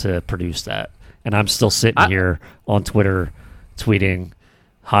money to produce that. And I'm still sitting here on Twitter tweeting,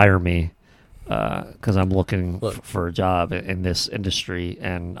 hire me, because I'm looking for a job in this industry.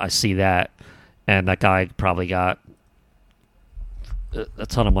 And I see that, and that guy probably got a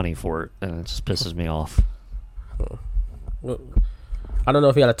ton of money for it, and it just pisses me off. I don't know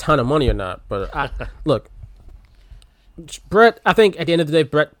if he had a ton of money or not, but look, Bret, I think at the end of the day,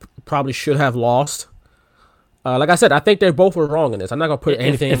 Bret probably should have lost. Like I said, I think they both were wrong in this. I'm not gonna put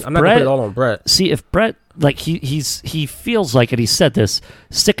anything. I'm not gonna put it all on Bret. See, if Bret, he feels like, and he said this,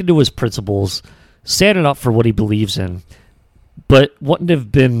 sticking to his principles, standing up for what he believes in, but wouldn't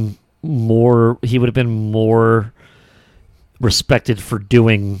have been more. He would have been more respected for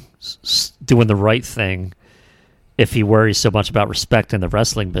doing the right thing if he worries so much about respect in the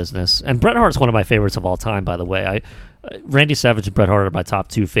wrestling business. And Bret Hart's one of my favorites of all time, by the way. Randy Savage and Bret Hart are my top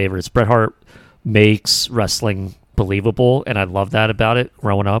 2 favorites. Bret Hart makes wrestling believable, and I love that about it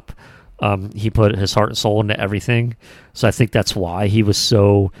growing up. He put his heart and soul into everything, so I think that's why he was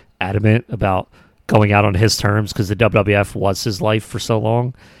so adamant about going out on his terms, because the WWF was his life for so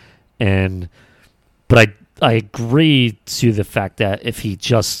long. But I agree to the fact that if he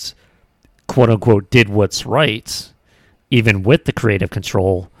just quote-unquote did what's right, even with the creative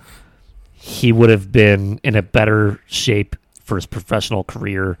control, he would have been in a better shape for his professional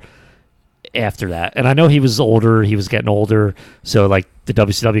career after that. And I know he was older, he was getting older, so the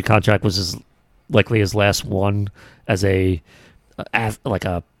WCW contract was likely his last one as a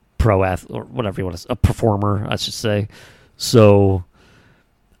pro athlete, or whatever you want to say, a performer, I should say. So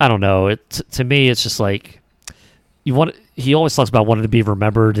I don't know. To me, it's just he always talks about wanting to be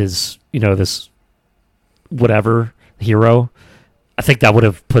remembered as, this whatever hero. I think that would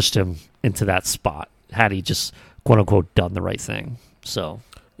have pushed him into that spot had he just quote unquote done the right thing. So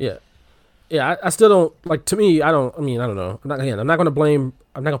yeah, I still don't to me. I don't know. I'm not going to blame.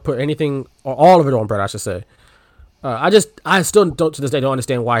 I'm not going to put anything or all of it on Bret, I should say. I still don't to this day don't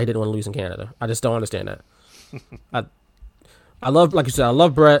understand why he didn't want to lose in Canada. I just don't understand that. I love, like you said, I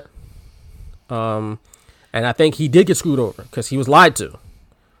love Bret. And I think he did get screwed over because he was lied to.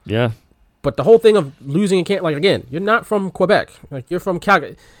 Yeah. But the whole thing of losing in Canada, again, you're not from Quebec. You're from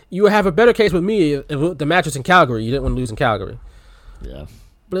Calgary. You would have a better case with me if the match was in Calgary. You didn't want to lose in Calgary. Yeah.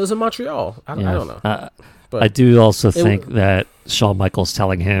 But it was in Montreal. I don't know. I do also think that Shawn Michaels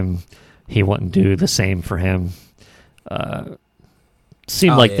telling him he wouldn't do the same for him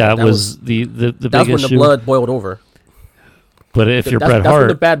seemed like that was the big issue. That's when the blood boiled over. But if you're Bret Hart, that's when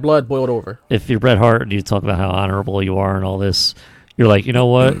the bad blood boiled over. If you're Bret Hart and you talk about how honorable you are and all this, you're like, you know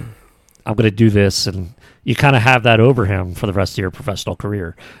what? I'm going to do this, and you kind of have that over him for the rest of your professional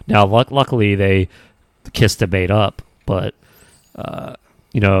career. Now, luckily, they kissed and made up, but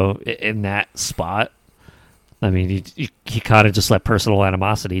in that spot, I mean, he kind of just let personal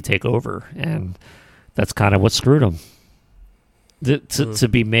animosity take over, and that's kind of what screwed him. To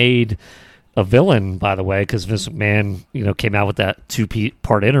be made a villain, by the way, because Vince McMahon, came out with that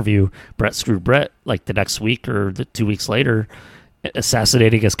 2-part interview. Bret screwed Bret like the next week or 2 weeks later,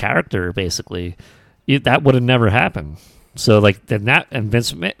 assassinating his character. Basically, that would have never happened. So then that and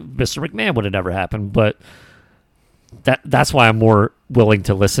Mr. McMahon would have never happened. But that's why I'm more willing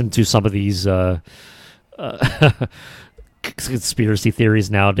to listen to some of these conspiracy theories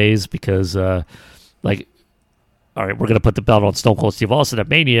nowadays, because all right, we're going to put the belt on Stone Cold Steve Austin at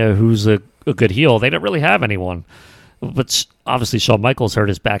Mania, who's a good heel. They didn't really have anyone. But obviously Shawn Michaels hurt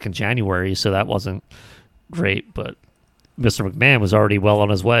his back in January, so that wasn't great. But Mr. McMahon was already well on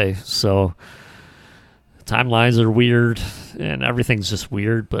his way. So timelines are weird, and everything's just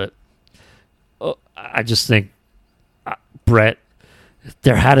weird. But I just think, Bret,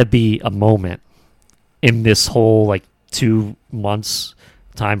 there had to be a moment in this whole 2 months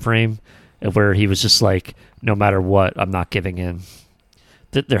time frame where he was just like, no matter what, I'm not giving in.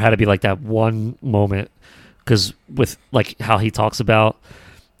 There had to be that one moment, because with how he talks about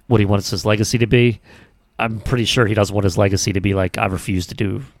what he wants his legacy to be, I'm pretty sure he doesn't want his legacy to be I refuse to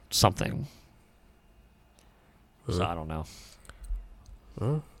do something. So I don't know.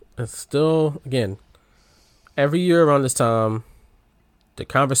 Well, it's still, again, every year around this time, the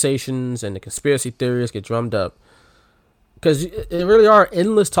conversations and the conspiracy theories get drummed up, because it really are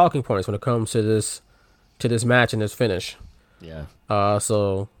endless talking points when it comes to this match and this finish. Yeah. But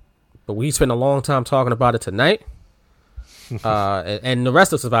we spent a long time talking about it tonight, and the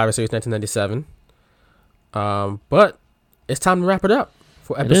rest of Survivor Series 1997. But it's time to wrap it up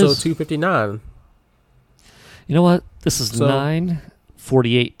for episode 259. You know what? This is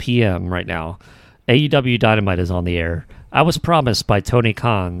 9:48 p.m. right now. AEW Dynamite is on the air. I was promised by Tony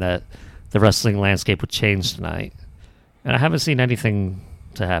Khan that the wrestling landscape would change tonight, and I haven't seen anything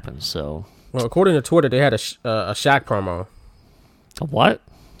to happen. So, well, according to Twitter, they had a Shaq promo. A what?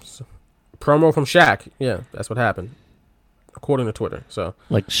 Promo from Shaq. Yeah, that's what happened, according to Twitter. So,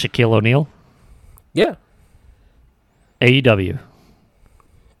 like Shaquille O'Neal. Yeah. AEW.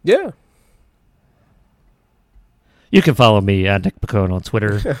 Yeah. You can follow me at Nick Pacone on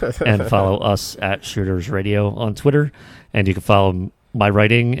Twitter and follow us at Shooters Radio on Twitter. And you can follow my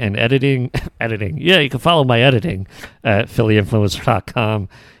writing and editing. Yeah, you can follow my editing at PhillyInfluencer.com.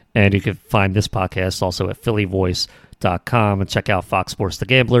 And you can find this podcast also at PhillyVoice.com. And check out Fox Sports The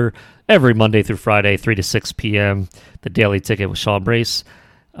Gambler every Monday through Friday, 3 to 6 p.m. The Daily Ticket with Sean Brace.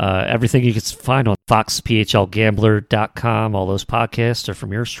 Everything you can find on FoxPHLGambler.com. All those podcasts are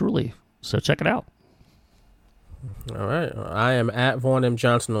from yours truly. So check it out. All right. I am at Vaughn M.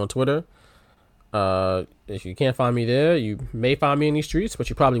 Johnson on Twitter. If you can't find me there, you may find me in these streets, but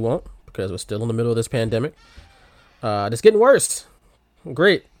you probably won't because we're still in the middle of this pandemic. It's getting worse.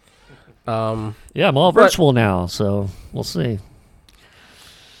 Great. Yeah, I'm all virtual now, so we'll see.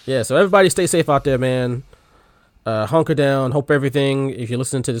 Yeah, so everybody stay safe out there, man. Hunker down. Hope everything, if you're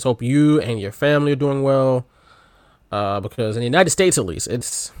listening to this, hope you and your family are doing well. Because in the United States, at least,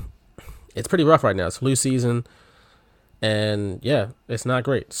 it's pretty rough right now. It's flu season. And yeah, it's not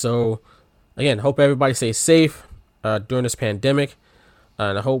great. So again, hope everybody stays safe during this pandemic.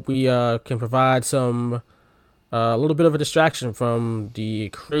 And I hope we can provide some a little bit of a distraction from the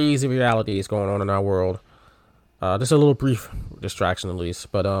crazy realities going on in our world. Just a little brief distraction at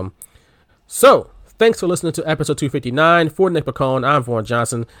least. But so thanks for listening to episode 259. For Nick Pacone, I'm Vaughn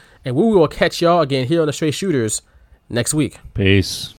Johnson. And we will catch y'all again here on the Straight Shooters next week. Peace.